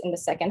appears in the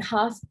second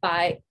half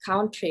by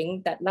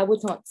countering that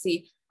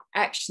Laboutancy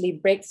actually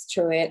breaks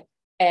through it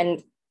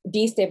and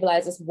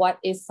destabilizes what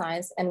is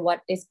science and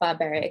what is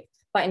barbaric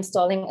by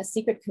installing a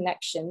secret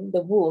connection,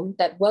 the womb,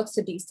 that works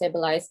to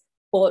destabilize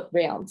both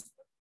realms.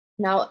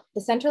 Now,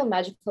 the central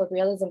magical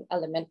realism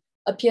element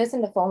appears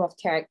in the form of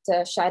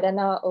character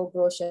Shaidana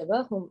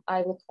Ogrosheva, whom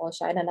I will call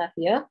Shaidana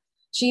here.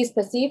 She is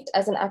perceived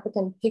as an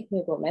African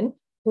pygmy woman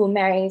who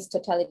marries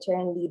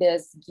totalitarian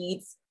leaders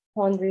Guides,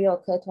 Henri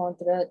or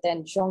Tendre,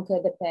 then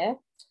Jonker de Père.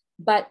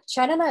 But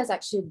Shaidana is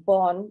actually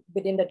born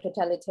within the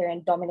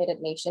totalitarian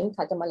dominated nation,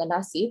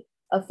 Katamalanasi,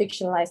 a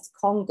fictionalized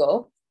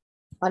Congo,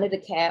 under the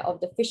care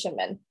of the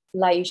fisherman,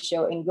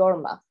 Laishio in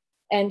Yorma.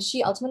 And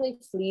she ultimately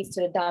flees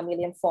to the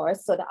Damilian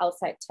forest, so the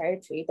outside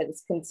territory that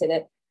is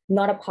considered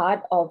not a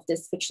part of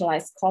this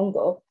fictionalized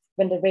Congo,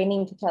 when the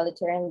reigning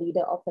totalitarian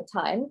leader of her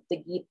time, the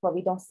Guide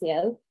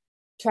Providentielle,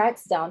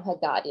 tracks down her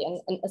guardian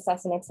and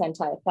assassinates her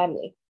entire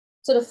family.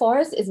 So the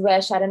forest is where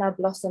Shaidana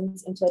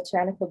blossoms into a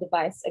tyrannical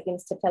device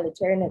against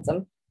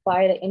totalitarianism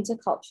via the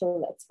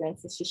intercultural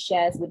experiences she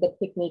shares with the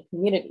Pygmy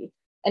community.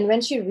 And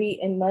when she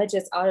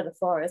re-emerges out of the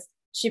forest,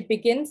 she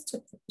begins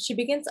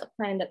a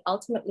plan that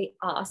ultimately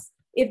asks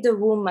if the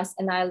womb must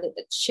annihilate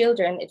the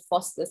children it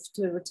fosters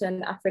to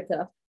return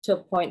Africa to a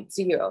point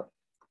zero.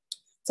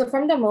 So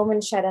from the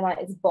moment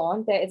Shaidana is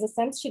born, there is a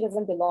sense she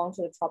doesn't belong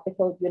to the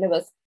tropical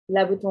universe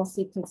La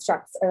Boutoncy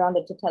constructs around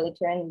the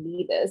totalitarian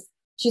leaders.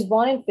 She's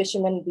born in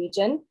Fisherman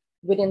region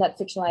within that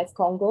fictionalized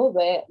Congo,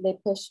 where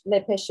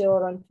les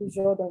pêcheurs ont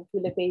toujours dans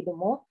tous les pays du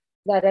monde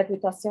la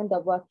réputation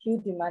d'avoir plus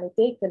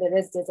d'humanité que le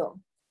reste des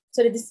hommes.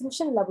 So the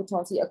distinction La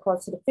Boutoncy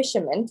accords to the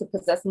fishermen to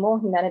possess more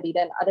humanity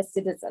than other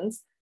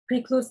citizens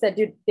precludes that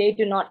they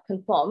do not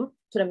conform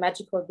to the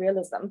magical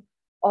realism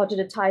or to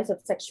the ties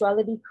of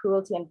sexuality,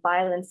 cruelty, and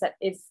violence that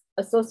is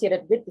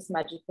associated with this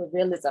magical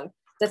realism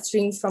that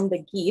streams from the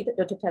Guide,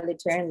 the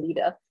totalitarian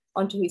leader,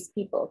 onto his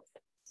people.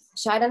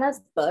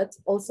 Shaidana's birth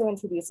also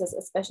introduces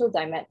a special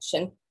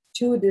dimension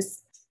to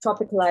this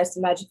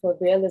tropicalized magical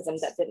realism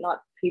that did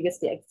not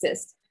previously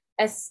exist.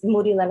 As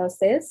Modileno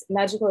says,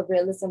 magical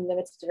realism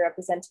limits the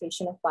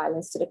representation of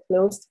violence to the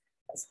closed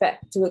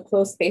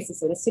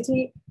spaces of the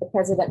city, the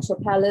presidential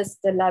palace,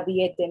 the La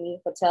Vie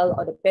Demi Hotel,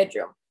 or the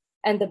bedroom.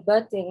 And the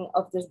birthing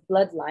of this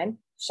bloodline,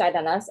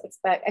 Shaidana's,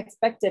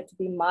 expected to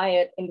be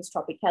mired in this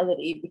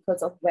tropicality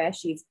because of where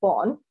she is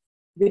born,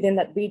 within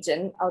that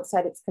region,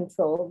 outside its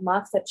control,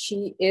 marks that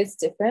she is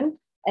different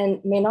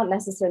and may not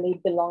necessarily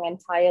belong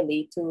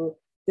entirely to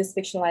this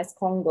fictionalized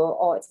Congo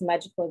or its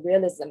magical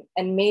realism,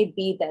 and may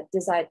be that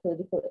desired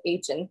political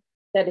agent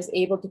that is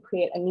able to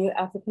create a new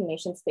African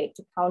nation state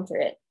to counter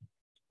it.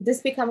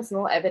 This becomes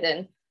more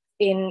evident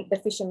in the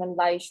fisherman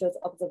Laisho's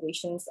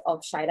observations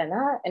of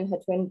Shaidana and her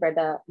twin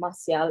brother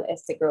Martial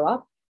as they grow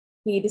up.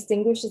 He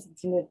distinguishes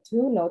between the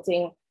two,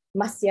 noting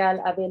Martial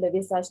avait le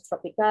visage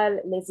tropical,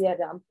 les yeux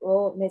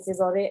rampants, mais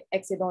ses oreilles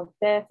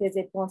excédentaires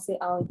faisaient penser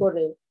à un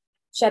gorille.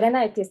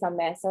 Shaidana était sa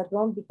mère, sa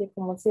grande beauté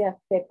commençait à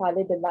faire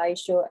parler de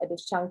Laisho et de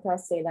Shankar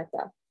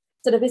Selata.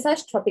 So the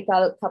visage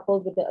tropical,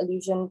 coupled with the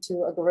allusion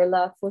to a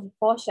gorilla,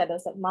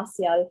 foreshadows that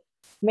Martial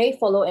may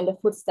follow in the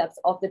footsteps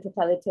of the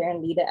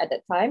totalitarian leader at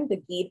that time, the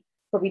Guide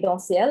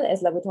Providentielle,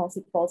 as La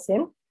Boutoncy calls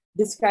him,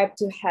 described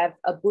to have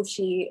a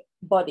bushy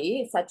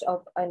body, such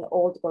of an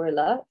old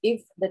gorilla,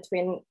 if the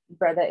twin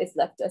brother is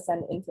left to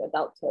ascend into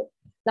adulthood.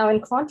 Now, in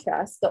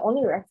contrast, the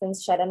only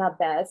reference Shaidana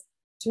bears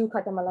to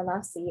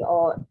Katamalanasi,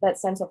 or that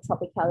sense of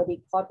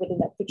tropicality caught within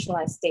that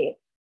fictionalized state,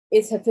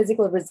 is her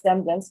physical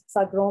resemblance,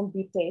 sa grande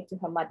beauté, to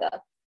her mother.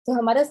 So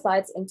her mother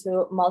slides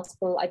into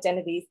multiple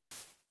identities,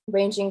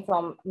 ranging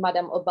from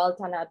Madame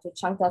Obaltana to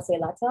Shankar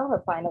Selata,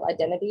 her final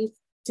identity,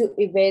 to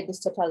evade this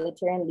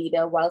totalitarian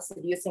leader while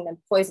seducing and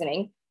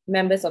poisoning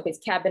members of his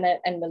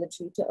cabinet and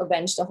military to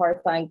avenge the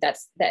horrifying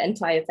deaths the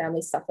entire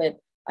family suffered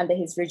under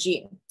his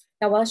regime.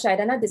 Now, while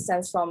Shaidana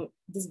descends from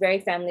this very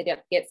family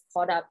that gets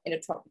caught up in the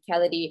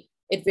tropicality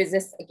it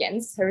resists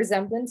against, her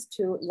resemblance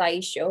to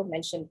Laisho,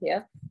 mentioned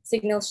here,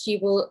 signals she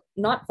will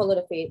not follow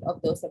the fate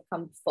of those that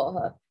come before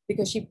her,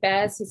 because she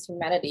bears his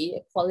humanity,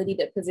 a quality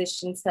that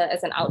positions her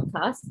as an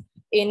outcast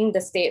in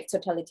the state's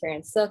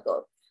totalitarian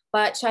circle.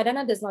 But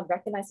Shaidana does not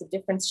recognize the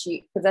difference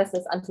she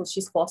possesses until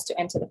she's forced to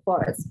enter the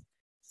forest.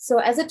 So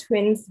as the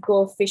twins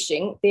go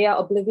fishing, they are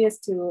oblivious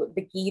to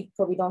the Guide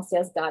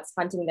Providentielle's guards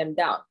hunting them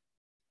down.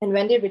 And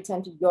when they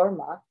return to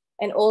Yorma,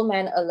 an old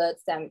man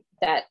alerts them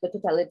that the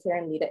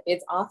totalitarian leader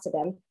is after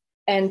them,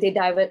 and they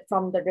divert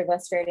from the river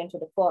straight into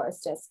the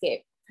forest to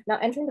escape. Now,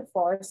 entering the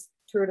forest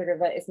through the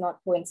river is not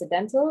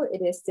coincidental.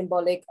 It is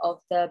symbolic of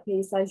the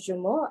paysage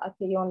jumeau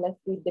accueillant la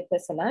fuite des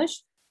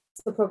personnages.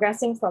 So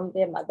progressing from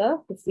their mother,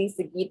 who flees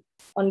the Guide,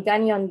 en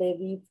gagnant les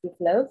rives du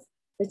fleuve,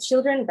 the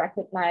children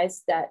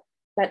recognize that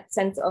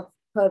sense of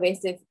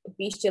pervasive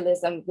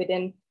bestialism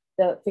within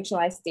the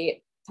fictionalized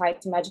state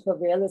tied to magical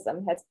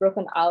realism has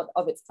broken out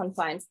of its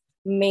confines,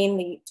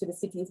 mainly to the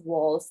city's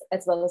walls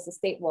as well as the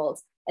state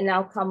walls, and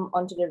now come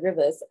onto the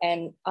rivers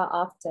and are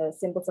after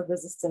symbols of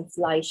resistance,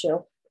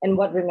 Laisho, and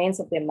what remains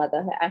of their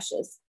mother, her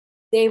ashes.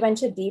 They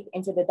venture deep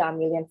into the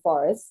Darmelian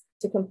forest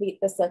to complete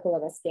the circle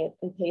of escape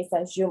in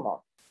Paysage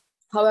Jumeau.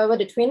 However,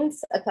 the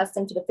twins,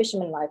 accustomed to the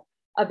fisherman life,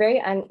 are very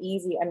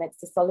uneasy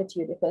amidst the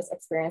solitude they first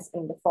experience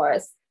in the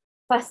forest.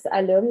 Face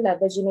à l'homme, la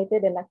virginité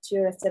de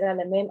nature restera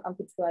la même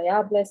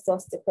impitoyable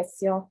source de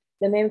questions,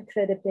 le même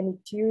cri de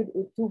plénitude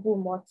où tout vous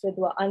montre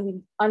doit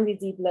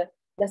invisible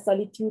la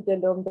solitude de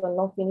l'homme dans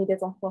l'infini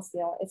des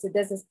inconscients et ce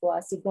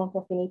désespoir si bon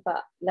qu'on finit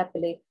par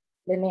l'appeler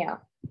le néant.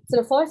 So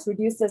the forest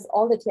reduces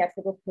all the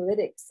theatrical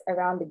politics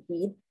around the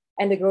Guide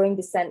and the growing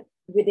descent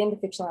within the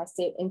fictionalized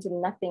state into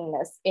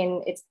nothingness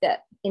in its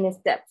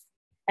depth.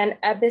 An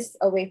abyss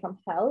away from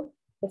hell,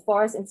 the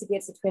forest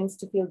instigates the twins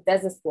to feel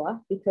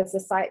désespoir because the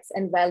sites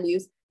and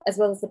values, as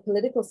well as the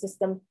political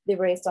system they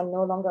raised on,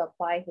 no longer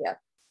apply here.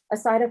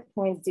 Aside of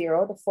point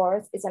zero, the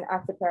forest is an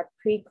Africa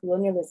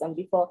pre-colonialism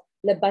before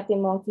le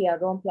bâtiment qui a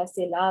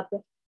remplacé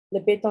l'arbre, le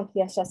béton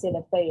qui a chassé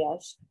le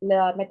feuillage,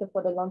 la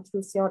métaphore de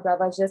l'intrusion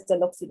ravageuse de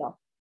l'Occident.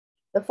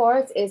 The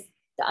forest is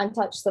the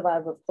untouched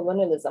survivor of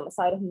colonialism, a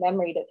side of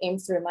memory that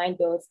aims to remind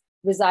those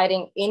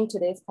residing in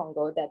today's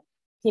Congo that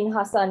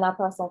Kinshasa n'a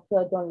pas son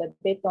cœur dans le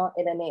béton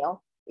et le néant,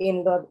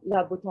 in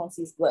La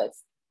Boutonsi's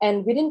words.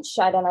 And within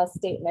Shaidana's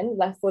statement,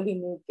 La Folie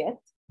nous guette,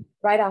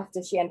 right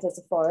after she enters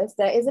the forest,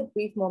 there is a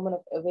brief moment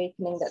of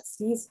awakening that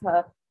sees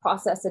her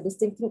process a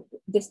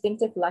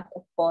distinctive lack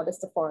of borders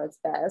the forest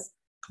bears,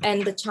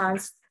 and the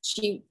chance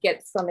she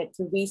gets from it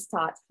to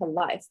restart her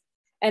life.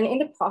 And in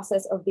the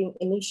process of being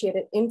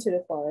initiated into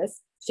the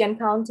forest, she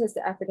encounters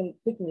the African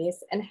pygmies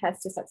and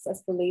has to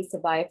successfully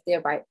survive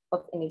their rite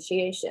of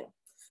initiation.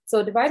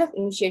 So the rite of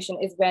initiation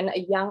is when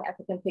a young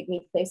African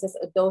pygmy places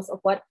a dose of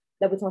what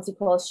La Boutonsi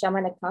calls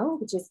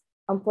shamanakang, which is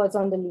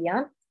empoison de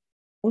lian,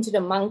 into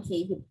the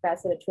monkey he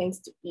prepares for the twins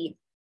to eat,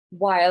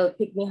 while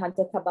pygmy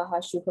hunter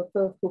Kabahashu,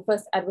 who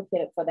first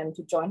advocated for them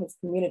to join his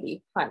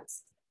community,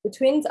 hunts. The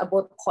twins are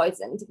both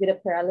poisoned, with a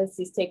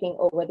paralysis taking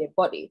over their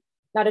body.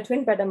 Now the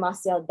twin brother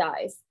Martial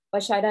dies,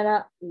 but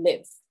Shaidana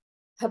lives.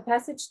 Her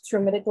passage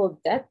through medical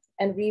death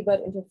and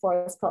rebirth into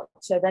forest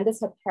culture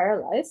renders her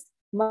paralyzed,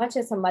 much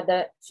as her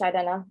mother,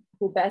 Shaidana,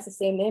 who bears the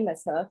same name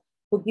as her,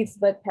 who gives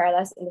birth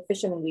paralyzed in the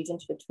fisherman region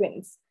to the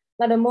twins.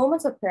 Now, the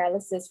moments of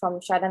paralysis from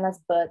Shaidana's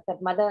birth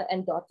that mother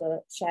and daughter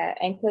share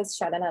anchors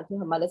Shaidana to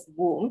her mother's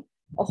womb,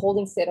 a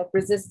holding state of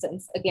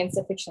resistance against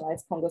the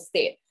fictionalized Congo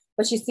state.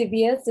 But she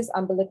severes this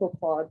umbilical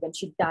cord when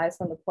she dies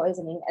from the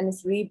poisoning and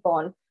is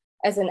reborn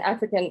as an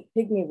African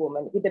pygmy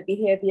woman with the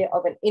behavior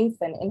of an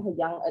infant in her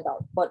young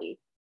adult body.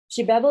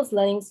 She babbles,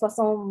 learning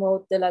 60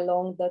 mots de la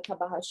langue de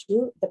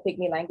Kabahashu, the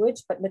pygmy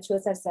language, but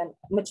matures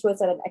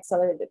at an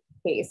accelerated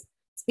pace,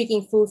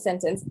 speaking full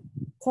sentence,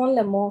 quand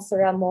le monde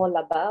sera mort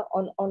là-bas,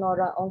 on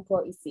aura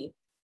encore ici,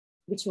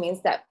 which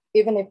means that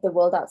even if the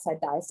world outside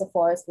dies, the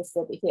forest will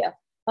still be here.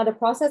 Now, the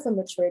process of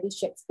maturity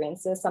she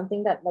experiences,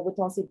 something that La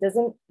Boutonsi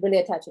doesn't really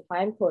attach a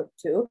time code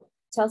to,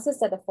 tells us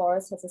that the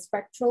forest has a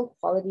spectral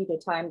quality to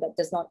time that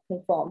does not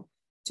conform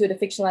to the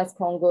fictionalized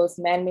Congo's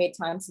man-made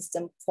time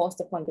system forced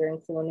upon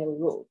during colonial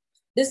rule.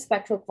 This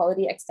spectral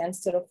quality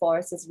extends to the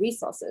forest's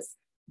resources,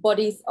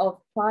 bodies of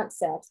plant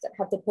cells that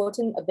have the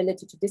potent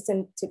ability to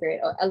disintegrate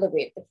or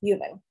elevate the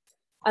human.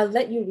 I'll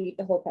let you read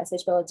the whole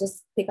passage, but I'll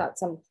just pick out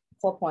some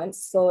core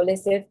points. So, les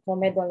sèves qu'on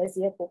met dans les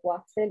yeux pour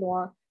voir très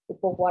loin, ou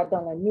pour voir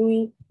dans la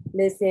nuit,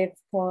 les sèves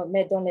qu'on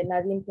met dans les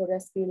narines pour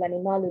respirer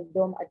l'animal ou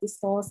l'homme à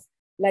distance,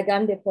 la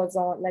gamme des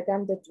poisons, la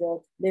gamme de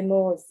drogue, les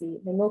mots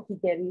aussi, les mots qui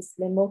guérissent,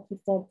 les mots qui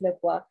font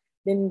pleuvoir,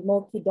 les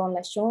mots qui donnent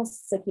la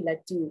chance, ce qui la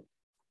tue.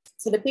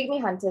 So the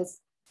pygmy hunters'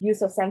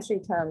 use of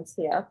sensory terms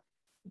here,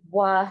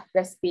 voir,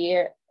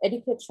 respire,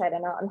 educate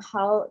Shaidana on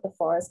how the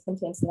forest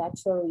contains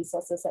natural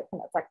resources that can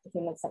affect the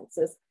human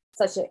senses,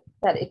 such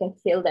that it can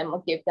kill them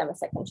or give them a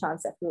second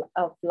chance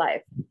of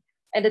life.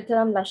 And the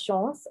term la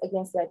chance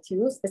against la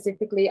tue,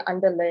 specifically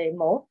under le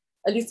mot,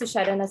 alludes to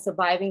Shaidana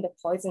surviving the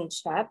poison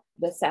sap,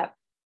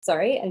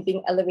 and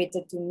being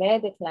elevated to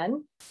mère de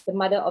clan, the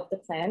mother of the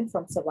clan,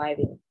 from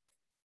surviving.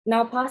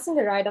 Now, passing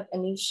the rite of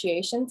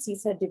initiation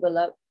sees her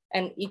develop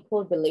an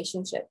equal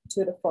relationship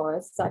to the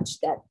forest,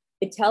 such that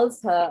it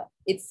tells her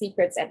its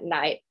secrets at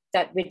night,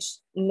 that which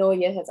no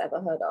ear has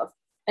ever heard of.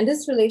 And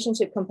this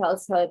relationship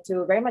compels her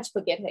to very much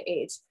forget her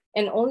age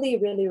and only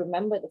really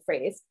remember the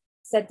phrase,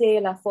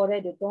 c'était la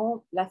forêt de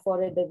don, la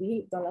forêt de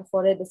vie, dans la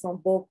forêt de son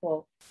beau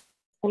corps.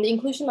 And the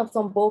inclusion of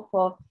son beau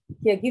corps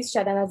here gives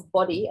Shaidana's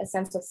body a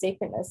sense of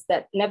sacredness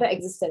that never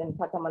existed in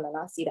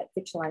Patamalanasi, that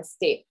fictionalized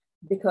state,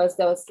 because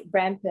there was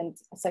rampant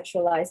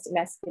sexualized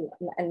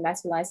and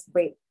masculinized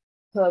rape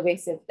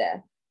pervasive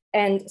there.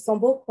 And son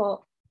beau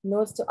corps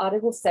notes to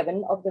Article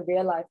 7 of the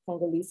real-life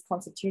Congolese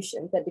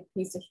constitution that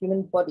decrees the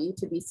human body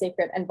to be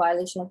sacred and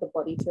violation of the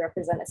body to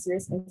represent a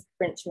serious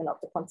infringement of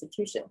the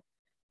constitution.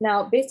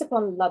 Now, based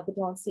upon La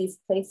Boutonsi's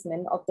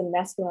placement of the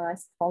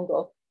masculinized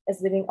Congo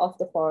as living off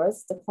the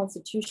forest, the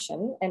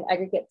constitution, an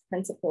aggregate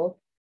principle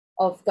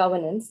of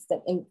governance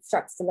that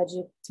instructs the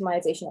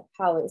legitimization of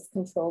power, is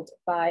controlled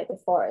by the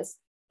forest.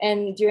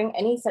 And during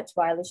any such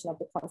violation of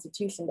the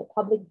constitution, the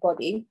public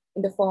body,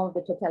 in the form of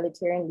the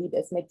totalitarian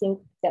leaders, may think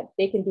that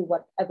they can do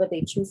whatever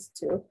they choose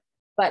to,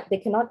 but they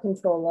cannot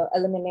control or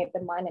eliminate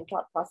the mind and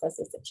thought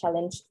processes that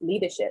challenge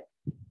leadership.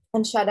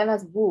 And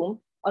Shaidana's womb,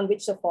 on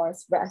which the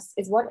forest rests,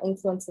 is what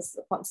influences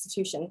the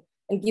constitution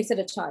and gives it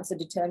a chance to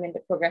determine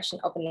the progression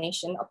of a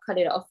nation or cut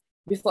it off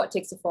before it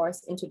takes the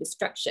forest into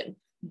destruction.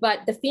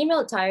 But the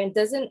female tyrant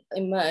doesn't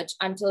emerge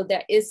until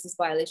there is this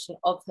violation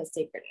of her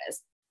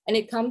sacredness. And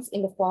it comes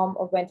in the form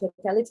of when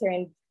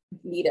totalitarian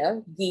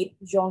leader, Guy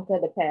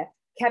Gabon,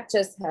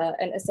 captures her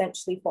and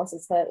essentially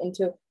forces her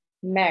into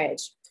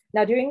marriage.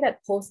 Now, during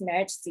that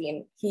post-marriage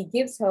scene, he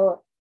gives her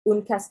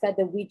une cascade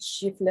de 8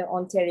 gifles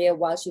antérieures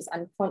while she's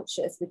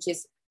unconscious, which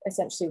is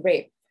essentially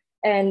rape.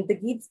 And the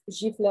Guide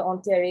gifle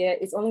antérieure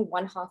is only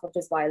one half of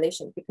this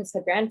violation, because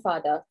her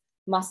grandfather,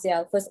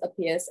 Martial, first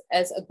appears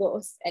as a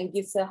ghost and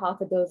gives her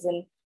half a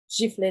dozen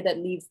gifle that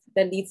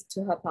leads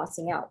to her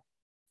passing out.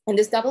 And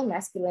this double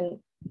masculine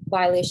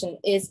violation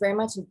is very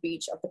much in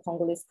breach of the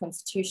Congolese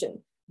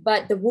constitution.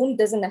 But the womb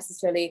doesn't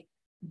necessarily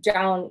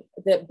drown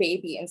the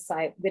baby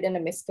inside within a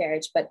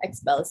miscarriage, but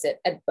expels it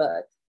at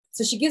birth.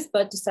 So she gives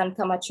birth to son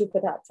Kamachu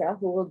Patatra,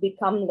 who will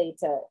become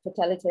later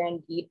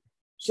totalitarian lead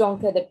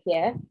Jonker de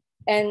Pierre.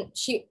 And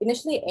she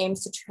initially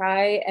aims to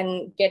try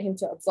and get him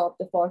to absorb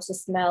the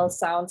forest's smell,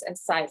 sounds, and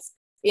sights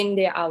in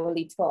their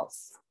hourly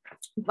talks.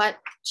 But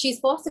she's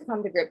forced to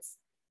come to grips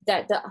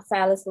that the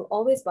phallus will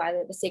always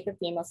violate the sacred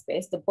female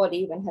space, the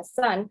body, when her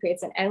son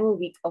creates an annual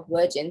week of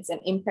virgins and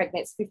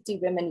impregnates 50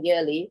 women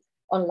yearly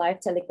on live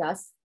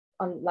telecast,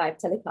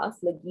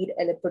 Le Guide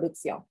et la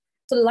Production.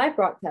 So the live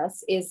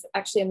broadcast is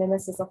actually a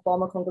mimesis of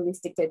former Congolese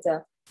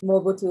dictator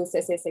Mobutu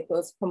Sese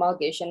Seko's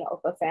promulgation of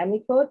a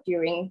family code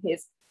during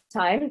his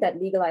time that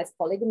legalized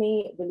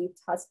polygamy, relieved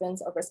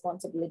husbands of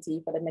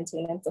responsibility for the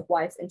maintenance of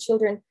wives and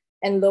children,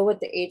 and lowered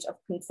the age of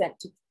consent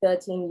to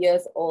 13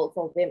 years old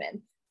for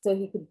women, so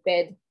he could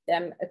bed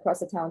them across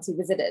the towns he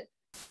visited.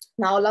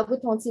 Now,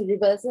 Labutonsi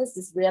reverses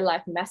this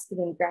real-life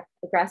masculine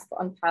grasp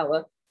on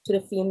power to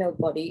the female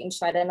body in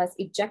Shaidana's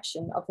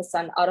ejection of her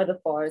son out of the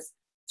forest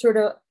through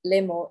the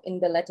lemo in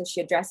the letter she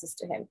addresses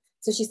to him.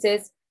 So she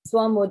says,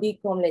 "Sois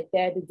maudit comme les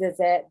terres du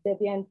désert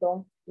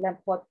deviennent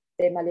l'importe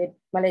des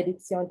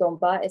malédictions d'en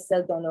bas et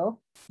celles d'en haut.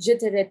 Je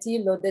te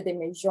retire l'odeur de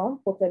mes jambes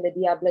pour que le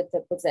diable te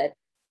possède,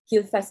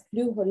 qu'il fasse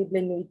plus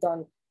horrible nuit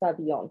dans ta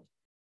viande."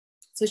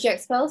 So she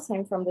expels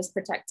him from this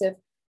protective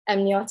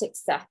amniotic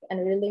sac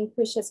and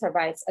relinquishes her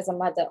rights as a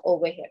mother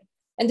over him.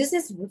 And this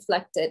is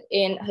reflected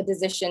in her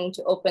decision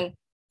to open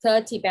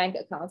 30 bank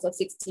accounts of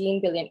 16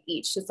 billion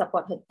each to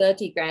support her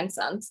 30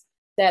 grandsons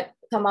that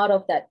come out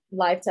of that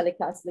live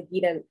telecast, Le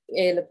Guide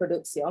et la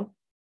Production.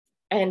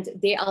 And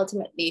they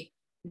ultimately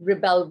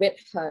rebel with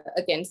her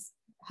against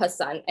her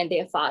son and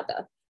their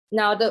father.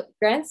 Now, the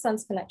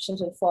grandson's connection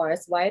to the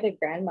forest via their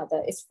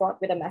grandmother is fraught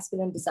with a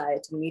masculine desire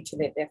to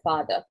mutilate their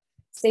father.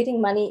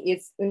 Stating money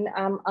is une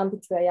arme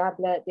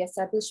impitoyable, they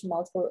establish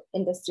multiple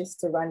industries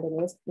to run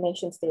the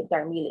nation state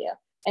Darmelia.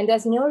 And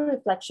there's no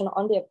reflection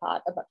on their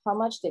part about how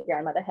much their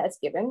grandmother has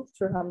given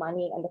through her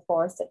money and the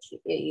forest that she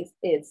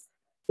is.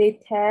 They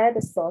tear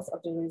the source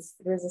of the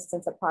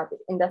resistance apart with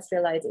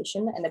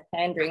industrialization and the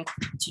pandering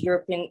to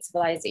European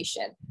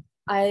civilization.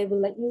 I will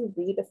let you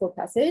read the full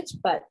passage,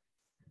 but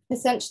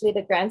essentially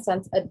the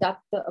grandsons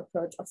adopt the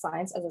approach of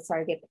science as a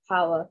surrogate of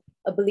power,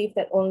 a belief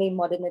that only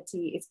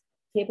modernity is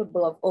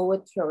capable of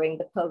overthrowing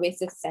the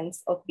pervasive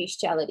sense of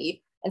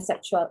bestiality and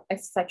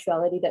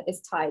sexuality that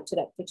is tied to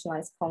that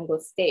fictionalized Congo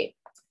state.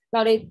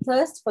 Now, their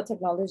thirst for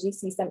technology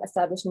sees them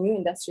establish new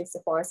industries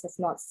the forest has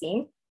not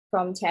seen,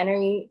 from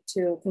tannery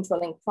to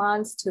controlling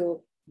plants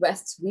to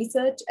West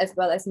research, as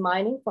well as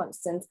mining, for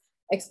instance,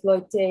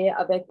 exploiter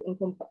avec une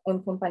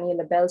compagnie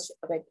la Belge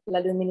avec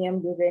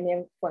l'aluminium,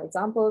 uranium, for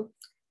example.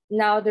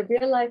 Now, the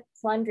real-life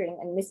plundering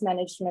and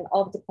mismanagement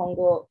of the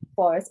Congo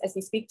forest as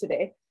we speak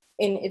today,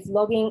 in its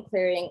logging,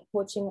 clearing,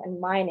 poaching, and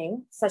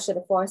mining, such that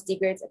the forest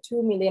degrades at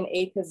 2 million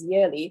acres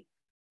yearly,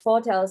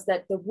 foretells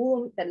that the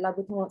womb that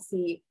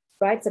Labutonsi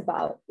writes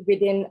about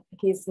within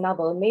his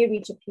novel may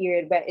reach a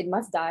period where it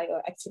must die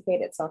or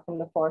extricate itself from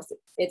the forest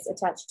it's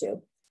attached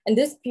to. And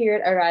this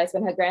period arrives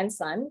when her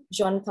grandson,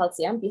 Jean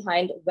Calcium,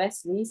 behind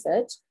West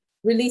Research,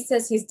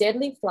 releases his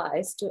deadly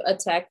flies to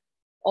attack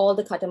all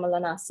the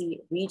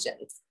Katamalanasi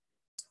regions.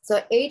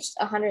 So aged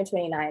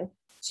 129,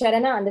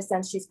 Shaidana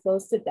understands she's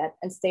close to death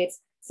and states,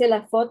 "C'est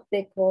la faute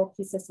des corps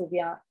qui se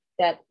souvient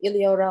that il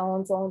y aura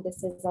 11 ans de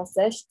saison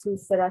sèche, tout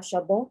sera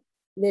charbon,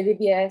 les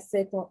rivières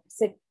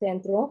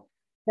s'éteindront,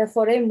 la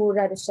forêt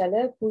mourra de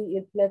chaleur, puis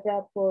il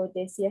pleuvra pour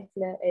des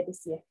siècles et des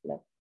siècles."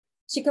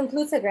 She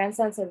concludes her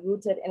grandsons are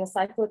rooted in a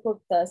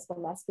cyclical thirst for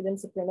masculine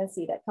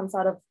supremacy that comes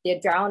out of their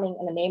drowning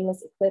in a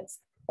nameless eclipse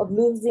of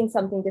losing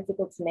something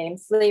difficult to name,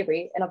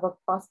 slavery, and of a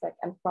prospect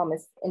and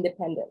promised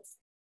independence.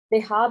 They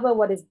harbor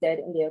what is dead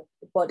in their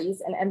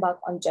bodies and embark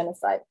on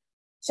genocide.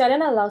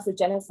 Shaidana allows the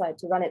genocide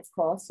to run its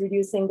course,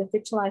 reducing the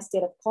fictionalized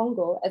state of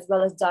Congo as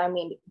well as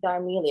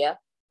Darmelia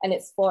and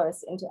its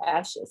forests into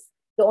ashes.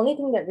 The only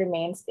thing that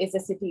remains is the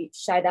city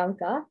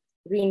Shaidanka,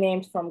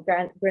 renamed from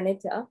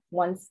Granita,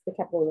 once the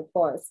capital of the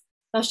forest.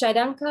 Now,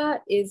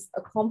 Shaidanka is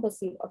a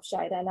composite of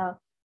Shaidana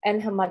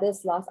and her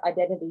mother's last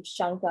identity,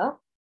 Shankar,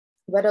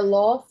 where the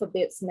law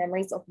forbids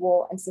memories of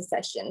war and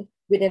secession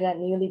within a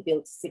newly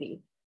built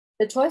city.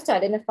 The choice to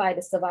identify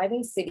the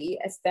surviving city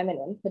as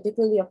feminine,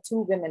 particularly of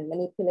two women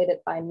manipulated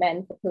by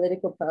men for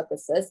political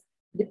purposes,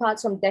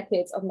 departs from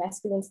decades of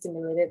masculine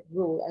stimulated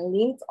rule and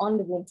leans on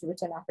the womb to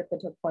return Africa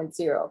to point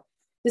zero.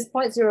 This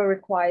point zero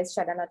requires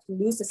Shaidana to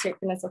lose the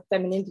sacredness of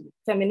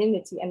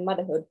femininity and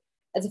motherhood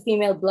as a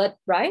female blood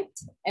right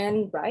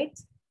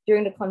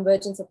during the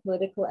convergence of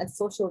political and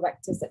social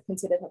vectors that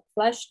considered her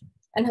flesh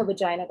and her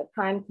vagina the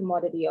prime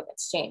commodity of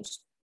exchange.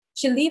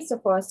 She leaves the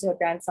forest to her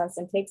grandsons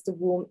and takes the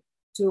womb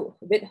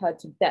with her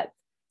to death.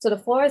 So the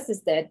forest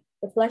is dead,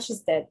 the flesh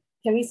is dead.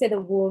 Can we say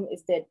the womb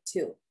is dead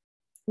too?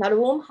 Now, the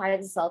womb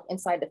hides itself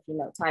inside the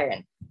female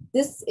tyrant.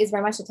 This is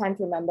very much the time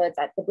to remember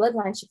that the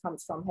bloodline she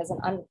comes from has an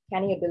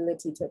uncanny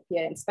ability to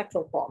appear in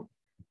spectral form.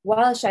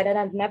 While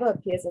Shaidana never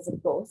appears as a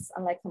ghost,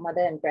 unlike her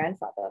mother and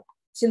grandfather,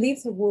 she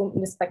leaves her womb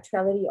in the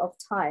spectrality of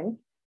time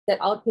that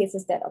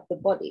outpaces that of the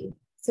body.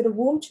 So the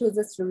womb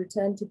chooses to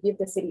return to give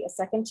the city a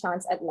second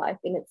chance at life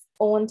in its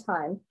own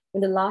time,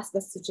 when the last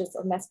vestiges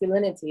of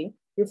masculinity,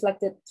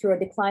 reflected through a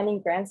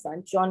declining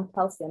grandson, John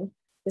Kelson,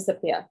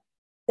 disappear.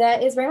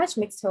 There is very much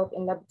mixed hope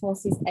in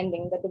Labutonsi's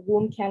ending that the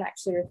womb can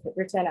actually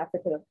return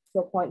Africa to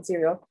a point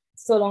zero,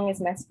 so long as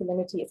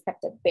masculinity is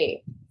kept at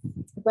bay.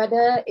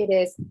 Whether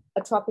it's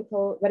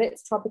tropical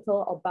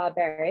or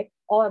barbaric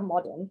or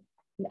modern,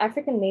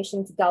 African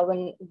nations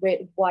govern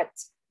with what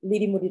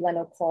Lady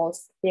Modigliano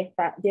calls their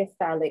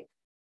phallic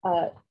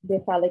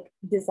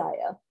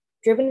desire,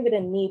 driven with a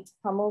need to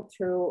pummel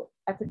through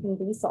African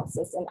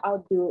resources and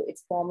outdo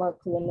its former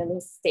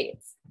colonialist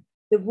states.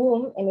 The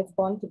womb, in its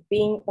bond to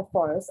being a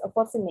forest,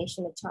 affords the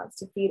nation a chance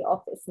to feed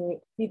off its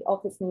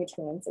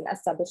nutrients and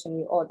establish a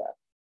new order.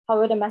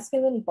 However, the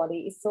masculine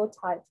body is so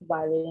tied to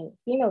violating the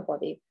female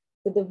body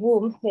that the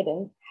womb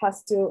hidden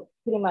has to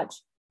pretty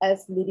much,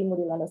 as Lady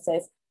Modigliano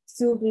says,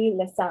 s'ouvrir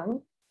les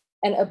sangs,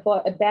 and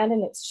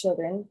abandon its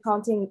children,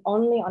 counting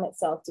only on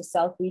itself to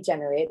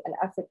self-regenerate an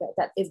Africa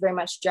that is very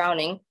much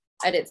drowning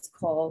at its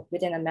core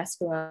within a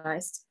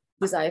masculinized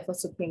desire for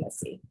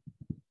supremacy.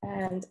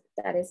 And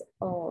that is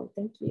all.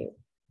 Thank you.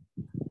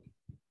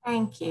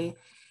 Thank you.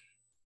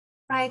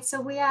 Right, so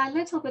we are a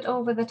little bit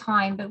over the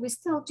time, but we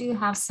still do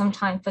have some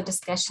time for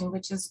discussion,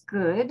 which is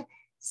good.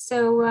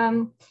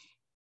 So,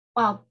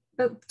 well,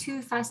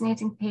 two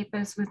fascinating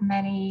papers with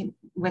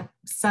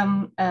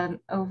some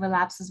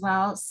overlaps as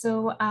well.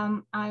 So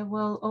I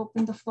will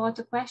open the floor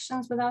to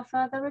questions without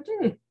further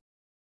ado.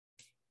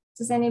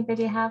 Does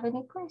anybody have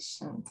any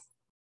questions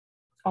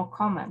or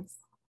comments?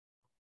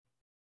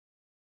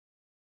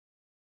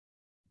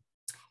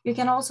 You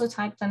can also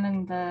type them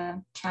in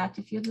the chat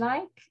if you'd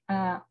like,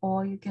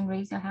 or you can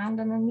raise your hand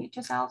and unmute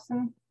yourselves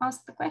and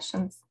ask the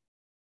questions.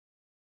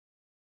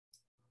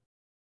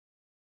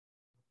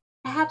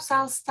 Perhaps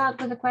I'll start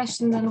with a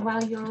question then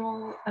while you're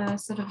all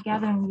sort of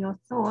gathering your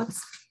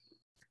thoughts.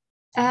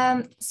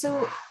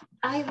 So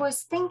I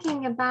was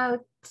thinking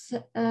about,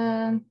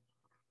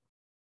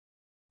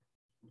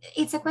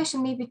 it's a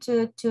question maybe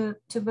to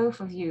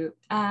both of you.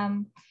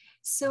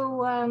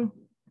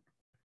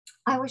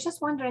 I was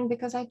just wondering,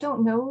 because I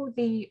don't know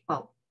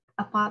well,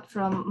 apart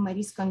from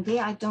Maryse Condé,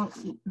 I don't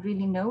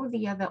really know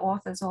the other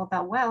authors all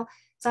that well.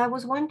 So I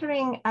was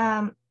wondering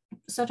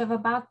sort of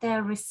about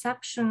their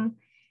reception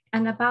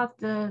and about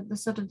the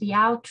sort of the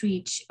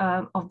outreach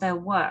of their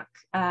work,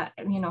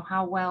 you know,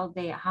 how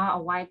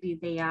widely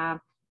they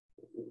are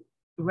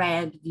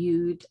read,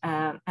 viewed,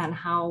 and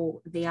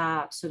how they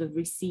are sort of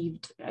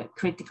received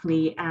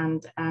critically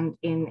and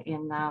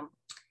in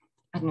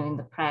I don't know, in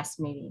the press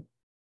maybe.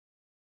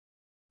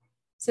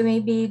 So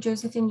maybe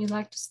Josephine, you'd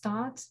like to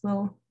start?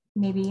 We'll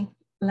maybe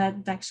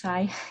let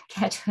Dakshay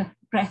catch her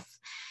breath.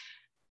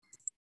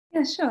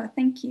 Yeah, sure,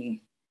 thank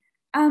you.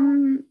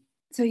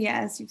 So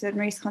yeah, as you've said,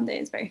 Maryse Condé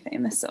is very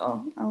famous,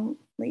 so I'll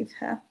leave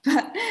her.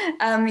 But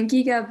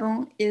Guy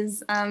Gabon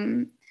is,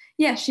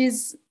 yeah,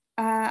 she's,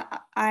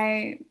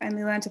 I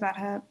only learned about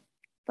her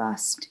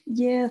last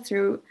year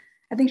through,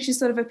 I think she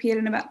sort of appeared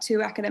in about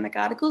 2 academic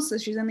articles, so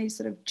she's only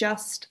sort of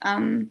just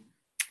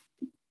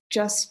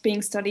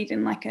being studied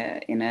in like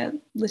in a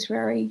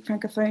literary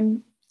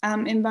francophone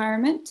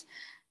environment.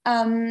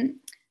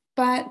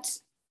 But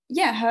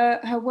yeah,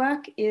 her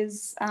work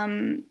is,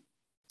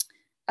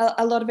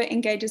 a lot of it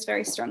engages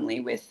very strongly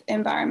with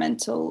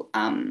environmental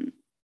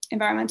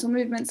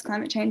movements,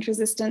 climate change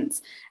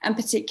resistance, and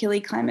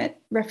particularly climate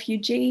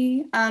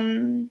refugee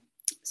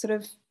sort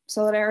of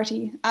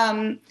solidarity.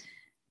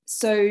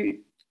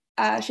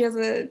 She has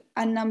a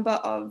number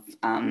of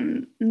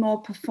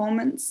more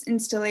performance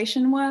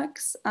installation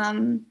works,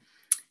 and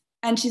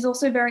she's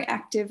also very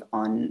active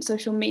on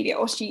social media,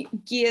 or she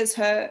gears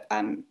her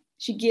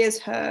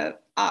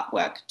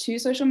artwork to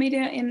social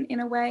media in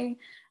a way.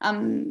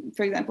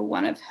 For example,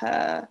 one of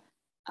her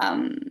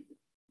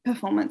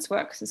performance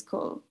works is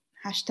called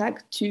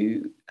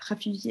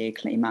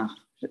 #TuRéfugiéClimat,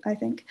 I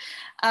think.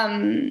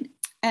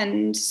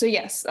 And so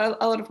yes, a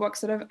lot of work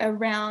sort of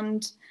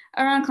around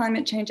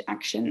climate change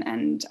action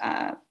and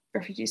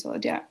refugee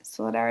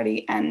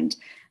solidarity and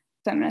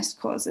feminist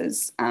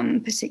causes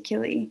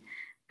particularly.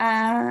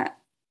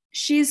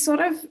 She's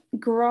sort of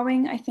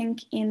growing, I think,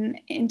 in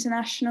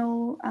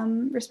international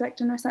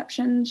respect and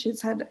reception.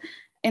 She's had,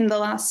 in the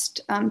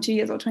last 2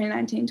 years, or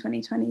 2019,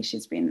 2020,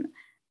 she's been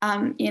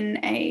in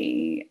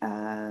a,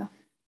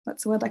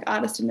 what's the word, like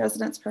artist in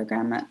residence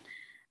program at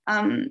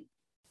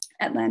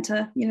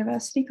Atlanta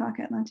University, Clark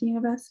Atlanta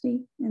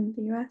University in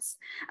the US.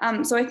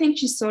 So I think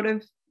she's sort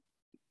of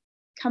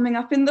coming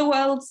up in the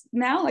world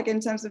now, like in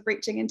terms of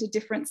reaching into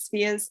different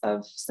spheres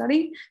of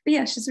study. But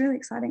yeah, she's a really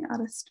exciting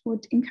artist.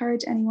 Would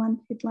encourage anyone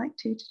who'd like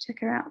to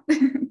check her out.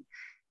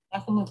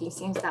 Definitely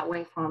seems that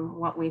way from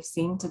what we've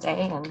seen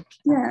today. And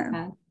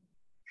yeah.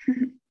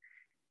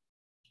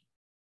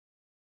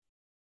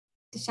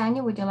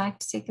 Dakshayani, would you like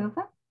to take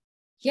over?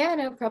 Yeah,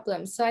 no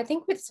problem. So I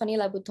think with Sonny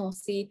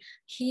Laboutancy,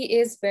 he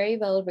is very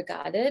well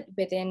regarded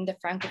within the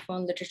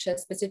Francophone literature,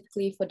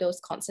 specifically for those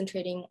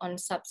concentrating on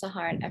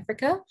sub-Saharan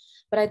Africa.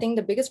 But I think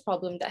the biggest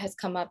problem that has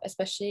come up,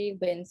 especially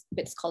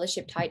with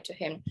scholarship tied to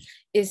him,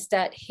 is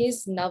that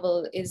his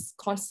novel is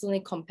constantly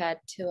compared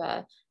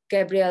to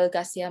Gabriel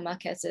Garcia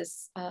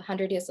Marquez's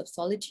 100 Years of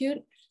Solitude,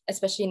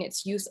 especially in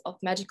its use of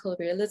magical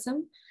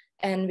realism,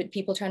 and with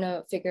people trying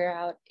to figure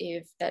out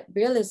if that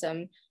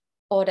realism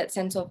or that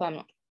sense of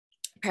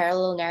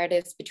parallel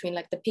narratives between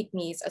like the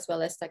Pygmies as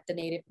well as like the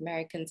Native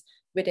Americans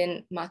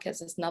within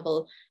Marquez's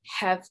novel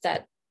have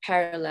that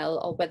parallel,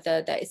 or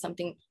whether there is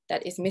something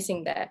that is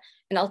missing there.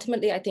 And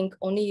ultimately, I think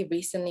only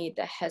recently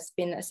there has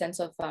been a sense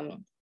of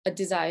a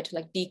desire to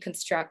like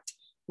deconstruct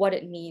what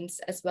it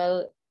means, as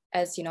well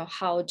as, you know,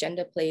 how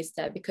gender plays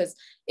there, because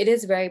it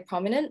is very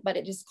prominent, but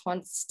it is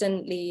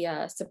constantly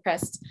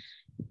suppressed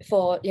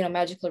for, you know,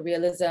 magical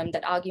realism,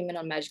 that argument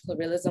on magical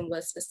realism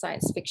versus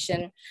science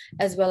fiction,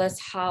 as well as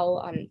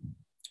how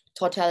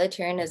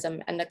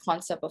totalitarianism and the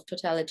concept of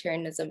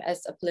totalitarianism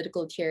as a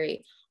political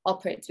theory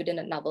operates within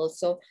a novel.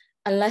 So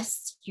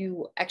unless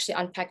you actually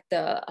unpack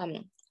the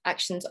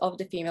actions of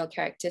the female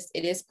characters,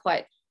 it is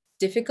quite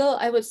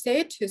difficult, I would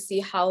say, to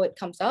see how it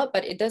comes out,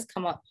 but it does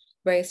come up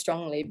very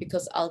strongly,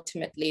 because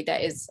ultimately there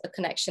is a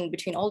connection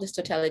between all these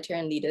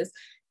totalitarian leaders,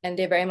 and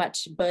they're very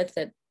much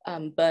birthed,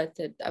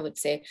 I would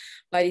say,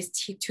 by these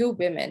two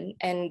women,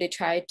 and they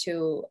try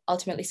to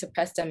ultimately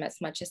suppress them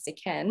as much as they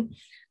can,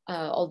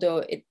 although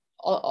it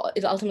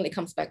ultimately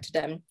comes back to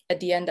them at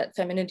the end, that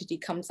femininity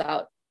comes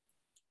out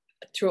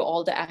through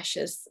all the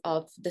ashes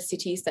of the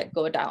cities that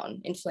go down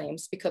in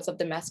flames because of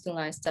the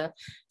masculinized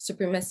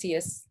supremacy,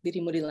 as Lidi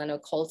Modigliano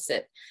calls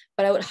it.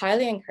 But I would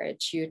highly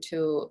encourage you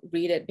to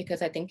read it,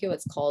 because I think it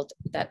was called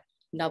that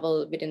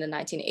novel within the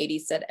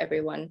 1980s that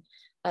everyone,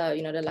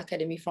 you know, the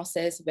L'Académie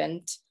Française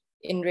went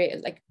in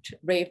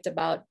raved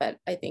about. But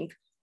I think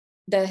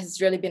there has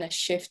really been a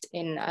shift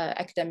in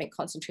academic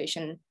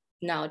concentration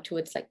now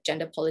towards like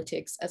gender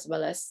politics, as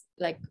well as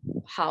like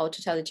how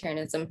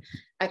totalitarianism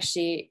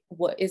actually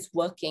is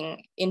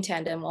working in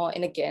tandem or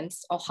in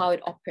against, or how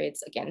it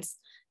operates against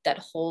that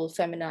whole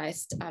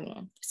feminized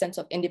sense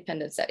of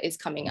independence that is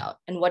coming out,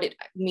 and what it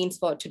means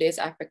for today's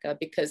Africa.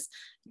 Because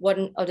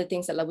one of the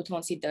things that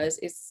Laboutancy does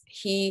is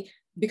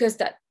because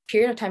that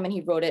period of time when he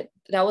wrote it,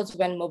 that was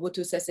when Mobutu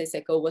Sese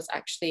Seko was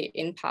actually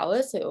in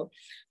power. So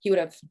he would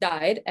have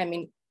died. I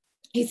mean,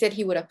 he said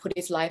he would have put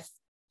his life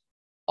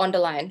on the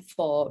line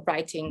for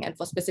writing and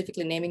for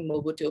specifically naming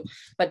Mobutu,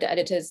 but the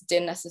editors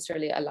didn't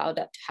necessarily allow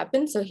that to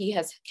happen. So he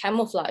has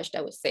camouflaged,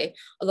 I would say,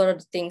 a lot of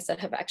the things that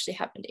have actually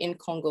happened in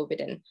Congo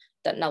within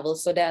that novel.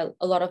 So there are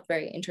a lot of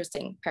very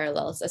interesting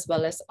parallels, as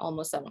well as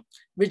almost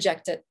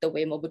rejected the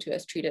way Mobutu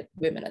has treated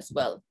women as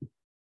well.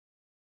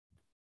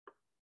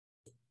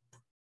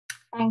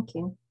 Thank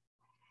you.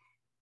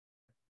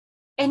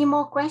 Any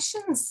more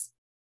questions?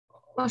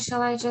 Or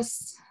shall I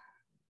just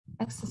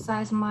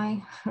exercise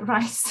my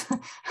rights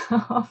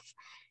of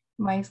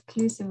my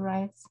exclusive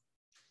rights?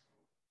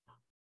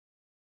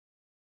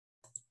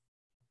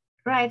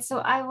 Right, so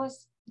I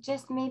was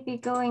just maybe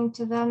going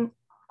to them.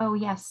 Oh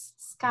yes,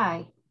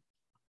 Sky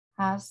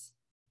has.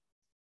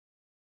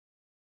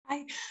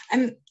 Hi,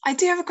 I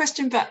do have a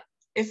question, but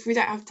if we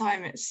don't have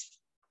time, it's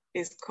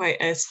quite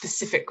a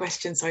specific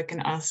question, so I can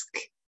ask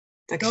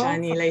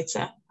Dakshayani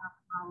later.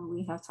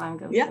 We have time.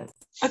 Go yeah.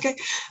 Okay.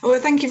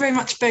 Well, thank you very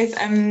much both.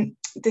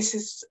 This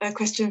is a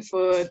question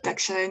for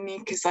Dakshayani,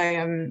 because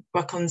I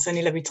work on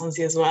Sonny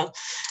Laboutancy as well.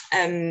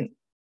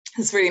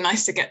 It's really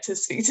nice to get to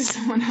speak to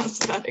someone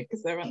else about it,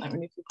 because there aren't that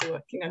many people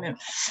working on it.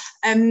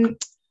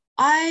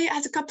 I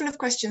had a couple of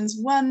questions.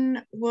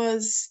 One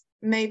was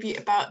maybe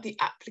about the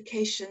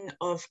application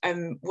of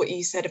what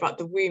you said about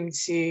the womb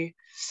to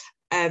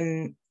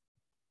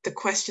the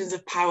questions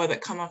of power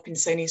that come up in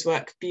Sonny's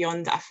work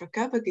beyond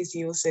Africa, because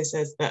he also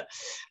says that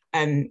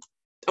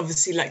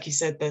obviously, like you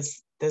said,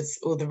 there's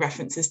all the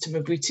references to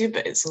Mobutu,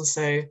 but it's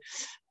also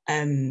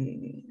a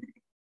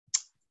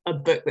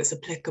book that's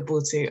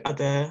applicable to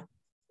other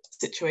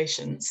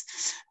situations.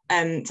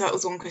 So that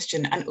was one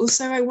question. And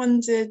also I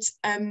wondered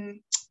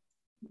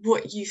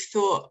what you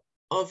thought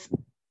of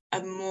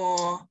a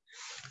more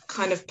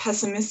kind of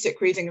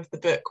pessimistic reading of the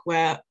book,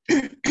 where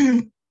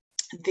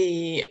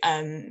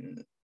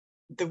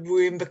the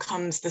womb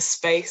becomes the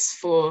space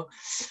for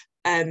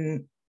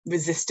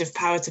resistive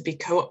power to be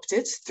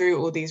co-opted through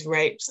all these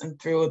rapes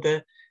and through all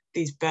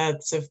these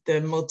births of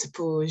the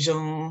multiple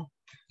Jean,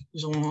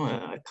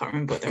 I can't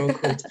remember what they're all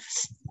called.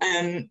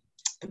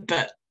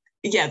 But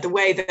yeah, the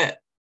way that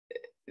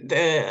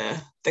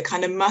the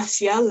kind of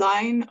Martial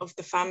line of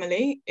the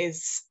family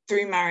is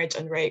through marriage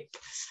and rape,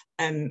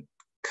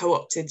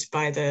 co-opted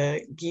by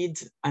the guide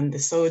and the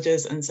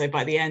soldiers, and so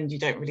by the end you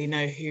don't really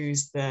know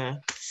who's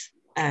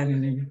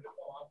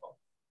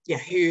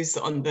who's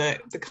on the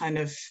kind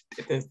of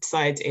the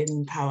side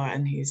in power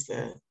and who's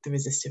the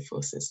resistive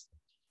forces.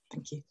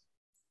 Thank you.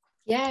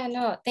 Yeah,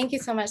 no, thank you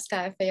so much,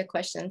 Sky, for your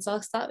question. So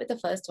I'll start with the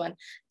first one.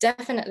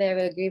 Definitely, I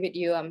will agree with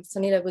you.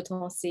 Sonila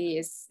Boutonsi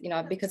is,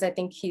 because I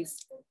think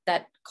he's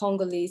that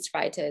Congolese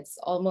writer. It's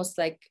almost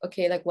like,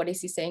 okay, like what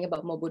is he saying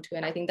about Mobutu?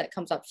 And I think that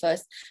comes up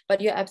first.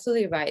 But you're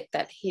absolutely right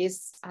that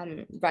his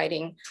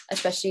writing,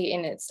 especially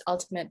in its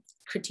ultimate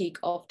critique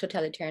of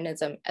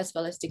totalitarianism as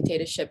well as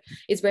dictatorship,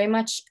 is very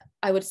much,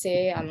 I would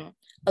say,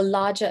 a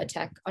larger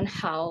attack on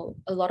how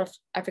a lot of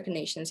African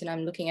nations,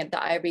 I'm looking at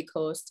the Ivory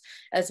Coast,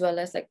 as well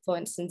as, like, for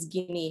instance,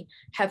 Guinea,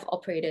 have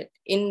operated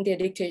in their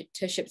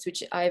dictatorships,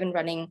 which are even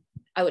running,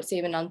 I would say,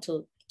 even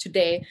until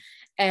today.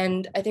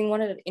 And I think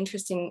one of the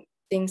interesting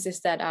things is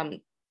that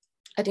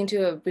I think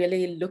to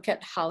really look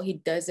at how he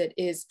does it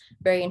is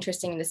very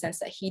interesting in the sense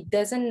that he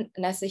doesn't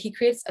necessarily, he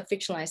creates a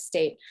fictionalized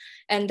state.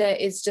 And there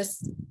is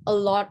just a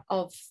lot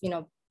of,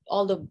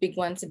 all the big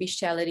ones, the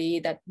bestiality,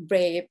 that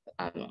rape,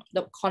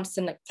 the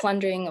constant like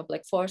plundering of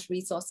like forest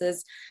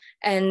resources.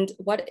 And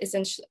what is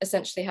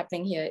essentially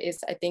happening here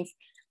is, I think,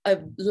 a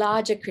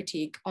larger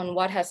critique on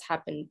what has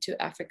happened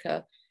to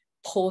Africa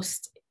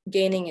post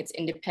gaining its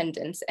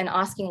independence, and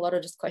asking a lot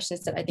of those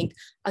questions that I think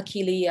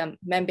Akili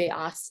Membe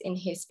asks in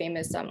his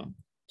famous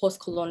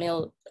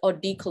post-colonial or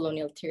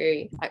decolonial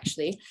theory,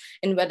 actually,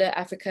 in whether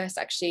Africa has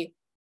actually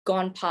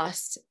gone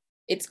past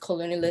its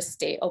colonialist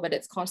state, or whether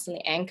it's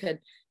constantly anchored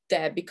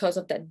there because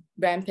of that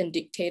rampant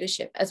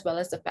dictatorship, as well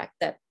as the fact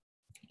that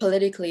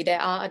politically there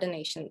are other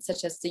nations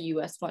such as the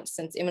US, for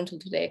instance, even till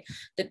today,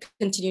 that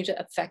continue to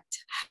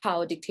affect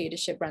how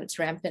dictatorship runs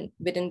rampant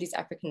within these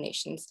African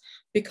nations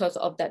because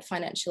of that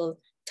financial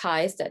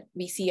ties that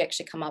we see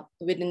actually come up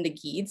within the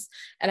Guides.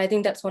 And I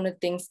think that's one of the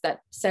things,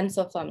 that sense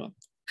of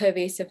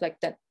pervasive, like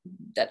that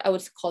I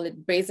would call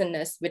it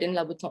brazenness within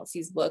La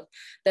Boutonsi's work,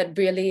 that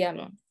really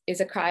is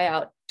a cry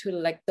out to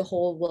like the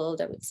whole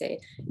world, I would say,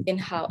 in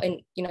how,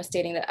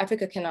 stating that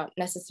Africa cannot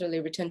necessarily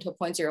return to a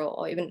 0.0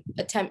 or even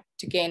attempt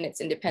to gain its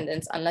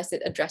independence unless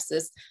it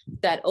addresses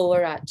that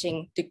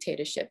overarching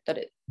dictatorship,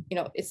 that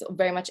it's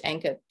very much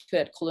anchored to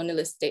that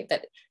colonialist state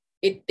that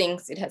it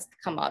thinks it has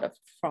come out of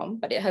from,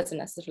 but it hasn't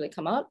necessarily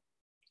come out.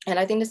 And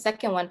I think the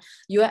second one,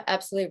 you are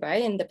absolutely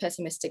right in the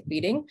pessimistic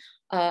reading.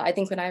 I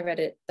think when I read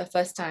it the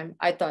first time,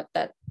 I thought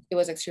that it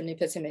was extremely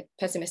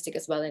pessimistic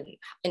as well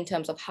in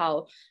terms of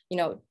how,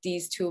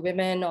 these two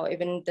women, or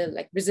even the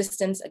like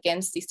resistance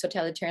against these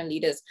totalitarian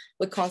leaders,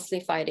 were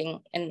constantly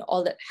fighting. And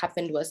all that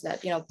happened was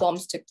that,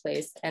 bombs took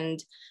place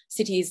and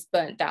cities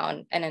burnt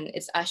down, and then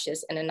it's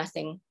ashes, and then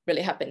nothing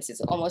really happens.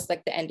 It's almost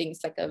like the ending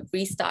is like a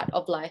restart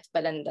of life,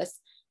 but then there's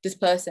this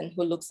person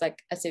who looks like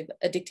as if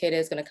a dictator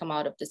is going to come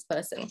out of this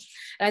person. And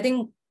I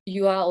think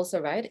you are also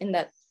right in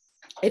that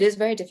it is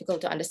very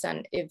difficult to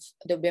understand if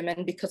the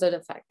women, because of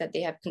the fact that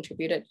they have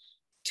contributed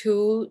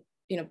to,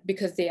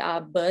 because they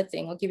are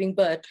birthing or giving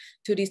birth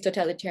to these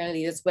totalitarian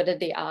leaders, whether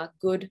they are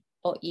good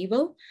or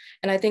evil.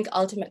 And I think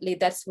ultimately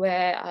that's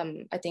where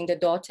I think the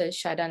daughter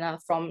Shaidana,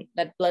 from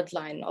that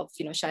bloodline of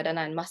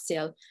Shaidana and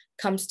Martial,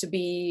 comes to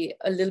be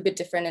a little bit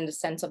different in the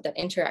sense of that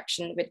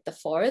interaction with the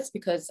forest,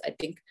 because I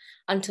think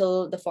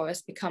until the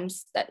forest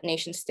becomes that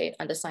nation state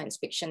under science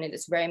fiction, it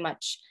is very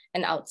much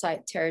an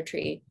outside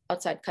territory,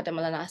 outside Kata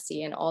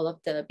Melanasi and all of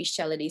the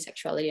bestiality,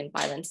 sexuality and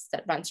violence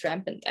that runs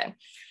rampant there.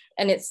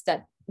 And it's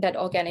that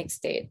organic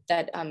state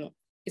that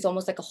is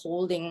almost like a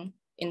holding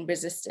in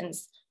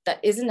resistance that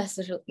isn't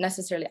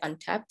necessarily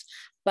untapped,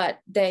 but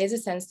there is a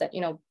sense that,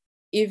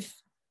 if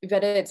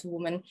whether it's a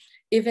woman,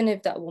 even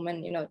if that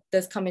woman,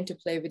 does come into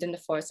play within the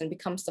forest and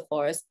becomes the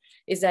forest,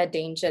 is there a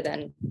danger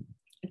then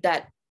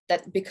that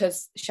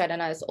because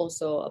Shaidana is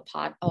also a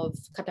part of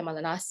Kata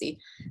Melanasi,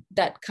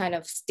 that kind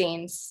of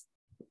stains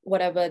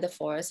whatever the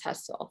forest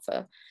has to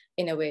offer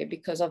in a way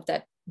because of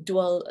that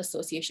dual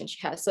association she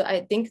has. So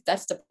I think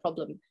that's the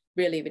problem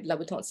really with La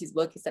Boutonsi's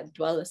work, is that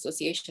dual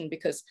association,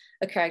 because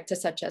a character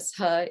such as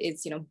her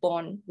is,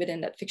 born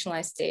within that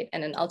fictionalized state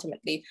and then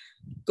ultimately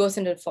goes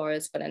into the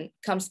forest, but then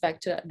comes back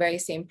to that very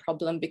same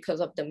problem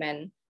because of the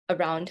men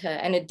around her.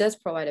 And it does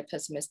provide a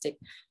pessimistic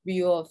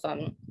view of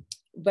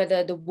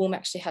whether the womb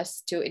actually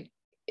has to,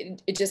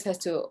 it just has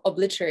to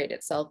obliterate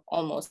itself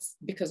almost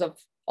because of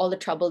all the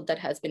trouble that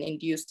has been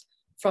induced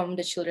from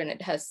the children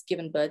it has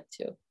given birth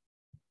to.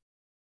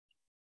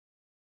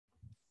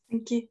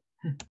 Thank you.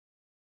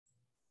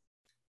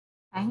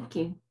 Thank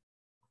you.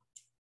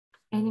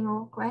 Any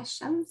more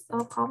questions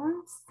or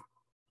comments?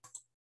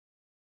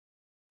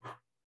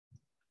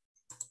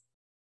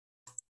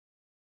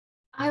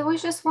 I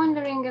was just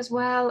wondering as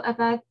well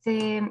about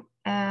the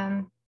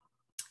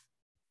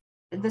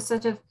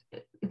sort of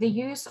the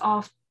use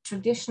of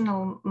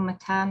traditional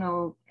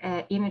maternal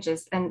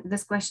images, and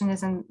this question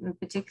is in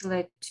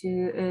particular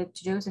to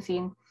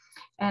Josephine.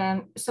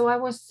 So I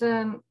was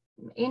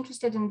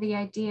interested in the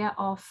idea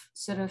of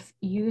sort of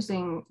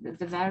using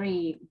the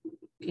very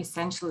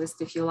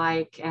essentialist, if you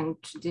like, and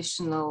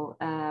traditional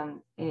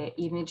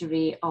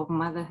imagery of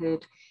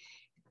motherhood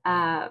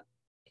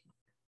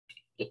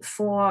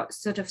for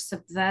sort of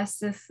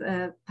subversive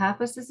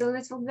purposes a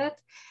little bit.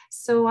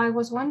 So I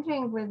was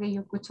wondering whether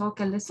you could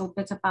talk a little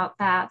bit about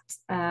that,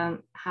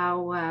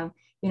 how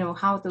you know,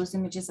 how those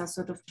images are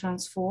sort of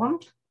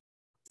transformed?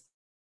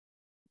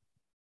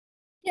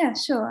 Yeah,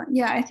 sure.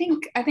 Yeah, I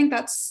think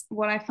that's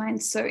what I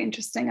find so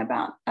interesting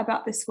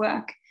about this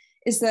work,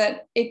 is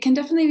that it can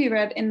definitely be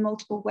read in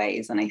multiple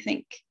ways. And I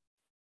think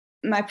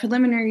my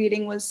preliminary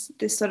reading was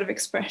this sort of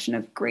expression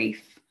of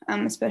grief,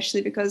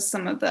 especially because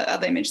some of the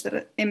other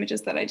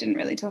images that I didn't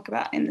really talk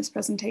about in this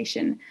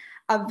presentation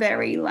are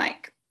very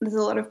like, there's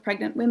a lot of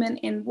pregnant women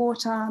in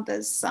water.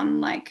 There's some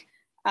like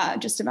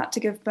just about to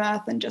give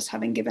birth and just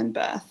having given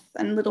birth,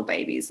 and little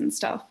babies and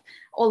stuff,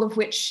 all of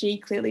which she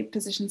clearly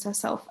positions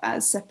herself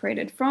as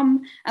separated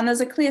from. And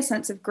there's a clear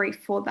sense of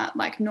grief for that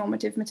like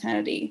normative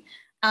maternity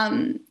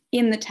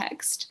in the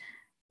text.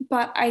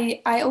 But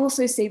I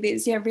also see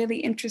these, really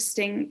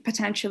interesting,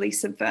 potentially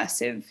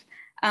subversive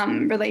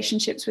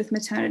relationships with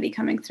maternity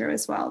coming through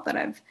as well that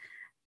I've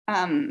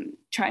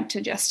tried to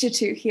gesture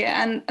to here.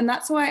 And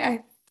that's why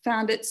I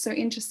found it so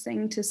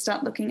interesting to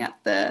start looking at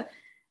the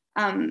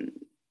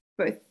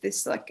both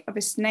this like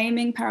obvious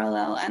naming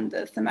parallel and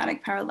the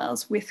thematic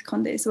parallels with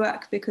Condé's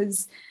work,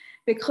 because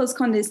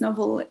Condé's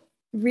novel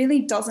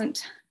really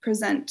doesn't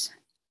present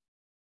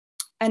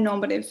a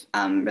normative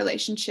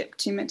relationship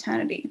to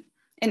maternity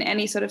in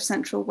any sort of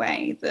central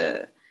way.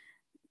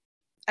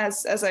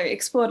 As I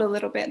explored a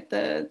little bit,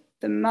 the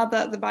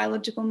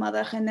biological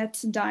mother,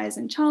 Renette, dies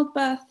in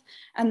childbirth,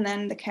 and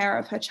then the care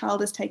of her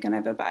child is taken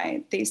over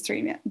by these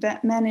three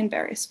men in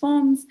various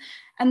forms.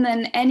 And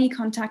then any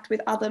contact with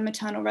other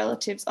maternal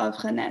relatives of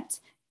Renette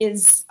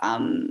is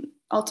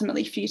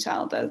ultimately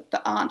futile.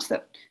 The aunt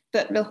that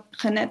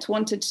Renette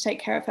wanted to take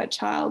care of her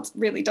child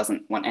really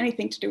doesn't want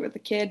anything to do with the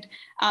kid.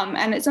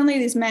 And it's only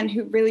these men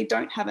who really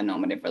don't have a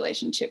normative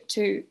relationship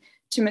to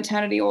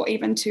maternity or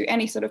even to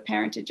any sort of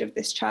parentage of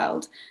this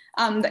child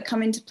that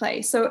come into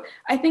play. So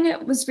I think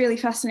it was really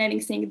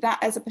fascinating seeing that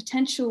as a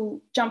potential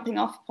jumping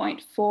off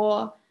point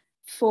for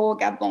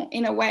Gabon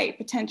in a way,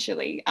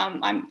 potentially.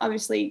 I'm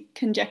obviously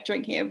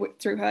conjecturing here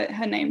through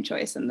her name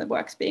choice and the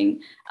works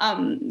being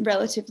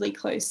relatively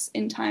close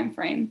in time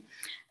frame.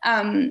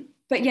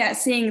 But yeah,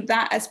 seeing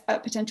that as a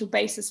potential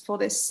basis for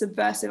this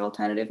subversive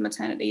alternative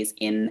maternities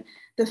in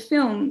the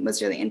film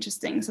was really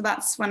interesting. So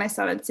that's when I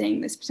started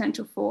seeing this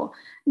potential for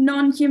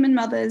non-human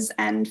mothers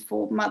and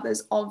for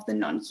mothers of the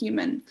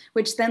non-human,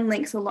 which then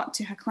links a lot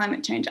to her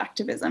climate change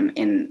activism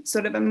in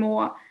sort of a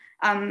more,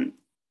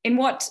 in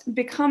what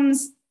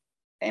becomes,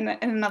 in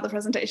another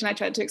presentation, I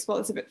tried to explore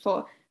this a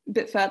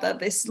bit further,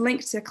 this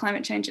link to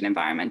climate change and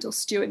environmental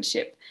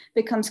stewardship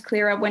becomes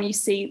clearer when you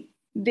see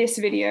this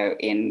video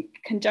in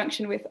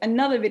conjunction with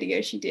another video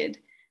she did,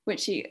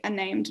 which she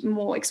named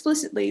more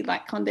explicitly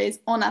like Condé's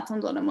En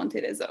attendant la montée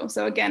des eaux.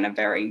 So again, a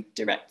very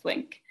direct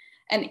link.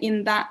 And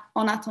in that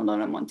En attendant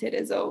la montée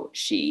des eaux,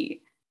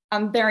 she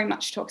very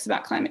much talks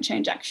about climate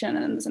change action,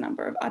 and there's a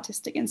number of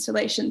artistic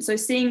installations. So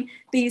seeing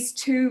these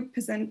two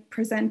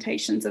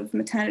presentations of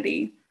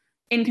maternity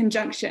in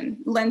conjunction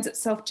lends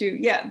itself to,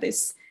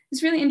 this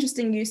really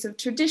interesting use of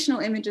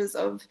traditional images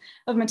of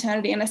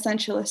maternity and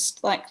essentialist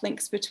like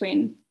links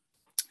between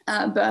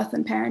birth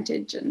and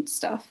parentage and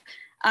stuff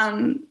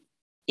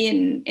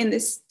in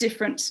this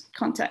different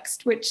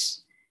context, which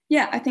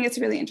I think it's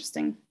a really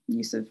interesting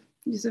use of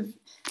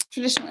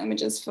traditional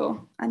images for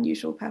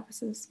unusual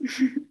purposes.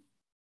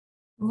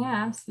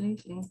 Yeah,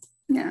 absolutely.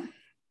 Yeah.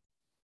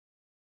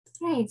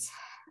 Great.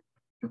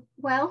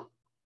 Well,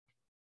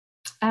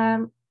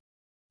 are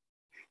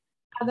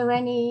there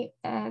any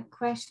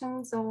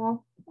questions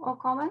or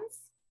comments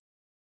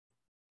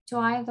to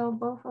either or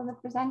both of the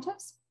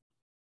presenters?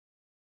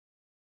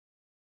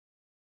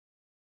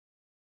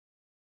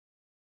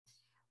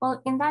 Well,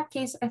 in that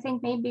case, I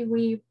think maybe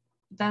we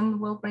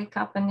then will break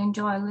up and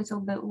enjoy a little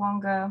bit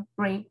longer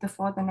break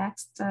before the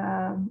next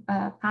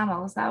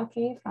panel. Is that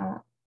okay,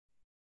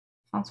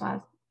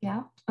 Françoise?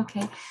 Yeah,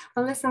 okay.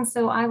 Well, listen,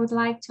 so I would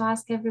like to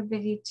ask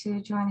everybody to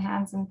join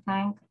hands and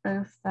thank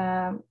both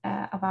of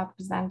our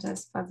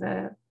presenters for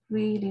the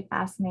really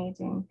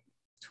fascinating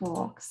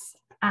talks.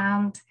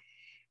 And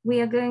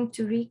we are going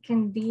to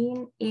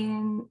reconvene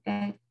in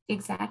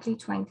exactly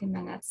 20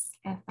 minutes,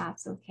 if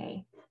that's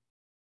okay.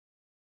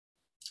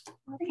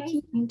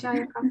 Okay, enjoy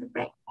your coffee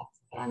break. Thanks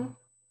again.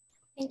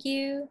 Thank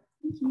you.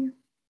 Thank you.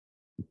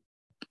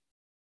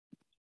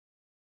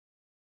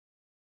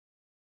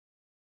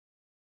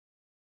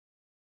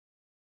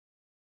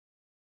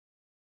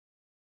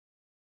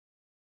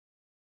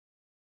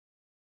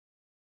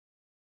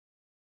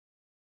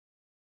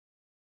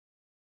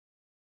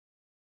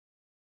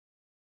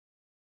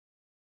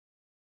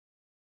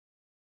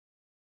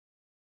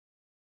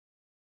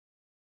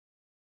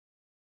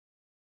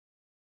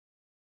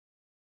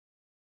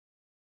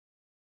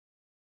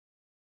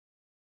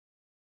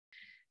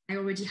 I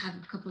already have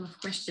a couple of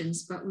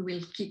questions, but we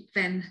will keep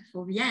them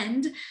for the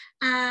end.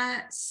 We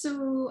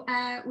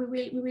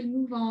will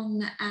move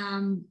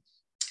on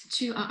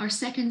to our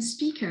second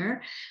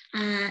speaker,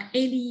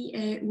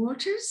 Elly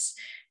Walters,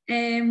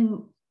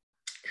 who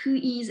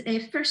is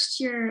a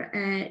first-year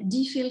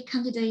DPhil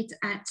candidate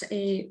at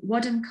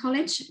Wharton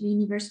College, the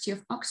University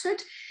of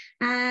Oxford,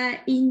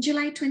 In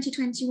July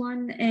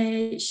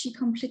 2021, she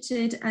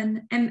completed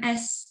an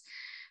MS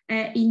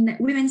in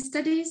Women's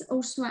Studies,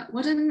 also at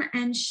Wharton,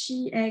 and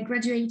she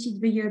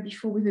graduated the year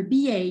before with a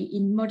BA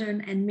in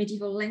Modern and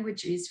Medieval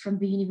Languages from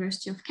the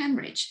University of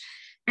Cambridge.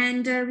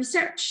 And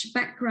research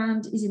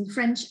background is in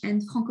French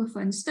and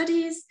Francophone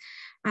studies,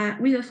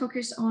 with a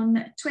focus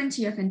on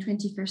 20th and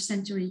 21st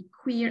century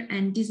queer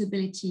and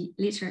disability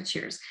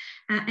literatures.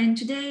 And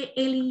today,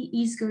 Elly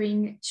is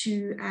going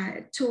to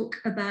talk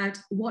about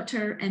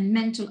water and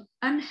mental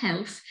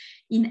unhealth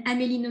in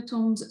Amélie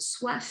Nothomb's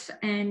Soif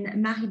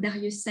and Marie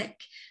Darrieussecq,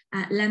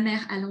 La Mer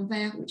à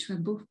l'envers, which were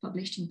both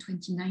published in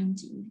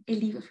 2019.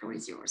 Elly, the floor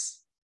is yours.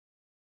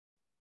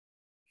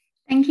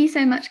 Thank you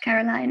so much,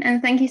 Caroline,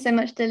 and thank you so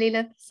much,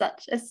 Dalila, for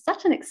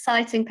such an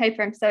exciting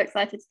paper. I'm so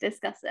excited to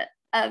discuss it.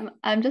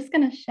 I'm just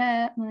going to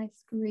share my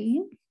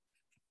screen.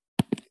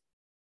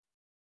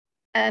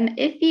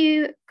 If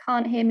you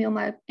can't hear me or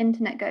my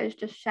internet goes,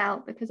 just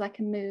shout because I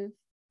can move.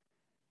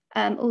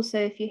 Also,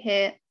 if you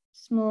hear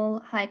small,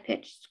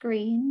 high-pitched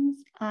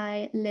screams,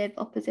 I live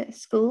opposite a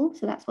school,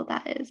 so that's what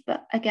that is.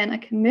 But again, I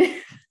can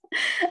move.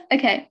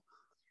 Okay.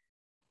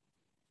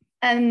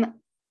 Can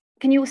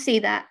you all see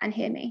that and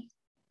hear me?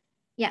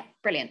 Yeah,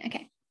 brilliant.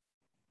 Okay.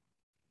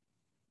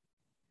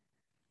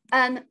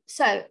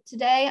 So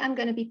today I'm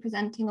going to be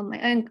presenting on my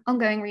own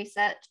ongoing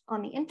research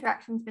on the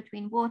interactions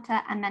between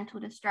water and mental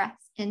distress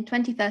in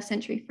 21st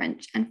century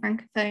French and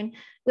Francophone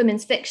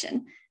women's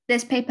fiction.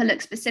 This paper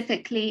looks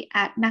specifically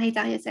at Marie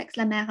Darrieussecq's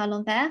La Mer à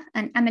l'envers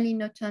and Amélie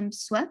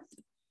Nothom's Soif,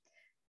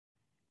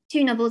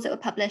 two novels that were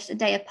published a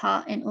day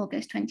apart in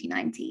August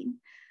 2019.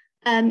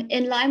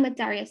 In line with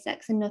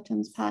Darrieussecq's and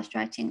Nothom's past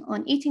writing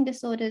on eating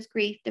disorders,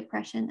 grief,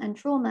 depression, and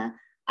trauma,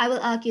 I will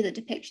argue that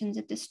depictions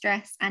of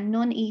distress and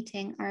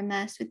non-eating are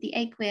immersed with the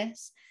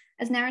aqueous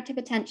as narrative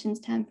attentions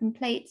turn from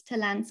plates to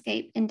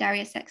landscape in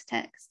Darrieussecq's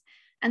text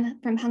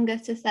and from hunger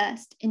to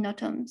thirst in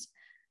Nothom's.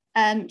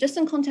 Just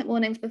some content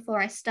warnings before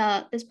I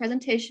start. This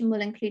presentation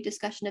will include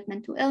discussion of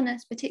mental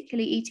illness,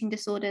 particularly eating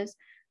disorders,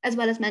 as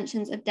well as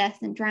mentions of death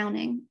and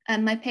drowning.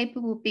 My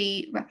paper will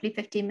be roughly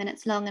 15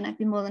 minutes long, and I'd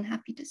be more than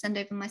happy to send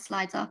over my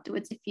slides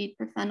afterwards if you'd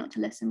prefer not to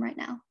listen right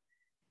now.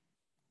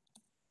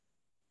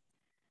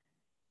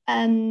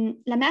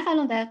 La Mer à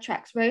l'envers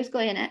tracks Rose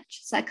Goyeneche,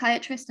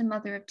 psychiatrist and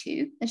mother of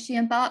two, as she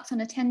embarks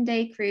on a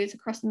 10-day cruise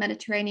across the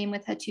Mediterranean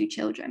with her two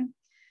children.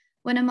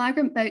 When a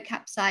migrant boat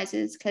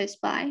capsizes close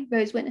by,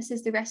 Rose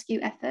witnesses the rescue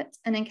effort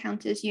and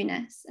encounters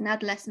Eunice, an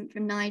adolescent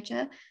from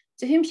Niger,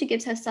 to whom she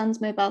gives her son's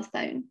mobile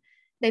phone.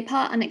 They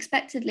part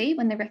unexpectedly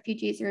when the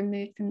refugees are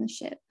removed from the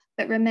ship,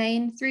 but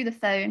remain, through the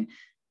phone,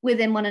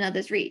 within one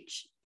another's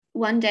reach.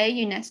 One day,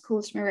 Eunice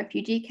calls from a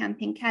refugee camp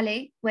in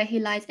Calais, where he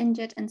lies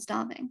injured and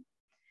starving.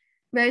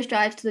 Rose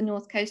drives to the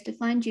north coast to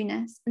find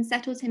Eunice and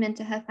settles him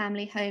into her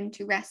family home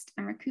to rest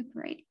and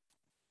recuperate.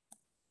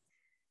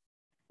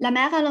 La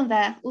Mer à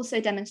l'envers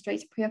also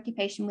demonstrates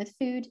preoccupation with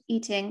food,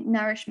 eating,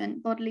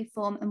 nourishment, bodily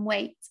form, and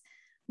weight,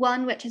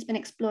 one which has been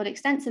explored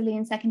extensively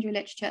in secondary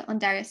literature on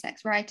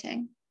Darrieussecq's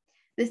writing.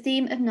 The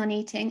theme of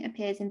non-eating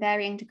appears in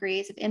varying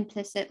degrees of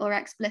implicit or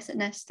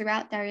explicitness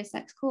throughout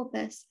Darrieussecq's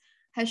corpus.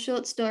 Her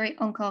short story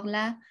Encore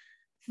là,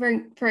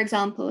 for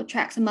example,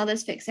 tracks a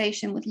mother's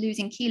fixation with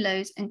losing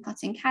kilos and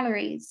cutting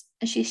calories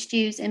as she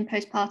stews in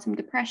postpartum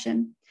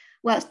depression,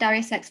 whilst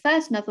Darrieussecq's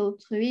first novel,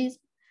 Truise,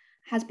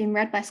 has been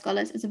read by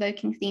scholars as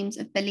evoking themes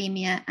of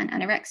bulimia and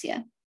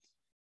anorexia.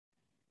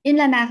 In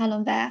La Mer à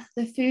l'envers,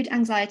 the food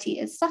anxiety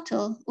is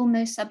subtle,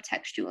 almost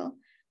subtextual.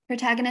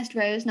 Protagonist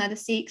Rose neither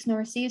seeks nor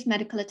receives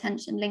medical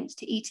attention linked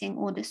to eating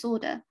or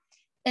disorder.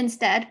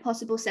 Instead,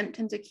 possible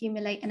symptoms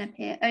accumulate and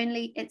appear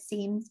only, it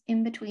seems,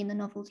 in between the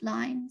novel's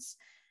lines.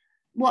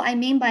 What I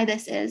mean by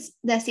this is,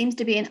 there seems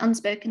to be an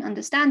unspoken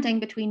understanding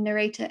between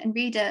narrator and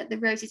reader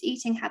that Rose's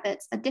eating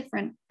habits are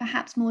different,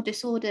 perhaps more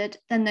disordered,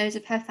 than those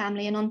of her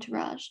family and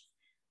entourage.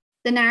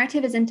 The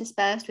narrative is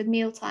interspersed with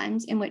meal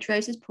times in which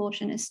Rose's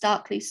portion is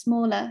starkly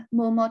smaller,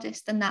 more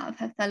modest than that of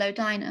her fellow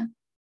diner.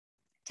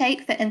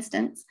 Take, for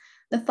instance,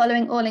 the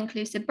following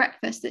all-inclusive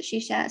breakfast that she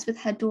shares with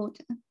her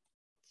daughter.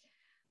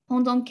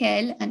 Pendant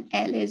qu'elle, and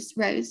elle is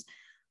Rose,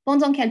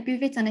 pendant qu'elle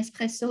buvait un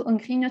espresso en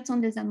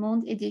grignotant des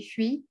amandes et des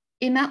fruits,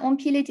 Emma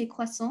empilait des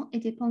croissants et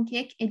des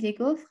pancakes et des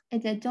gaufres et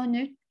des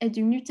donuts et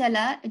du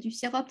Nutella et du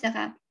sirop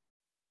d'érable.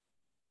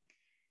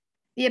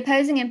 The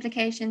opposing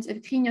implications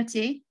of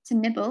grignoter, to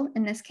nibble,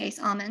 in this case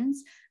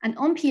almonds, and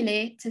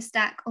empiler, to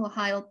stack or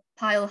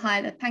pile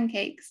high the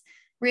pancakes,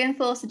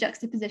 reinforce the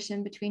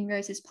juxtaposition between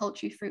Rose's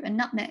poultry, fruit and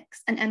nut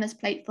mix and Emma's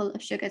plate full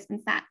of sugars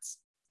and fats.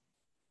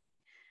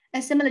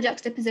 A similar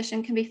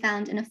juxtaposition can be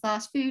found in a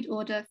fast food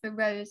order for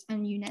Rose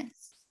and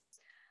Eunice.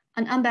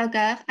 Un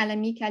hamburger à la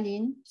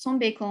Micaline, sans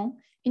bacon,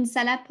 une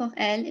salade pour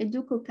elle et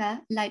deux coca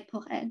light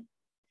pour elle.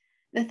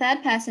 The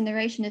third person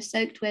narration is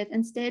soaked with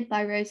and steered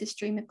by Rose's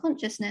stream of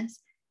consciousness,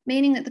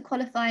 meaning that the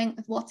qualifying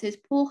of what is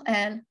pour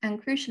elle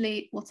and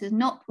crucially what is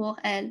not pour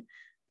elle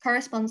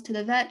corresponds to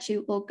the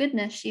virtue or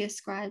goodness she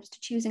ascribes to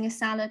choosing a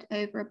salad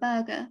over a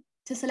burger,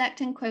 to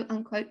selecting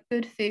quote-unquote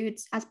good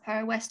foods as per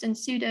a Western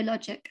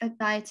pseudo-logic of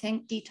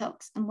dieting,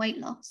 detox, and weight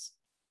loss,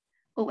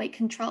 or weight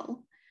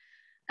control.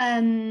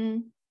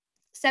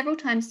 Several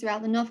times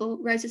throughout the novel,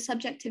 Rose's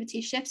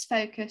subjectivity shifts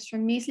focus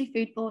from measly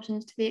food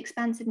portions to the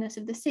expansiveness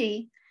of the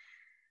sea.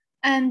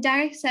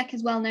 Darrieussecq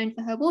is well known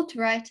for her water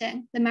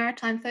writing, the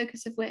maritime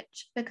focus of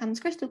which becomes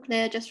crystal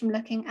clear just from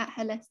looking at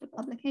her list of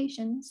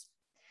publications.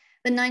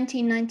 The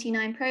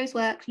 1999 prose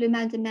work Le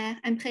Mal de Mer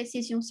and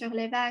Précision sur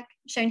les Vagues,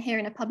 shown here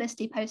in a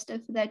publicity poster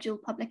for their dual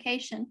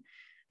publication,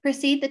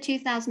 precede the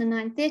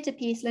 2009 theatre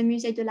piece Le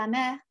Musée de la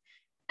Mer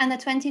and the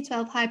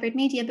 2012 hybrid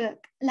media book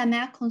La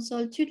Mer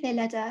console toutes les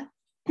laideurs,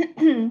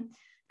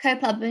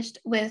 co-published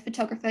with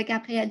photographer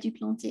Gabriel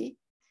Duplantier.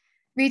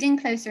 Reading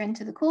closer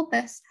into the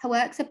corpus, her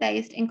works are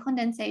bathed in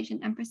condensation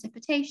and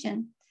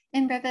precipitation,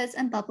 in rivers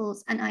and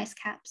bubbles and ice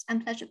caps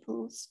and pleasure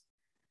pools.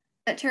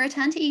 But to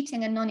return to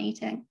eating and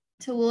non-eating,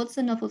 towards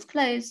the novel's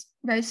close,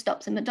 Rose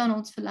stops at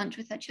McDonald's for lunch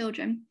with her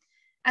children.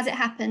 As it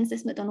happens,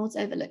 this McDonald's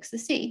overlooks the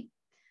sea.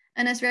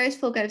 And as Rose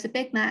forgoes a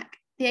Big Mac,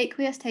 the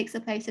aqueous takes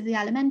the place of the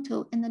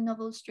elemental in the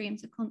novel's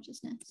streams of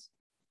consciousness.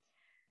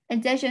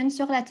 Elle déjeune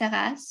sur la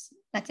terrasse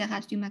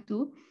du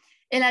McDo,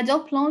 et la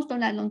dort plonge dans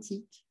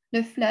l'Atlantique.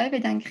 Le fleuve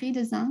est d'un gris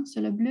de zinc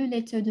sur le bleu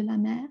laiteux de la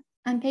mer,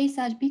 un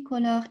paysage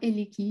bicolore et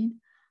liquide,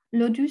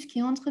 l'eau douce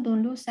qui entre dans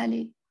l'eau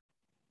salée.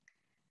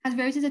 As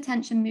Rose's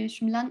attention moves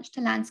from lunch to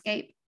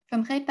landscape,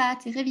 from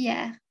repas to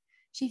rivière,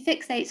 she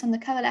fixates on the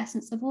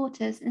coalescence of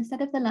waters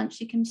instead of the lunch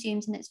she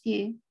consumes in its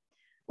view.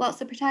 Whilst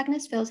the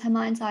protagonist fills her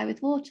mind's eye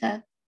with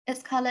water,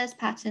 its colours,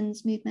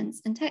 patterns,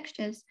 movements, and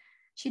textures,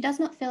 she does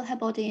not fill her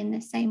body in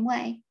this same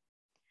way.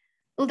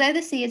 Although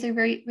the sea is a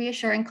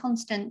reassuring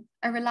constant,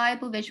 a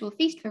reliable visual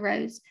feast for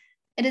Rose,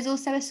 it is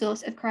also a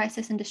source of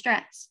crisis and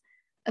distress.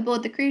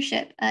 Aboard the cruise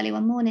ship early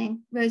one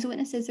morning, Rose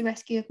witnesses the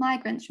rescue of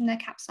migrants from their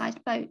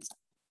capsized boats.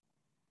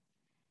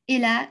 Et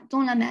là,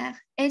 dans la mer,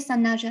 est-ce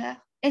un nageur?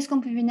 Est-ce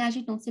qu'on pouvait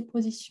nager dans ces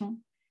positions?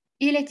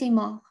 Il était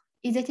mort.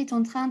 Ils étaient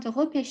en train de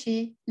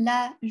repêcher,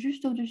 là,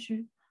 juste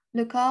au-dessus,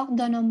 le corps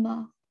d'un homme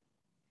mort.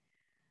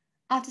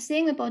 After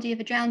seeing the body of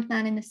a drowned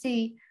man in the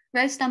sea,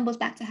 Rose stumbles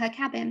back to her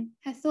cabin,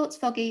 her thoughts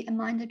foggy and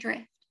mind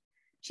adrift.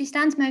 She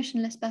stands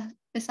motionless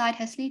beside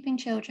her sleeping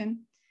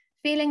children,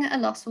 feeling at a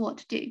loss for what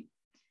to do.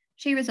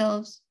 She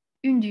resolves,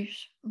 une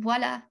douche,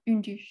 voilà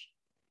une douche.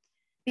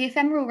 The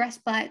ephemeral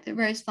respite that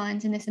Rose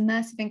finds in this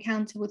immersive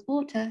encounter with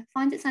water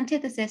finds its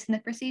antithesis in the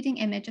preceding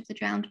image of the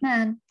drowned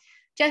man,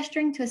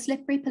 gesturing to a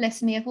slippery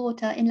polysemy of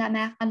water in La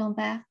Mer à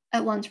l'envers,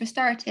 at once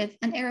restorative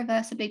and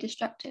irreversibly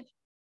destructive.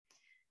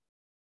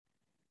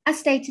 As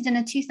stated in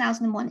a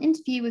 2001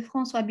 interview with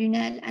Françoise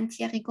Bunel and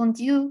Thierry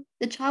Gondiou,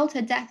 the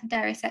childhood death of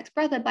Darrieussecq's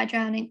brother by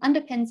drowning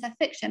underpins her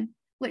fiction,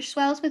 which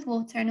swells with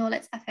water in all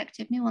its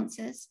affective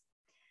nuances.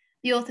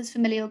 The author's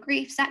familial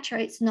grief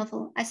saturates the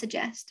novel, I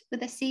suggest,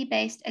 with a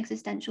sea-based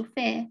existential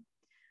fear.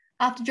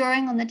 After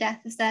drawing on the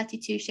death of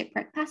 32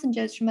 shipwrecked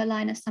passengers from a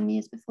liner some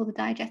years before the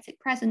diegetic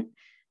present,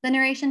 the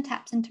narration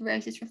taps into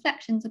Rose's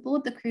reflections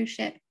aboard the cruise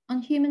ship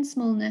on human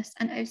smallness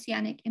and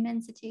oceanic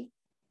immensity.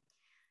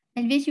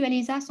 Elle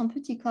visualisa son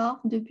petit corps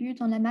debout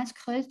dans la masse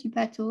creuse du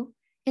bateau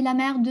et la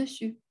mer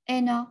dessus,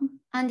 énorme,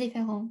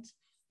 indifférente.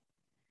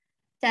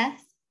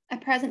 Death, a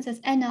presence as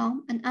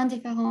énorme and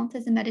indifférente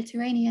as the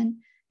Mediterranean,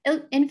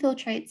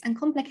 infiltrates and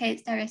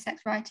complicates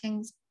Darrieussecq's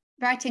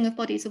writing of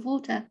bodies of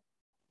water,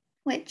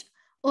 which,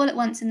 all at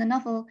once in the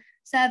novel,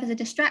 serve as a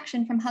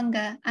distraction from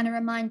hunger and a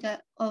reminder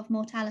of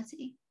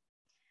mortality.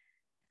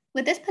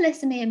 With this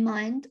polysemy in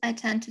mind, I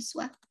turn to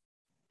Soif,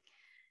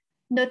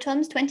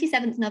 Notom's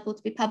 27th novel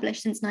to be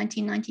published since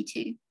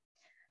 1992.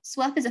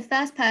 Soif is a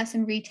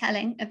first-person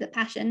retelling of the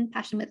passion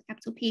with a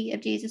capital P,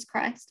 of Jesus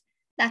Christ,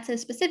 that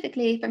is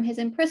specifically from his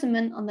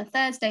imprisonment on the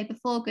Thursday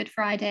before Good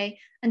Friday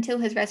until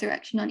his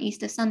resurrection on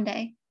Easter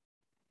Sunday.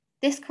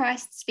 This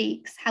Christ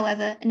speaks,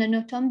 however, in a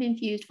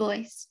Notombe-infused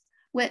voice,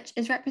 which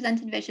is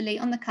represented visually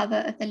on the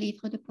cover of the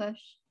Livre de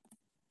Poche,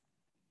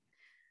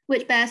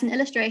 which bears an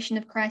illustration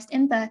of Christ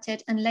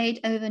inverted and laid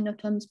over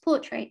Notombe's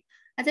portrait,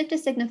 as if to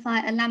signify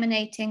a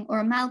laminating or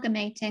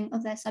amalgamating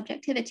of their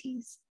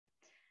subjectivities.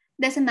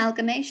 This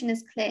amalgamation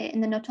is clear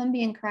in the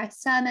Notombean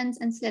Christ's sermons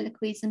and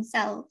soliloquies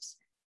themselves.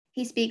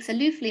 He speaks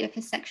aloofly of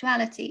his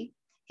sexuality.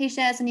 He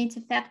shares a need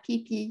to faire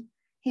pipi.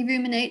 He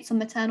ruminates on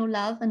maternal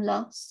love and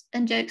loss,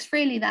 and jokes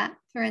freely that,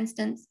 for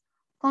instance,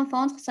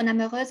 confondre son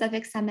amoureuse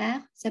avec sa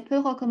mère, c'est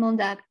peu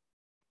recommandable.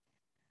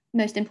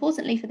 Most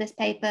importantly for this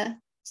paper,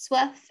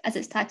 Soif, as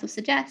its title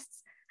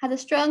suggests, has a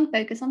strong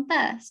focus on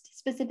thirst,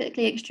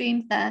 specifically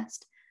extreme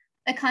thirst,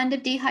 a kind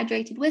of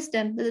dehydrated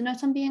wisdom that the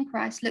Notombean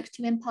Christ looks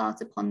to impart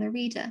upon the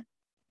reader.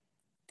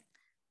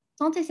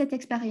 Tentez cette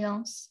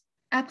expérience.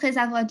 Après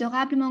avoir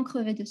durablement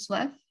crevé de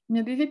soif,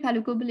 ne buvez pas le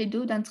gobelet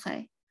d'eau d'un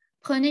trait.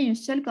 Prenez une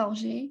seule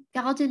gorgée,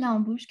 gardez-la en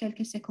bouche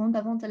quelques secondes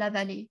avant de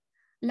l'avaler.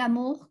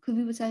 L'amour que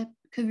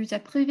vous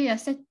éprouvez à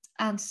cet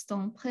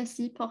instant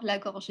précis pour la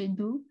gorgée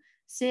d'eau,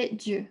 c'est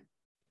Dieu.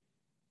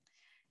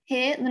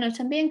 Here, the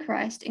Notombean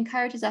Christ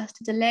encourages us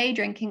to delay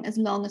drinking as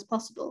long as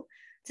possible,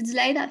 to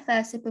delay that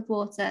first sip of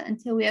water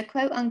until we are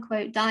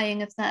quote-unquote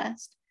dying of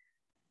thirst,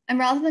 And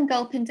rather than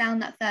gulping down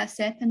that first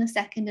sip and the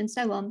second and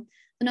so on,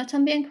 the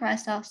Northumbrian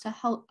Christ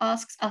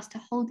asks us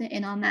to hold it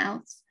in our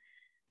mouths,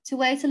 to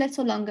wait a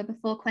little longer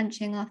before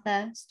quenching our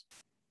thirst.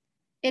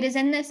 It is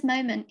in this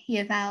moment, he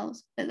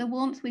avows, that the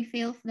warmth we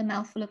feel for the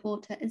mouthful of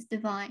water is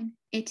divine.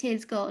 It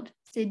is God,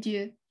 c'est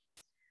Dieu.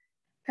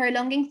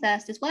 Prolonging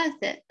thirst is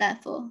worth it,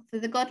 therefore, for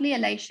the godly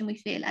elation we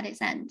feel at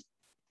its end.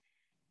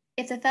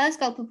 If the first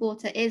gulp of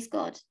water is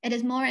God,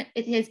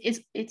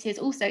 it is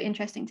also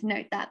interesting to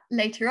note that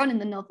later on in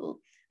the novel,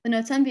 the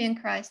Northumbrian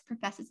Christ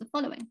professes the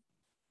following: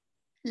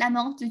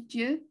 L'amour de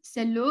Dieu,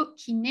 c'est l'eau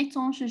qui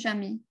n'étanche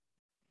jamais.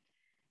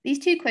 These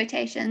two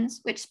quotations,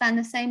 which span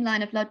the same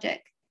line of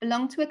logic,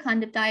 belong to a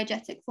kind of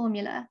diegetic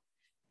formula.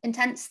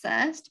 Intense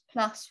thirst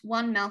plus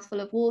one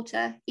mouthful of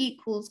water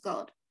equals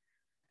God.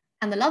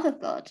 And the love of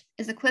God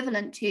is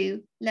equivalent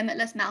to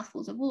limitless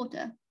mouthfuls of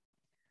water.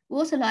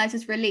 Water lies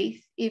as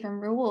relief, even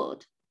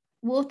reward.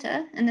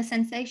 Water and the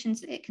sensations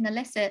that it can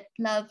elicit,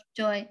 love,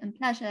 joy, and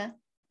pleasure,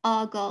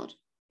 are God.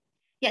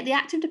 Yet the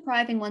act of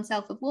depriving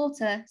oneself of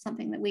water,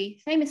 something that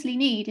we famously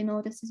need in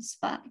order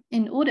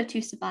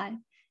to survive,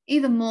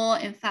 even more,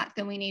 in fact,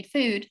 than we need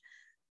food,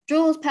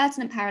 draws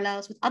pertinent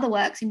parallels with other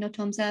works in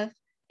Nothom's oeuvre,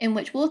 in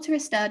which water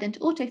is stirred into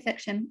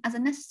autofiction as a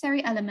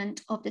necessary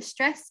element of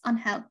distress,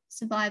 unhealth,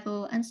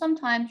 survival, and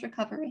sometimes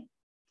recovery.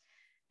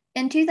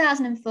 In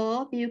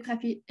 2004,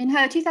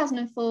 her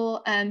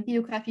 2004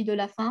 Biographie de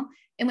la faim,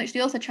 in which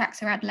the author tracks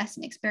her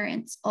adolescent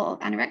experience of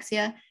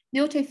anorexia, the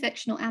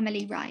autofictional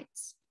Amélie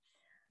writes,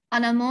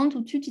 En un monde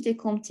où tout était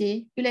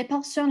compté, où les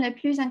portions les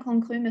plus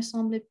incongrues me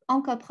semblent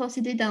encore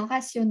procéder d'un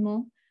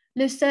rationnement,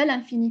 le seul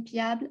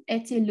infinipiable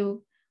était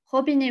l'eau,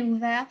 robinet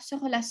ouvert sur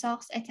la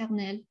source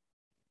éternelle.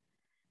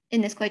 In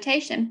this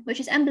quotation,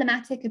 which is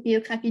emblematic of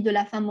Biographie de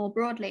la faim more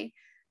broadly,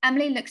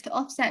 Amélie looks to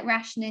offset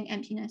rationing,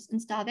 emptiness,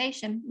 and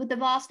starvation with the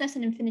vastness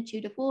and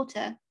infinitude of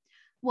water.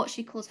 What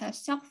she calls her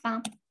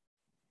surfaim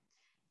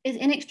is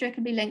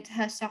inextricably linked to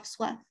her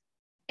sursoif.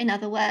 In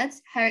other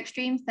words, her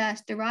extreme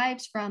thirst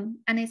derives from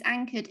and is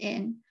anchored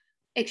in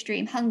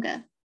extreme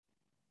hunger.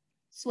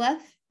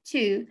 Soif,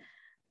 too,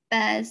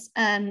 bears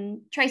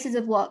traces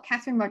of what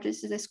Catherine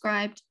Rogers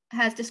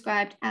has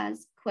described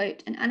as,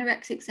 quote, an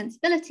anorexic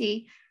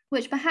sensibility,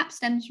 which perhaps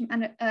stems from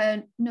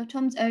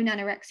Nothom's own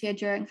anorexia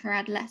during her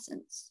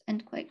adolescence,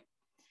 end quote.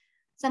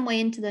 Some way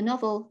into the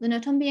novel, the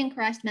Northumbrian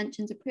Christ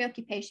mentions a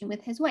preoccupation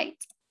with his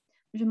weight.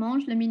 Je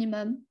mange le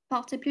minimum,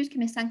 porter plus que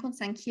mes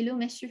 55 kilos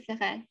me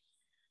suffirait.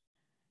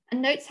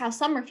 And notes how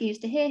some refuse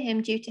to hear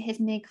him due to his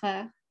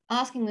maigreur,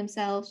 asking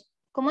themselves,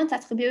 comment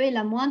attribuer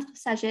la moindre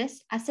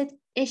sagesse à cet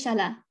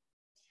échalas?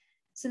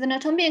 So the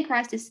Northumbrian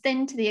Christ is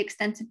thin to the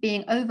extent of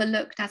being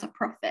overlooked as a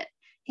prophet.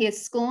 He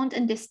is scorned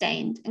and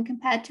disdained and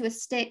compared to a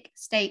stick,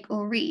 stake,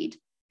 or reed.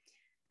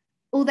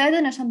 Although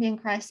the Northumbrian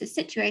Christ is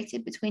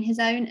situated between his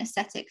own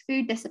ascetic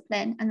food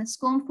discipline and the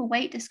scornful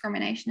weight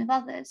discrimination of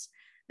others,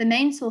 the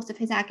main source of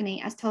his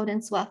agony, as told in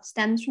Soif,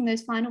 stems from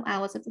those final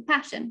hours of the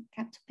Passion,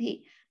 capital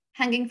P,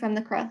 hanging from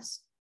the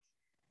cross.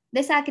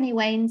 This agony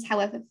wanes,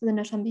 however, for the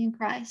Northumbrian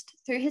Christ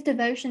through his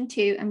devotion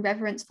to and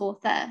reverence for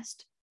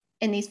thirst.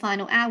 In these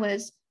final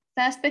hours,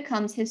 thirst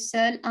becomes his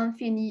seul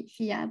infini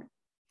fiable.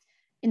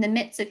 In the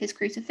midst of his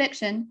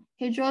crucifixion,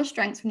 he draws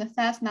strength from the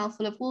first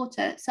mouthful of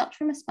water sucked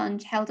from a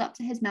sponge held up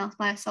to his mouth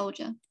by a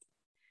soldier.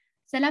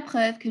 C'est la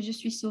preuve que je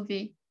suis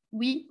sauvé.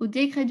 Oui, au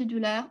degré de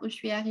douleur où je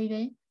suis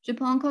arrivé, je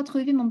peux encore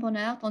trouver mon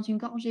bonheur dans une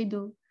gorgée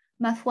d'eau.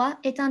 Ma foi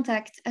est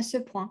intacte à ce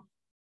point.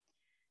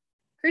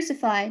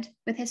 Crucified,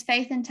 with his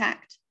faith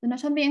intact, the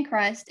Northumbrian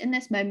Christ in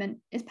this moment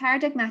is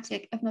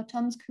paradigmatic of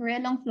Nothom's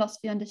career-long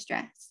philosophy on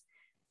distress.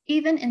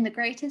 Even in the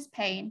greatest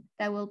pain,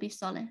 there will be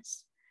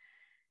solace.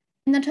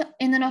 In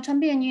the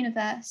Northumbrian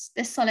universe,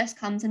 this solace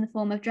comes in the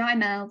form of dry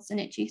mouths and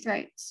itchy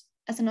throats,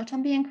 as the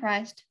Northumbrian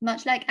Christ,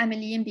 much like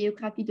Amélie in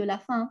Biographie de la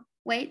faim,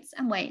 waits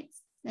and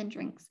waits, then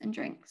drinks and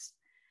drinks.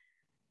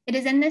 It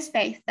is in this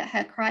faith that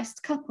her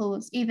Christ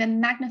couples, even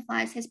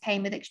magnifies his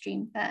pain with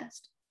extreme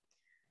thirst.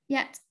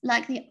 Yet,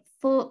 unlike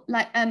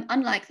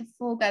the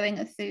foregoing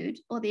of food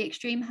or the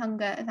extreme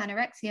hunger of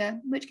anorexia,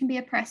 which can be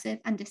oppressive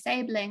and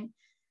disabling,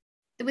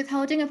 the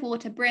withholding of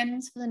water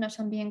brims for the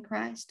Northumbrian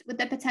Christ with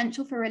the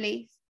potential for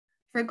relief,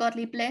 for a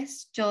godly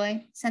bliss,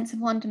 joy, sense of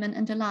wonderment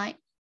and delight.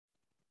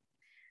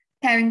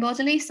 Pairing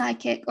bodily,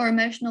 psychic, or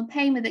emotional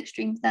pain with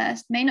extreme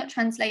thirst may not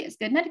translate as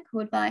good medical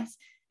advice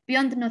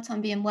beyond the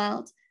Northumbrian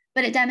world,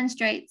 but it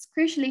demonstrates,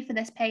 crucially for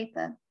this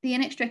paper, the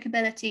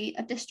inextricability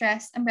of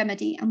distress and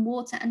remedy and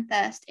water and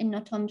thirst in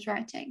Nothom's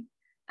writing,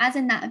 as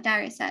in that of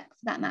Darrieussecq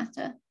for that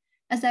matter,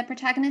 as their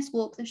protagonists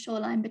walk the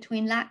shoreline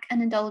between lack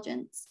and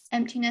indulgence,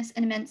 emptiness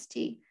and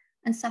immensity,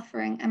 and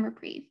suffering and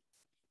reprieve.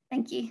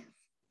 Thank you.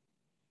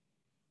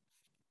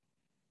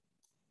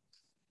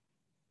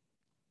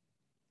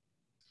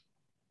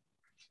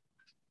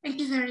 Thank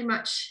you very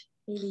much,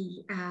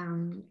 Elly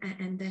and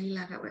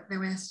Dalila. They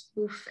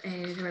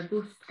were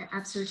both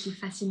absolutely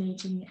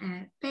fascinating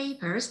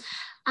papers.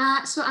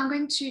 So I'm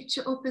going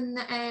to open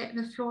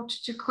the floor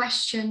to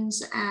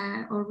questions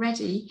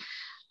already.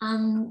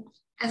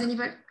 Has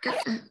anybody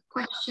got a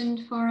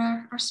question for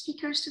our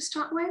speakers to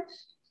start with?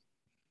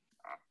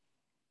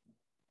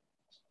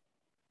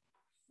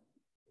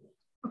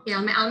 Okay,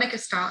 I'll make a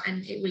start,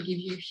 and it will give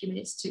you a few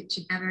minutes to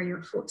gather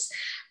your thoughts.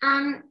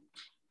 I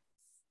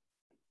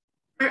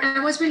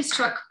was really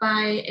struck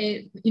by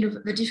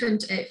the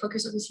different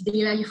focus. Obviously,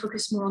 Dalila, you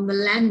focus more on the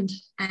land,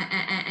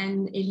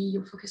 and Elly,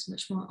 you focus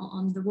much more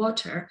on the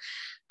water.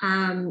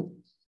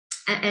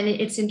 And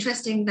it's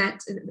interesting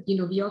that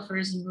the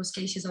authors in most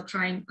cases are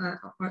trying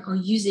are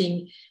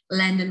using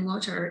land and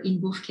water in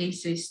both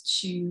cases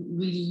to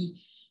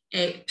really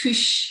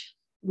push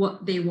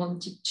what they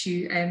wanted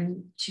to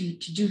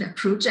do that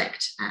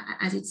project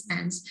as it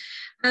stands.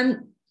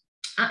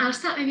 I'll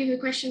start maybe with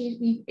a question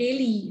with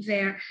Elly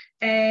there.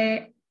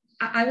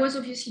 I was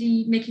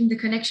obviously making the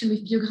connection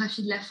with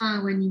Biographie de la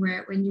Fin when you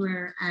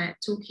were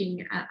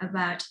talking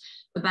about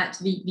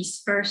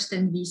this first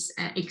and this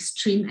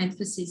extreme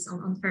emphasis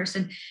on first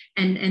and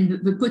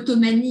the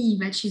potomanie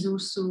that she's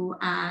also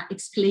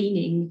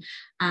explaining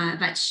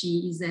that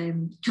she is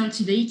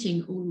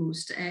cultivating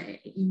almost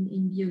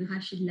in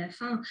Biographie de la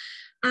Fin.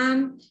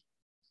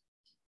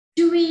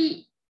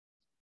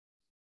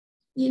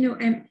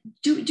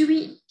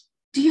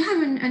 Do you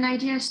have an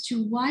idea as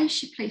to why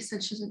she placed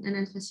such an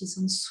emphasis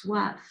on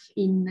soif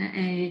in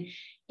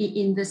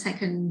the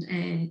second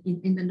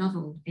in the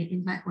novel,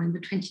 in that one, the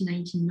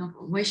 2019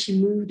 novel, why she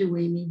moved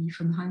away maybe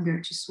from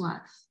hunger to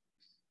soif?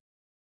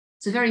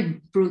 It's a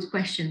very broad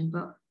question,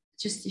 but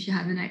just if you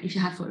have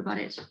thought about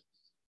it.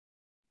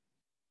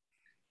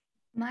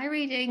 My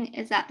reading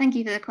is that, thank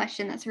you for the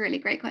question, that's a really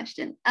great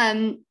question.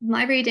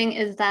 My reading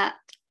is that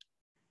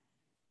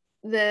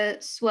the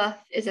soif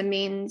is a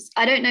means.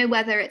 I don't know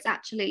whether it's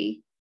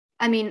actually,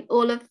 I mean,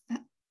 all of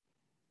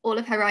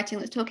her writing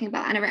that's talking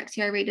about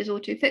anorexia I read is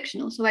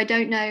auto-fictional, so I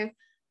don't know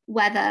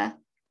whether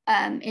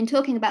in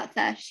talking about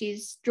thirst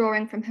she's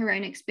drawing from her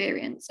own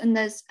experience. And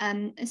there's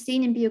a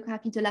scene in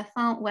Biographie de la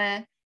Fin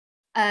where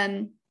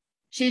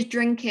she's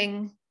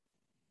drinking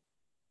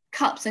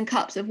cups and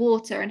cups of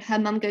water and her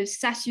mum goes,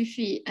 "Ça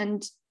suffit,"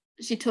 and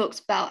she talks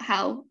about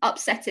how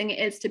upsetting it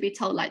is to be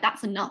told, like,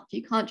 that's enough,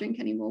 you can't drink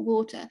any more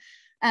water.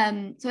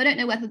 So I don't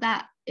know whether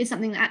that is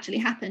something that actually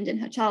happened in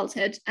her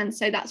childhood, and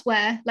so that's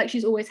where, like,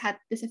 she's always had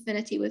this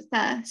affinity with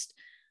thirst.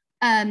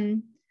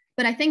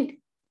 But I think,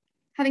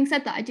 having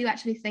said that, I do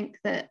actually think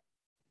that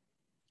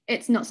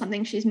it's not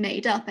something she's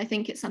made up. I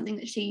think it's something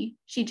that she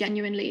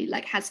genuinely,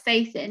 like, has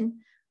faith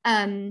in.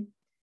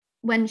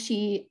 When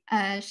she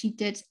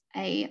did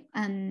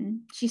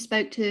she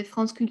spoke to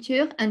France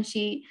Culture, and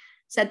she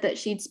said that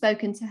she'd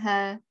spoken to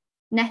her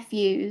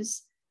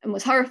nephews and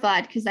was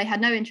horrified because they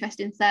had no interest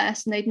in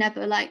thirst, and they'd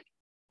never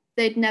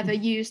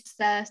used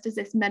thirst as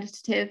this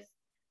meditative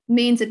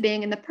means of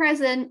being in the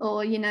present,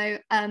 or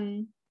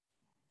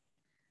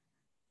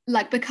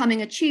like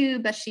becoming a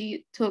tube, as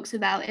she talks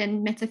about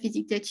in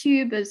Métaphysique des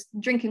tubes, as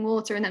drinking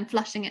water and then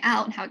flushing it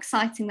out, and how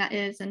exciting that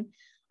is. And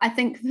I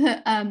think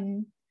that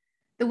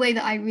the way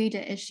that I read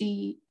it is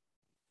she,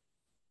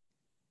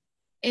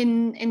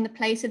 in the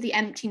place of the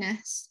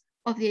emptiness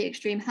of the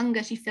extreme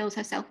hunger, she fills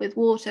herself with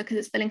water because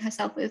it's filling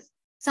herself with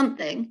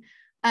something,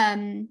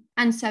 and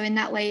so in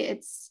that way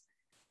it's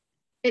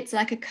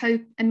like a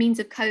means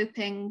of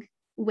coping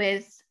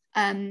with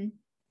the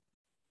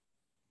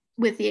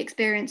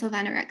experience of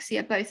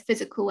anorexia, both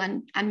physical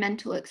and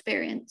mental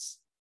experience.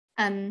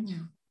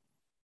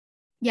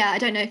 Yeah, I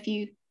don't know if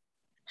you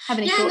have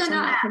any thoughts on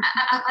that.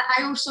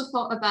 I also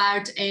thought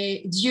about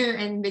Dieu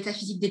and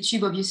Métaphysique des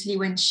tubes, obviously,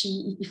 when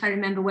she, if I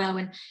remember well,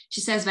 when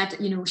she says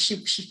that,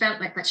 she felt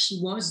like that she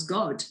was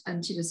God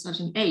until a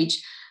certain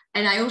age.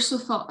 And I also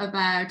thought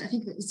about, I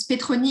think it's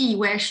Petroni,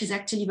 where she's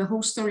actually, the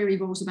whole story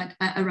revolves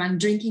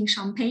around drinking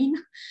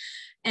champagne.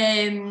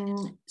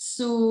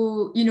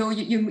 So,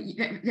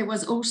 there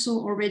was also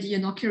already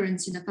an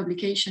occurrence in a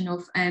publication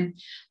of an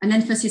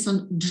emphasis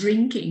on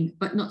drinking,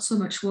 but not so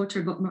much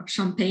water, but more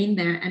champagne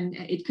there. And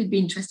it could be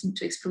interesting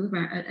to explore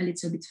that a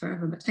little bit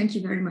further, but thank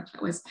you very much.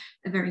 That was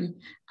a very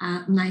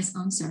nice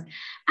answer.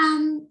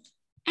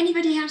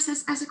 Anybody else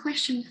has a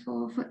question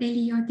for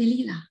Elly or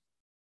Dalila?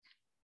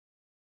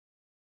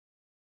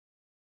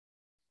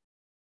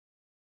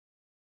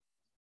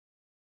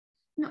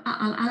 No,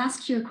 I'll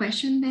ask you a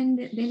question then,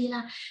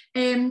 Dalila.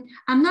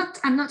 I'm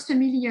not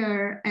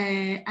familiar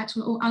at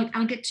all.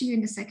 I'll get to you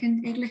in a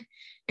second, Egle.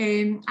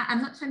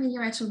 I'm not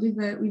familiar at all with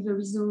the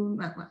rhizome.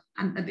 Well,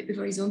 I'm a bit with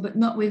the rhizome, but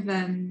not with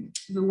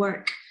the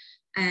work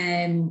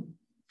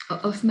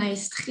of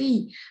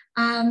Maestri.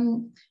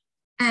 And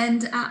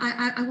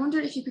I wonder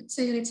if you could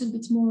say a little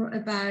bit more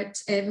about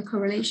the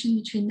correlation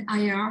between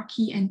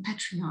hierarchy and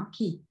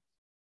patriarchy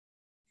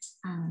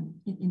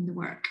in the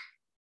work.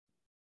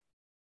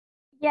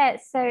 Yeah,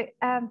 so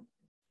I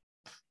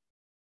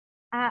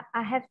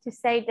have to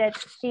say that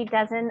she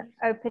doesn't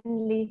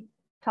openly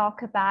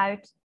talk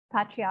about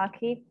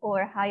patriarchy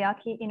or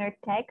hierarchy in her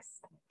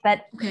text,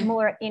 but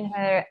more in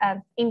her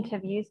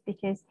interviews,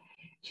 because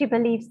she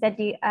believes that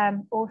the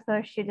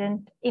author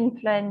shouldn't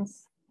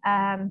influence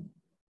the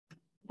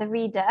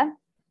reader,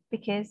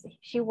 because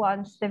she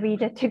wants the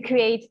reader to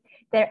create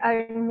their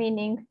own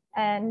meaning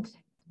and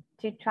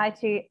to try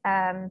to,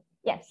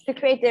 yes, to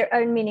create their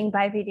own meaning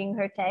by reading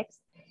her text.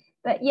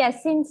 But yeah,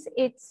 since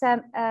it's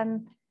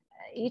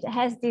it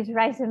has this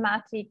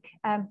rhizomatic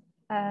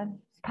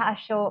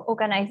spatial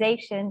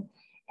organization,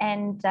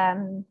 and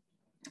there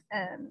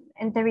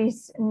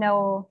is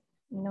no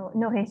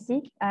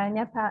récit,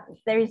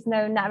 there is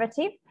no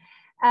narrative,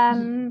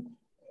 and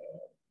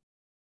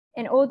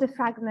all the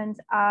fragments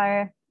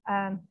are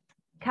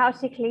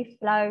chaotically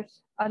float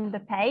on the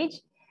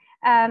page.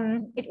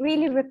 It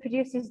really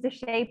reproduces the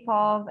shape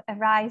of a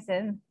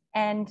rhizome,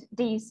 and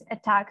this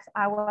attacks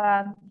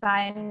our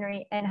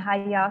binary and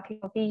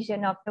hierarchical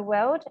vision of the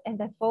world, and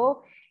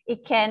therefore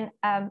it can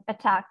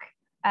attack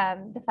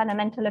the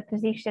fundamental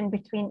opposition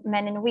between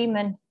men and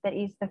women. That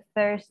is the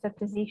first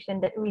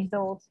opposition that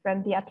results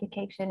from the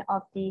application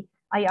of the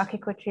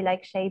hierarchical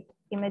tree-like shape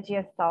imagery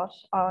of thought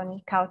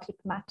on chaotic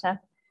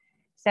matter.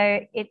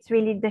 So it's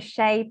really the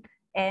shape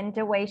and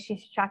the way she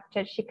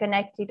structured, she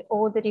connected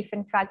all the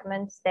different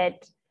fragments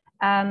that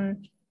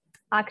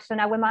act on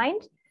our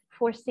mind,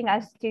 forcing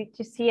us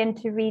to see and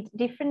to read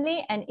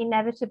differently, and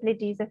inevitably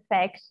these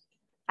affect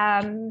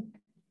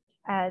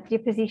the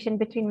opposition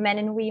between men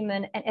and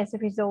women, and as a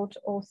result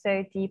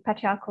also the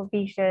patriarchal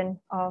vision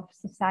of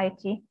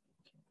society.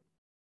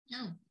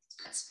 Yeah,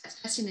 that's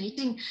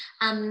fascinating.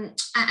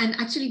 And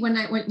actually, when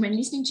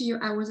listening to you,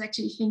 I was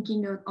actually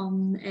thinking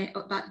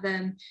about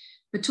the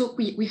talk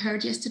we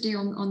heard yesterday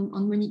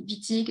on Monique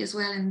Wittig as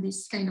well, and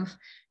this kind of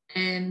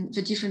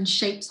the different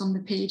shapes on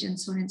the page and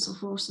so on and so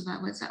forth. So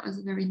that was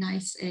a very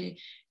nice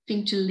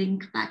thing to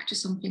link back to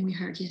something we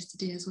heard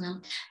yesterday as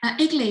well.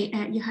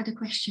 Egle, you had a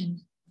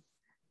question.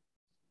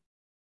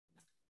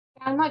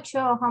 I'm not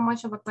sure how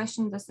much of a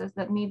question this is,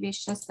 that maybe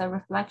it's just a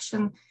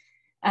reflection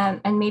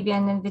and maybe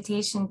an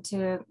invitation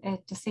to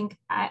think.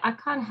 I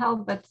can't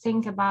help but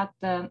think about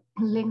the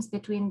links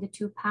between the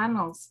two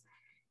panels,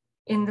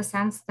 in the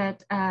sense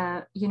that,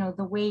 you know,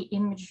 the way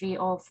imagery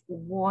of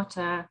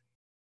water,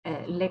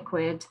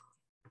 liquid,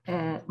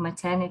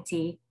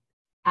 maternity,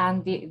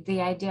 and the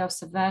idea of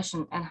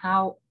subversion, and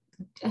how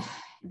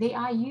they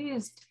are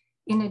used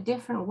in a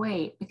different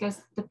way,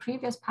 because the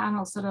previous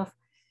panel sort of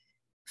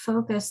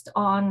focused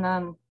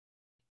on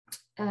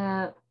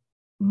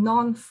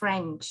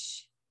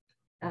non-French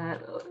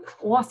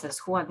authors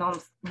who are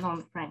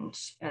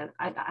non-French.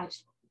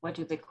 What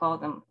do they call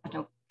them? I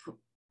don't,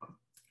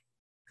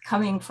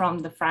 coming from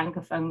the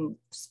Francophone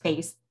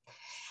space.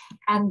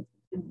 And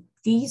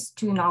these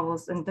two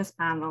novels in this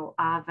panel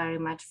are very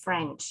much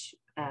French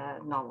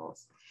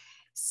novels.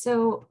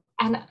 So,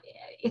 and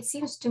it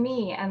seems to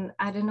me, and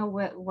I don't know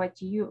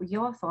what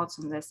your thoughts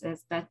on this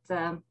is, that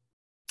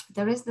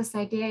there is this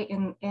idea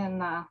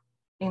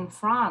in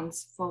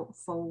France for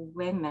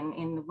women,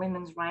 in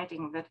women's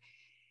writing, that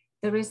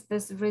there is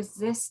this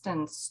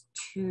resistance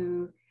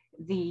to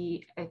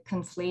the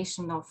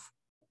conflation of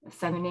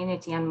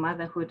femininity and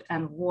motherhood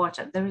and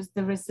water. There is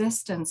the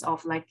resistance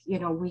of, like, you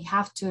know, we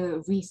have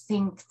to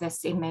rethink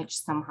this image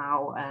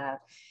somehow.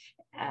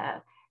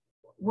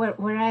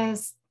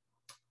 Whereas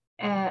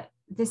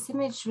this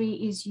imagery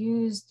is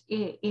used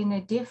in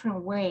a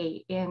different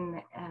way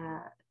in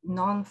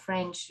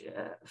non-French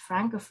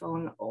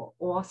Francophone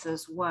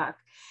authors' work.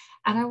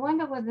 And I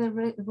wonder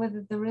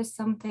whether there is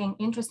something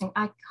interesting.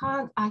 I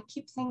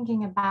keep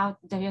thinking about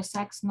the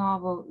Joseph's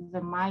novel,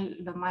 Le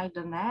Mal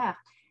de Mer,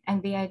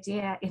 and the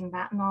idea in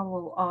that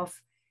novel of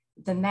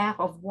the mer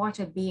of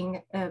water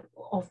being,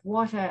 of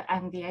water,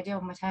 and the idea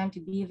of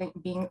maternity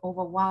being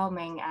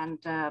overwhelming and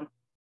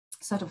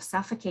sort of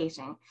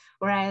suffocating.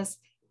 Whereas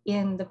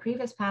in the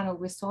previous panel,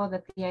 we saw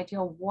that the idea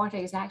of water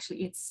is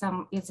actually, it's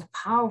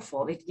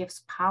powerful, it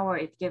gives power,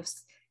 it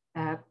gives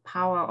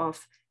power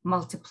of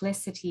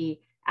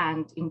multiplicity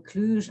and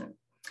inclusion.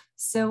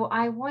 So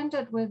I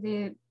wondered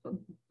whether,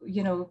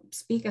 you know,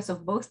 speakers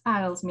of both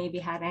panels maybe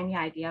had any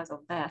ideas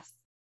of this,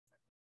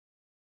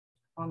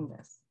 on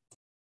this.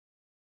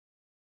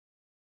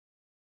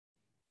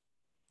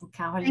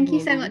 Caroline, thank you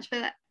so much for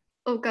that.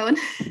 Oh, go on.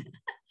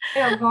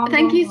 Yeah, go on,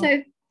 thank you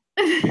so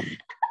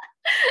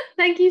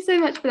Thank you so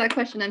much for that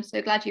question. I'm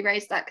so glad you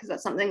raised that, because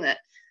that's something that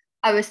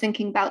I was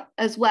thinking about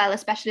as well,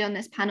 especially on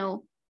this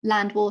panel,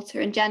 land,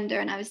 water and gender.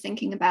 And I was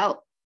thinking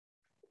about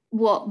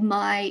what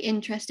my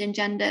interest in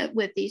gender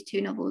with these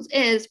two novels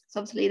is, because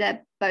obviously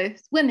they're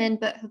both women,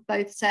 but have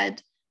both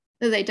said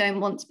that they don't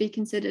want to be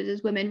considered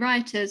as women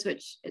writers,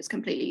 which is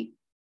completely,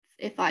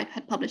 if I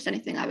had published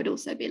anything, I would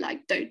also be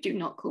like, do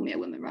not call me a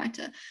woman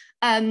writer.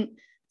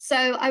 So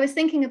I was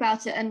thinking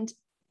about it, and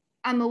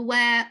I'm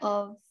aware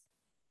of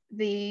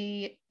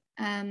the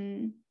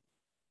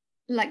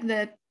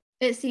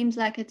it seems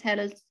like a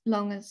tale as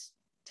long as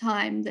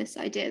time, this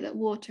idea that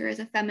water is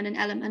a feminine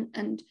element,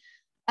 and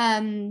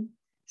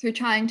through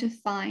trying to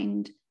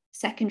find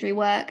secondary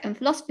work and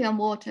philosophy on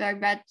water, I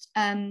read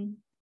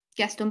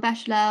Gaston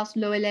Bachelard's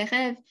L'eau et les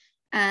rêves,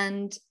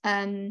 and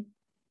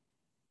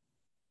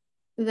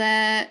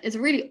there is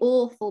a really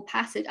awful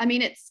passage. I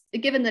mean, it's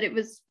given that it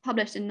was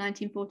published in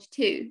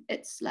 1942,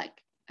 it's like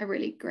a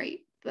really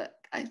great book,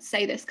 I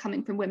say this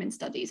coming from women's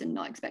studies and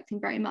not expecting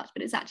very much,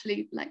 but it's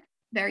actually like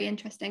very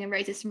interesting and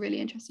raises some really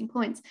interesting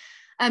points.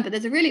 But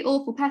there's a really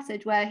awful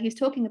passage where he's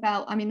talking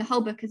about, I mean, the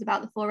whole book is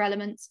about the 4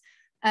 elements,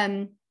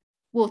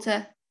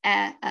 water,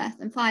 air, earth,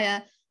 and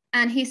fire.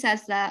 And he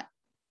says that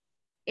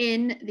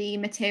in the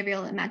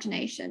material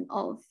imagination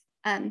of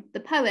the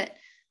poet,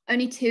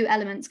 only 2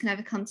 elements can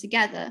ever come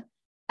together,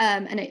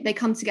 and they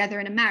come together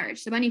in a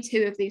marriage. So only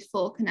 2 of these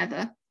 4 can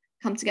ever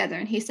come together.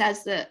 And he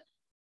says that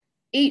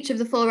each of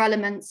the 4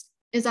 elements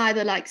is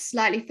either like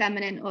slightly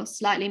feminine or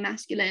slightly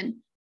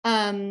masculine,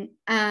 and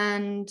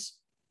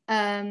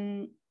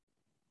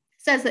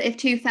says that if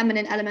 2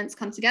 feminine elements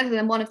come together,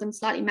 then one of them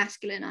slightly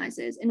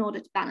masculinizes in order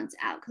to balance it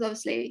out, because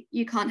obviously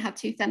you can't have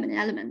 2 feminine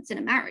elements in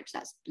a marriage.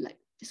 That's like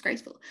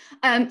disgraceful.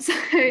 So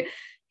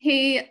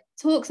he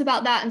talks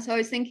about that, and so I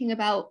was thinking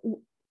about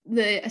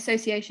the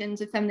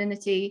associations of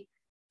femininity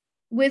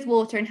with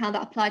water and how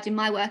that applied in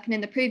my work. And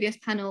in the previous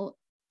panel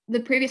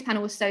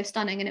was so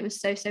stunning, and it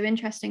was so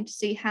interesting to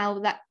see how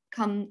that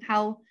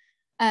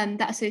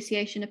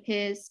association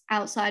appears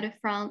outside of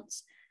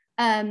France.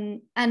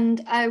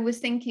 And I was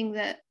thinking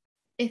that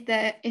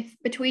if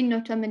between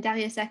Nothomb and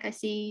Darrieussecq, I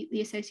see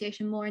the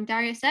association more in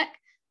Darrieussecq.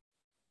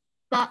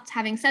 But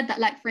having said that,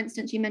 like for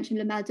instance, you mentioned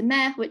Le Mal de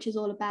Mer, which is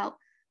all about,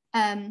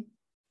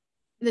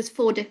 there's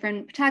 4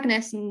 different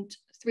protagonists, and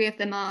 3 of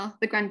them are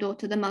the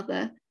granddaughter, the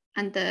mother,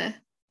 and the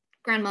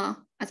grandma,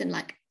 as in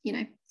like,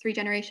 3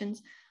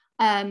 generations.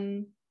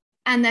 And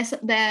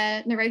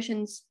their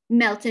narrations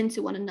melt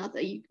into one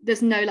another.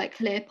 There's no like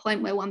clear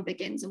point where one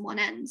begins and one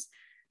ends.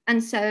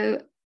 And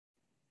so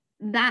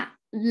that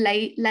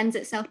lends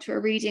itself to a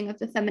reading of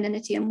the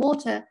femininity in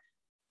water.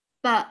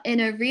 But in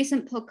a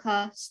recent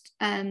podcast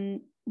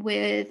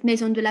with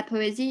Maison de la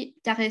Poésie,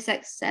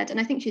 Darrieussecq said, and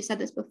I think she said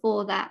this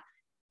before, that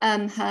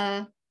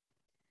her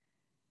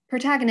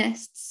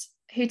protagonists,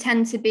 who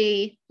tend to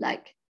be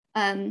like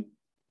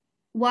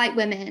white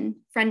women,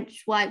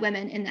 French white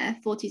women in their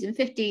 40s and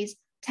 50s,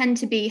 tend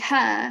to be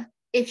her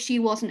if she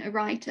wasn't a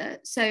writer.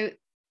 So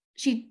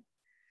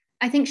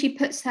I think she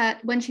puts her,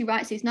 when she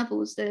writes these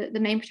novels, the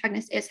main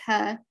protagonist is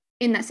her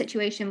in that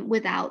situation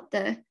without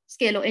the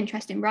skill or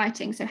interest in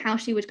writing. So how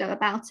she would go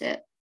about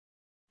it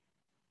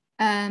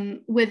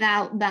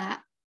without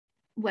that,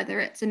 whether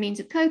it's a means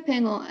of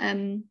coping or,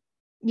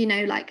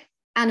 like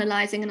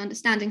analysing and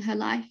understanding her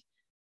life.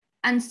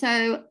 And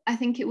so I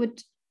think you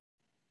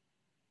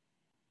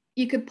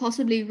could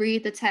possibly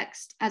read the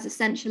text as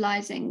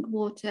essentializing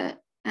water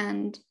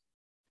and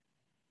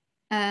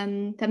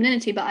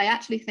femininity, but I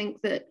actually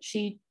think that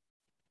she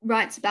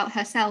writes about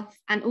herself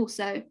and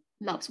also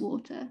loves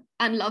water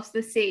and loves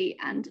the sea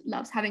and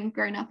loves, having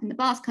grown up in the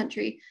Basque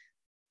Country,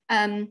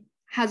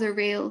 has a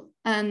real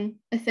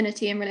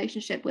affinity and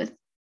relationship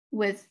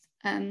with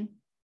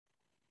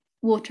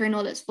water in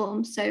all its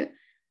forms. So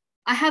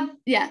I have,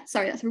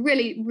 sorry, that's a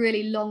really,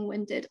 really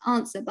long-winded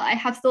answer, but I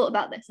have thought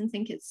about this and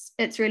think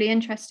it's really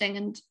interesting.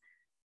 And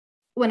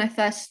when I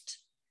first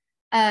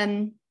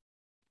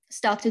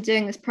started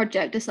doing this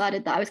project,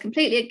 decided that I was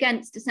completely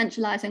against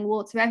essentializing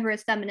water ever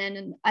as feminine,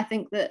 and I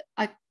think that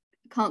I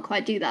can't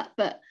quite do that.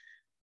 But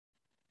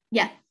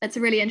yeah, that's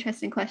a really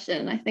interesting question,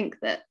 and I think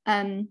that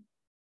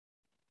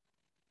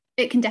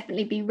it can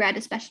definitely be read,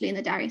 especially in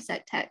the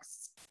Darrieussecq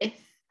texts, if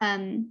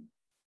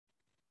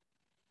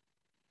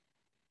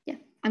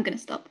I'm going to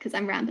stop because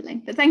I'm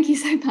rambling, but thank you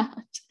so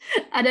much.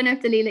 I don't know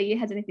if Dalila, you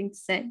had anything to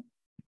say.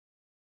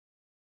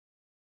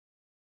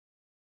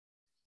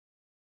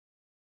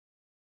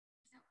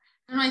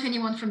 I don't know if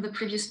anyone from the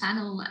previous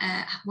panel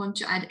want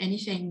to add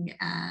anything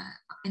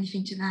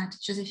to that.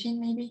 Josephine,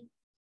 maybe?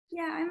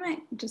 Yeah, I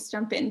might just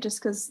jump in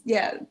just because,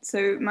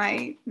 so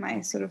my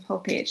sort of whole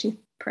PhD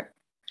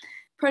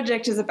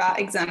project is about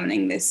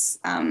examining this,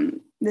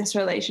 this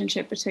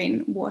relationship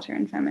between water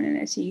and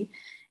femininity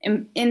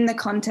in the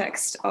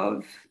context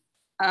of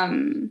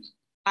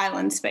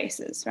island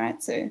spaces,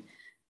 right? So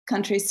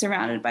countries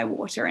surrounded by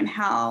water, and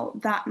how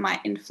that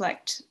might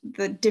inflect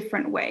the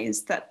different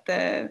ways that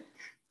the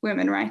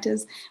women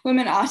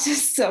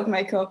artists of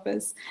my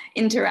corpus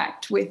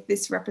interact with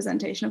this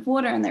representation of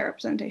water and their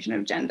representation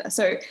of gender.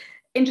 So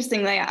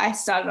interestingly, I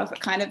started off at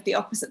kind of the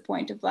opposite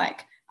point of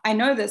like, I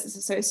know there's this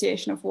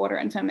association of water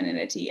and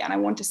femininity, and I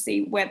want to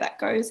see where that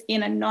goes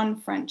in a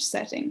non-French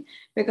setting,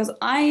 because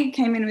I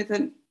came in with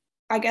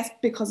I guess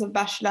because of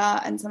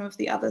Bachelard and some of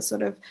the other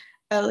sort of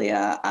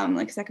earlier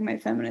like second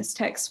wave feminist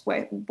texts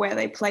where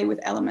they play with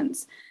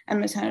elements and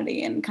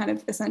maternity in kind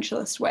of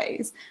essentialist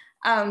ways,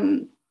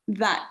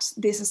 that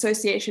this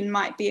association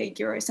might be a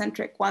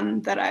Eurocentric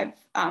one that I've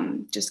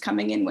just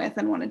coming in with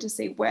and wanted to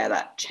see where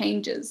that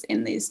changes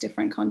in these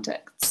different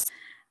contexts.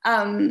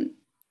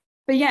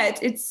 But yeah,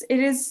 it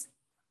is,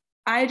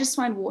 I just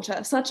find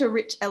water such a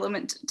rich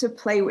element to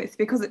play with,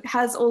 because it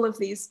has all of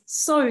these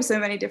so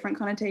many different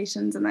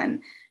connotations, and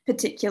then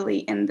particularly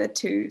in the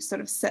 2 sort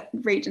of set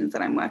regions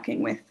that I'm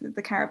working with,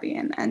 the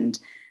Caribbean and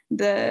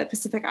the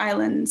Pacific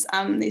Islands,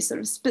 these sort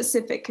of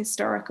specific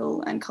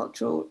historical and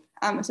cultural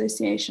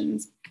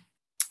associations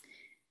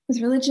with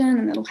religion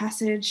and Middle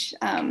Passage,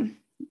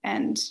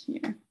 and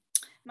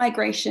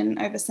migration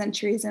over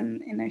centuries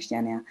in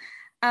Oceania.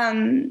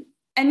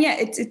 And yeah,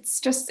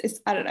 it's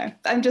I don't know.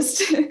 I'm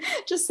just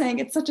just saying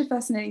it's such a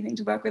fascinating thing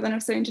to work with, and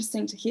it's so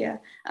interesting to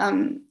hear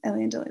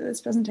Elly and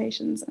Dalila's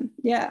presentations, and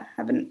yeah,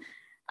 having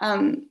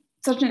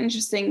such an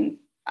interesting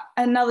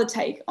another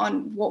take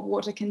on what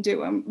water can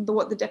do and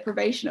what the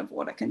deprivation of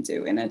water can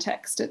do in a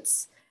text.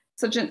 It's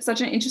such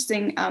an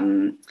interesting,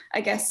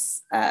 I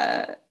guess,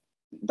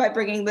 by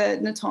bringing the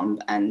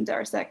Natombe and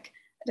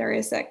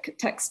Darrieussecq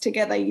text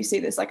together, you see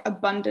this like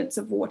abundance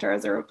of water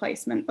as a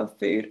replacement of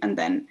food, and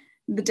then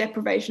the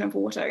deprivation of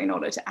water in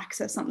order to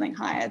access something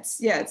higher.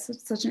 It's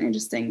such an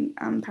interesting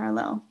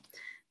parallel.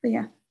 But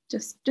yeah,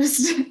 just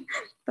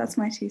that's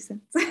my 2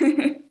 cents.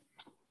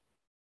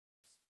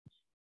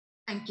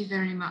 Thank you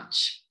very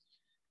much.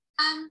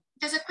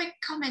 There's a quick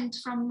comment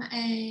from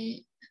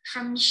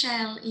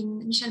Michelle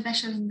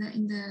Bechel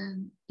in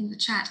the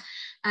chat.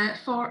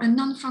 For a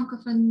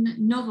non-francophone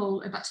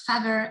novel about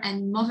father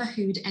and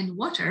motherhood and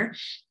water,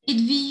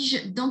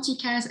 Edwige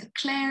Dantica's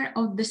Claire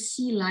of the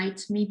Sea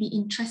Light may be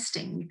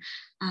interesting.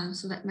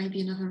 So that might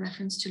be another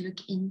reference to look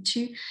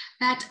into.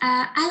 But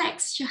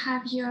Alex, you've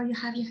had your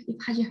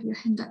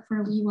hand up for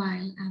a wee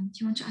while. Do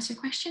you want to ask your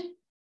question?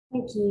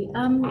 Thank you.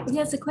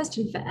 Yeah, it's a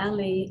question for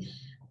Elly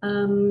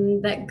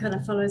that kind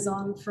of follows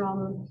on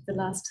from the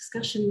last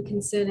discussion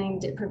concerning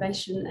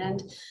deprivation.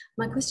 And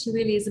my question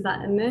really is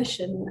about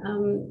immersion,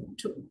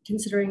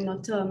 considering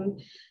Natombe.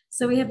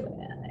 So we have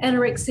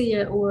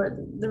anorexia, or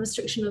the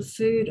restriction of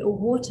food or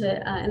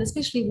water, and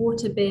especially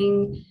water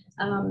being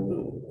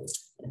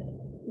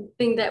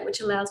that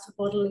which allows for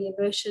bodily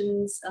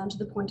aversions to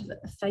the point of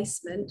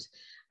effacement.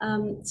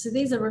 So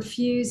these are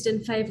refused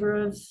in favor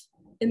of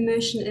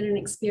immersion in an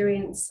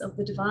experience of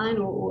the divine,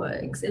 or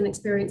an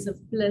experience of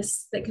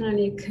bliss that can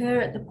only occur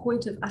at the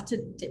point of utter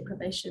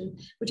deprivation,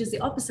 which is the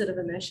opposite of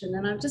immersion.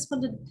 And I've just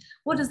wondered,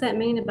 what does that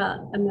mean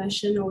about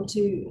immersion, or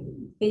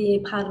to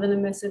be part of an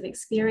immersive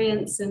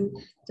experience? And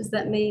does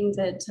that mean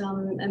that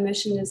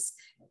immersion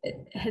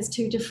has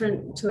two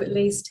different, to at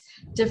least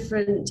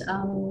different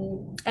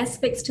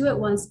aspects to it,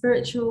 one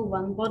spiritual,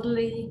 one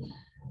bodily?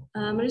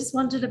 I just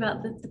wondered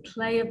about the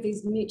play of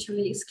these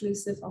mutually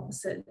exclusive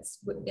opposites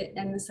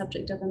and the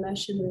subject of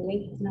immersion,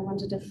 really. And I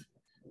wondered if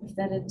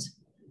that had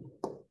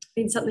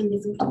been something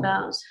you thought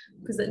about,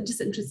 because it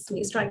just interests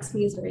me. It strikes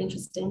me as very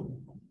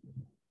interesting.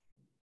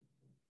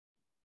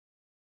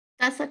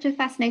 That's such a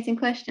fascinating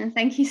question.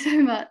 Thank you so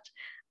much.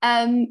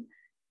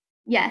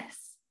 Yes,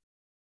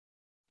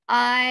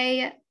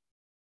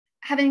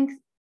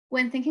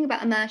 when thinking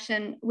about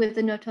immersion with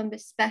the Natombe,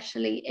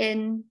 especially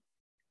in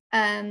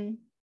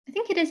I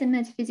think it is in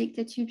Métaphysique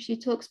d'études, she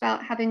talks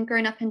about having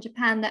grown up in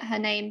Japan that her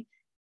name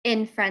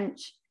in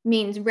French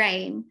means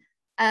rain.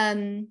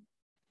 And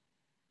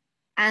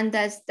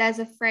there's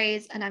a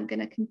phrase, and I'm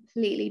going to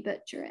completely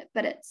butcher it,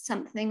 but it's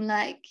something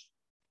like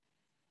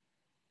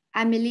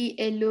Amélie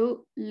et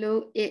l'eau,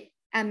 l'eau et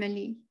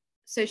Amélie.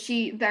 So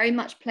she very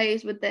much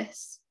plays with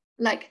this,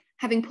 like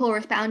having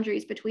porous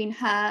boundaries between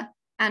her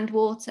and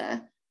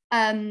water.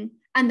 And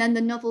then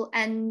the novel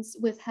ends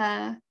with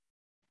her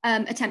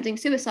attempting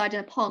suicide in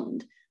a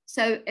pond.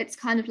 So it's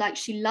kind of like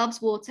she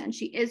loves water and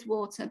she is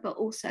water, but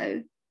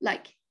also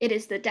like it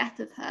is the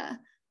death of her.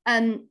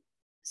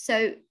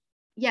 So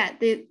yeah,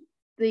 the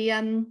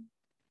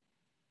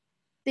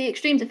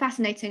extremes are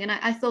fascinating, and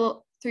I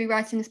thought through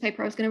writing this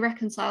paper I was going to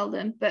reconcile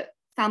them, but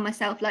found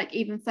myself like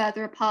even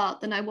further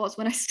apart than I was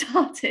when I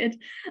started.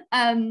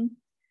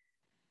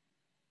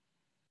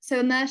 So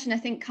immersion, I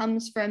think,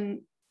 comes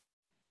from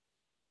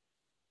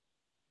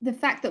the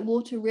fact that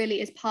water really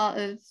is part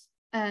of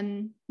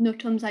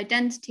Natombe's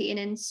identity, and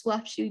in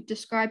Soif she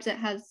describes it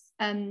as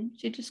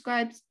she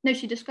describes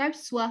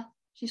soif,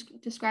 she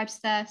describes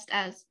thirst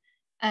as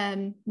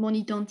mon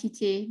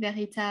identité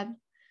véritable.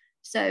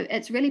 So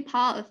it's really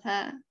part of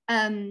her.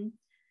 And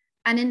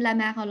in La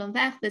Mer à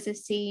l'envers, there's a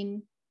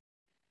scene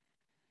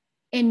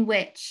in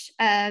which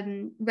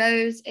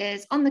Rose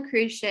is on the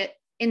cruise ship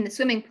in the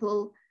swimming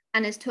pool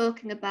and is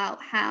talking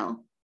about how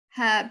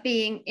her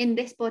being in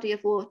this body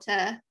of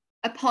water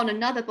upon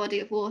another body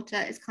of water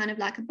is kind of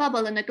like a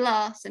bubble in a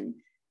glass, and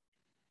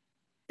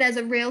there's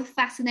a real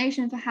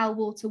fascination for how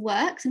water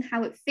works and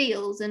how it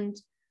feels. And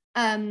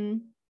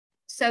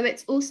so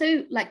it's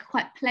also like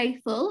quite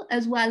playful,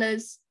 as well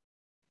as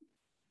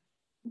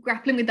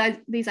grappling with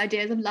these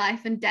ideas of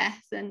life and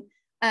death. And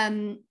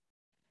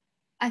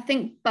I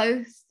think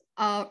both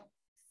are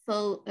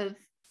full of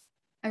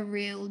a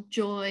real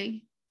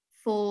joy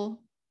for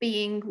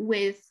being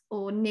with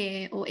or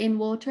near or in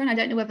water. And I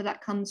don't know whether that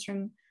comes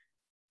from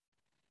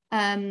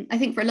I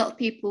think for a lot of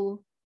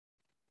people,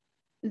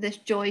 this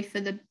joy for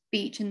the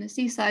beach and the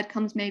seaside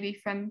comes maybe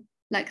from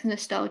like the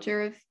nostalgia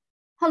of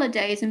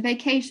holidays and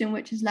vacation,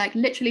 which is like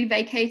literally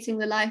vacating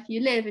the life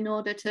you live in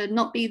order to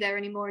not be there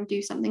anymore and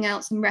do something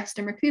else and rest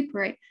and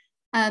recuperate.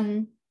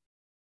 And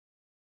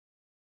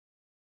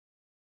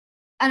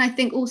I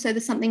think also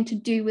there's something to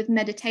do with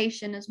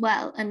meditation as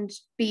well, and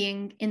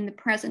being in the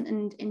present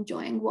and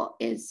enjoying what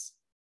is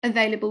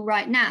available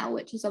right now,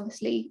 which is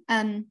obviously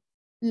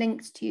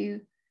linked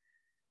to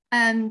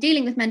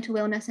dealing with mental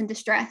illness and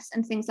distress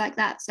and things like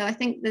that. So I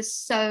think there's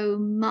so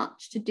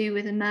much to do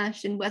with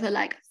immersion, whether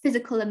like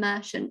physical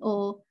immersion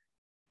or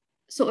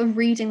sort of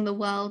reading the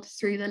world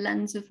through the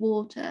lens of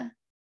water.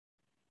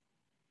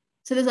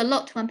 So there's a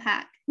lot to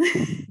unpack.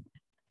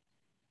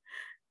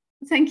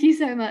 Thank you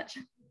so much.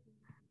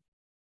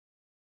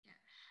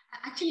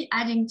 Actually,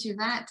 adding to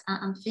that,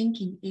 I'm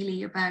thinking,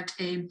 Elly, about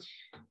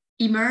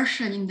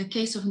immersion in the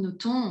case of Nos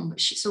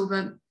Tombes. So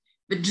the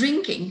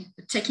drinking,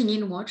 the taking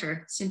in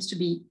water seems to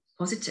be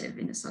positive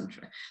in the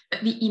centre,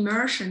 but the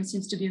immersion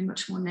seems to be a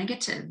much more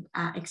negative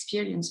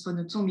experience for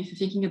Nos Tombes. If you're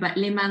thinking about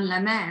Les Mains de la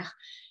Mer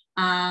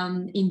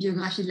in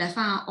Biographie de la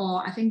Faim,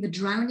 or I think the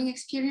drowning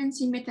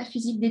experience in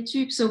Métaphysique des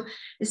Tubes. So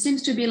it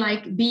seems to be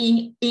like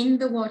being in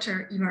the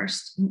water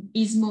immersed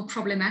is more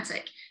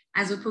problematic,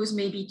 as opposed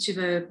maybe to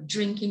the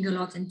drinking a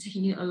lot and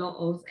taking a lot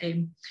of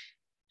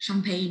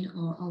champagne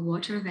or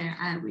water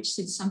there, which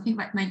is something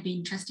that might be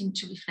interesting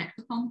to reflect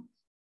upon.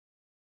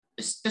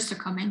 Just a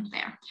comment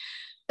there.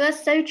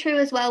 That's so true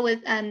as well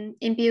with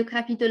in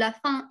Biographie de la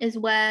Faim is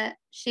where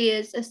she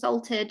is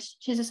assaulted.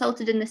 She's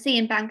assaulted in the sea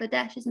in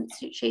Bangladesh, isn't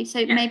she? So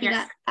yeah, maybe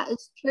yes, that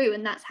is true,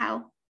 and that's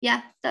how.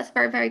 Yeah, that's a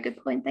very, very good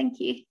point. Thank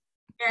you.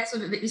 Yeah, so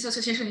this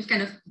association is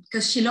kind of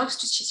because she loves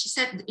to. She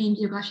said in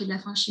Biographie de la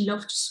Faim she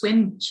loves to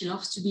swim. She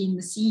loves to be in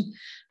the sea,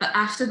 but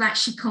after that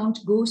she can't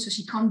go, so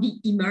she can't be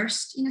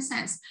immersed in a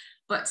sense.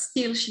 But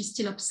still, she's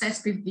still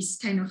obsessed with this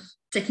kind of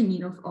taking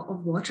in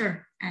of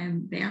water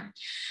there.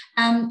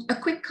 A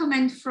quick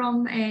comment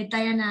from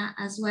Diana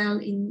as well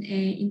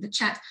in the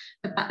chat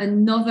about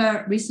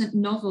another recent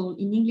novel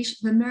in English,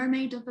 The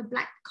Mermaid of the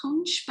Black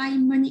Conch by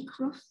Monique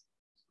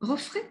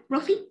Roffey,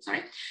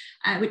 sorry,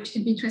 which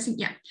could be interesting.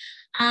 Yeah,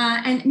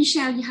 and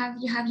Michelle, you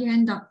have your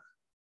hand up.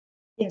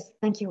 Yes,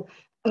 thank you.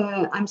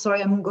 I'm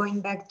sorry, I'm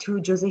going back to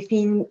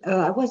Josephine.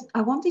 I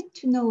wanted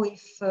to know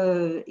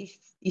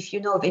if you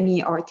know of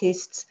any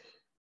artists,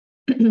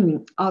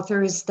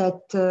 authors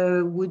that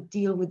would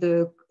deal with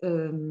the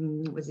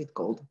what's it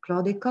called,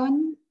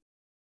 chlordécone?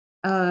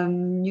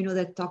 You know,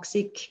 that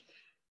toxic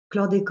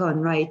chlordécone,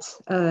 right?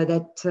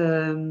 That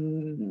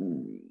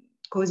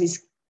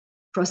causes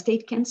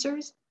prostate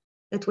cancers.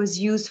 That was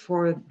used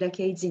for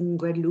decades in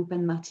Guadeloupe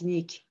and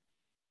Martinique.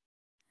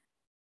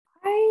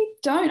 I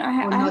don't.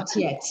 Not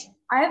yet.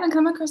 I haven't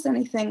come across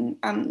anything,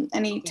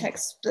 any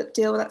texts that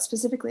deal with that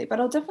specifically,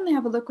 but I'll definitely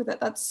have a look with it.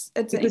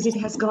 Because it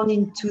has gone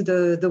into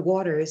the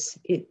waters.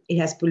 It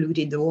has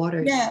polluted the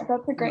waters. Yeah,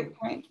 that's a great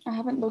point. I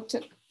haven't looked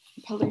at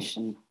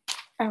pollution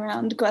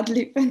around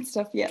Guadeloupe and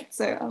stuff yet,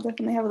 so I'll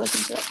definitely have a look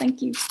into it.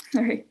 Thank you.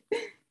 Sorry.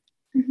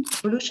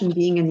 Pollution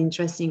being an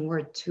interesting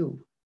word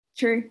too.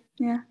 True,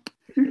 yeah.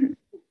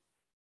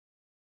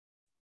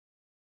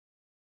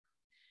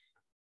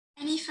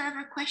 Any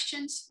further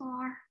questions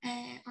for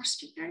our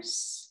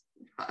speakers?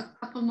 We've got a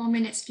couple more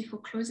minutes before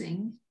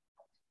closing.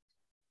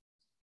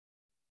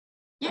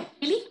 Yeah,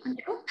 Elly, on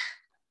you go.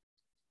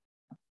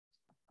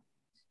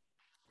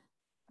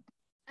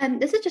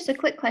 This is just a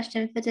quick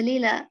question for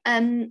Dalila.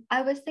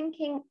 I was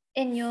thinking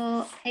in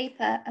your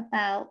paper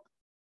about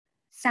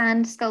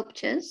sand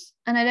sculptures,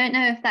 and I don't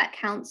know if that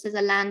counts as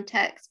a land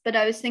text, but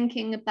I was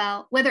thinking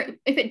about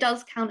if it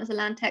does count as a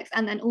land text,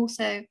 and then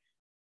also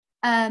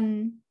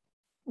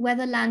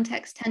whether land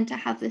texts tend to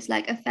have this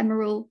like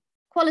ephemeral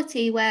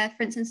quality where,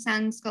 for instance,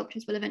 sand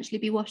sculptures will eventually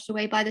be washed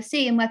away by the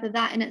sea, and whether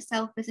that in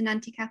itself is an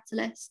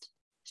anti-capitalist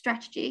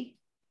strategy.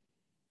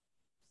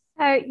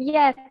 So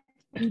yeah,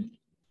 it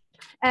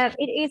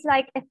is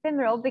like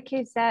ephemeral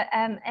because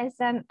as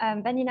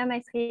Vanina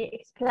Maisri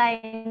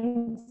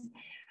explains,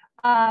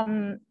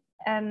 the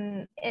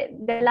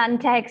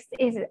land text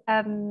is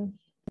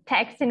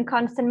text in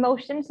constant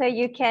motion, so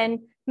you can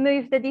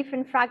move the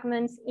different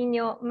fragments in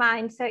your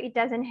mind, so it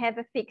doesn't have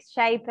a fixed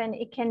shape, and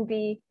it can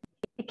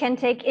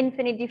take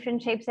infinite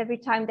different shapes every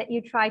time that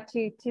you try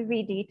to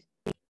read it.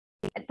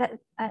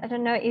 I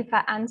don't know if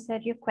I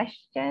answered your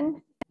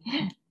question.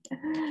 Yeah,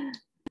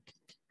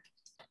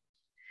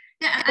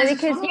 so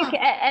because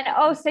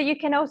you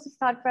can also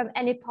start from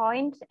any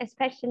point,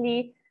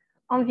 especially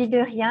Envie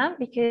de Rien,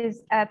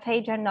 because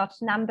pages are not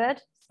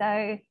numbered,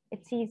 so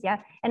it's easier.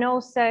 And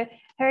also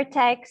her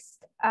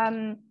text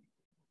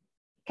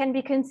can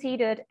be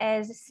considered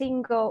as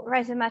single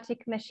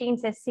rhizomatic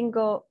machines, as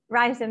single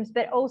rhizomes,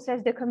 but also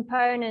as the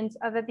components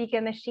of a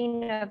bigger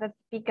machine, of a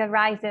bigger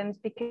rhizomes,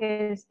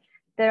 because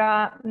there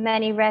are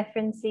many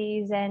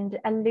references and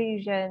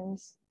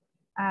allusions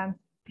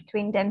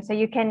between them. So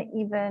you can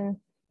even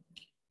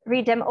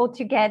read them all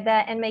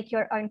together and make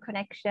your own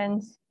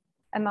connections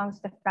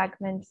amongst the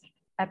fragments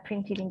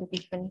printed in the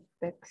different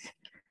books.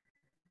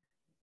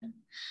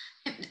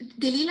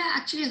 Dalila,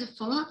 actually, as a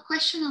follow-up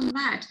question on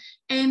that,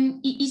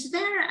 is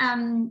there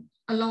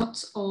a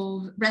lot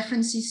of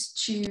references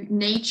to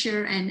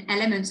nature and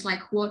elements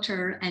like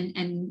water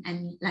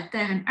and la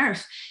terre and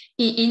earth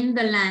in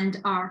the land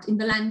art, in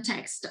the land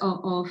text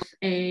of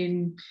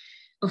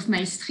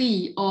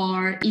Maisri,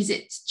 or is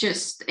it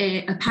just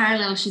a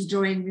parallel she's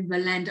drawing with the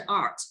land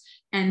art?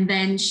 and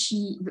then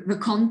the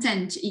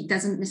content, it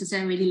doesn't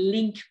necessarily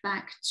link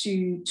back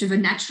to the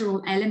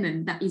natural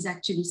element that is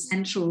actually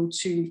central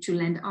to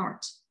land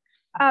art.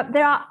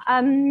 There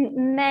are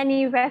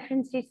many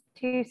references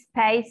to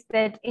space,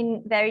 but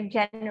in very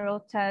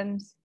general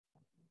terms.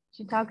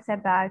 She talks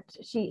about,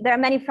 there are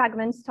many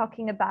fragments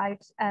talking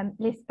about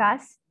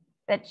l'espace,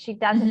 but she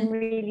doesn't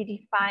really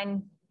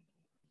define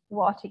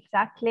what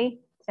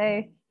exactly.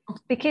 So,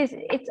 because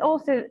it's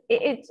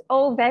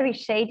all very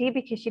shady,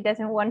 because she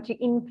doesn't want to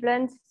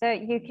influence, so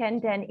you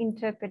can then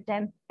interpret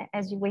them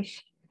as you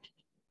wish.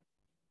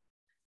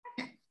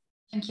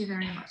 Thank you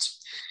very much.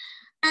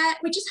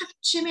 We just have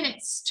 2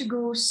 minutes to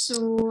go,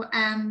 so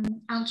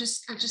I'll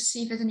just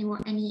see if there's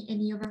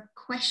any other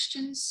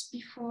questions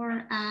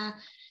before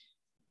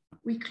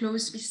we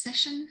close this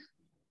session.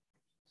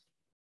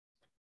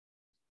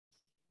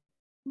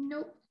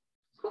 No.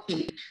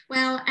 Okay.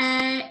 Well,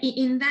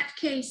 in that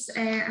case,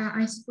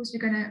 I suppose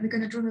we're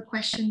gonna draw the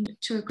question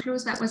to a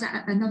close. That was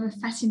another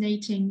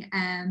fascinating.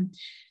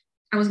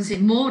 I was going to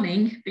say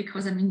morning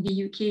because I'm in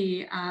the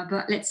UK,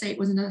 but let's say it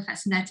was another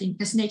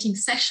fascinating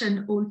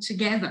session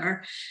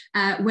altogether,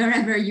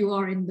 wherever you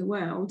are in the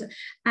world.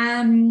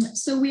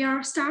 So we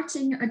are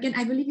starting again,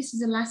 I believe this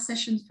is the last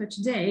session for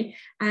today.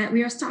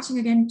 We are starting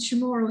again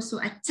tomorrow, so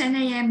at 10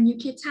 a.m.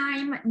 UK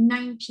time,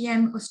 9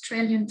 p.m.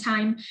 Australian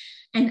time,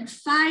 and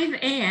 5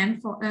 a.m.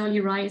 for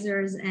early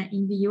risers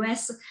in the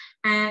US,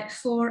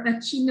 for a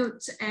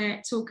keynote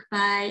talk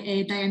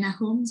by Diana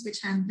Holmes,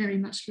 which I'm very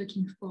much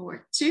looking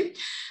forward to.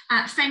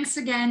 Thanks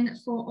again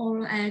for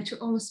all to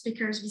all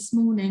speakers this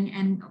morning,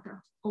 and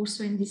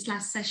also in this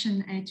last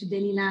session to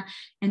Dalila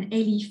and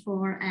Elly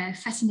for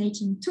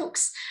fascinating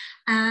talks.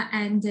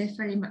 And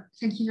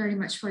thank you very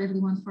much for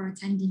everyone for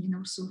attending and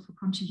also for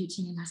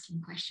contributing and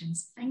asking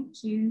questions.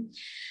 Thank you.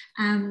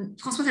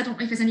 Françoise, I don't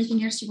know if there's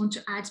anything else you want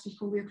to add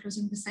before we're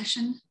closing the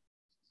session.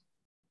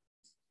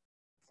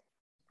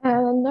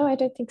 No, I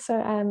don't think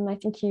so. I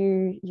think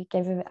you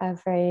gave a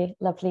very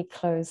lovely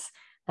close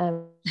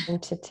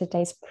to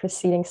today's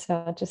proceedings.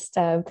 So I'll just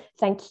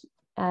thank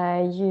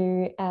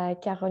you,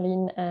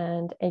 Caroline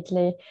and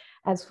Egle,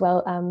 as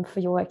well for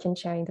your work in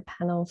chairing the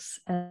panels.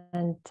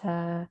 And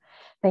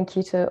thank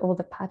you to all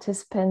the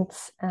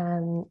participants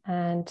and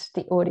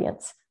the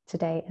audience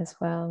today as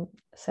well.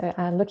 So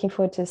I'm looking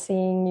forward to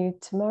seeing you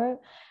tomorrow,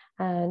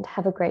 and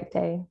have a great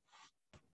day.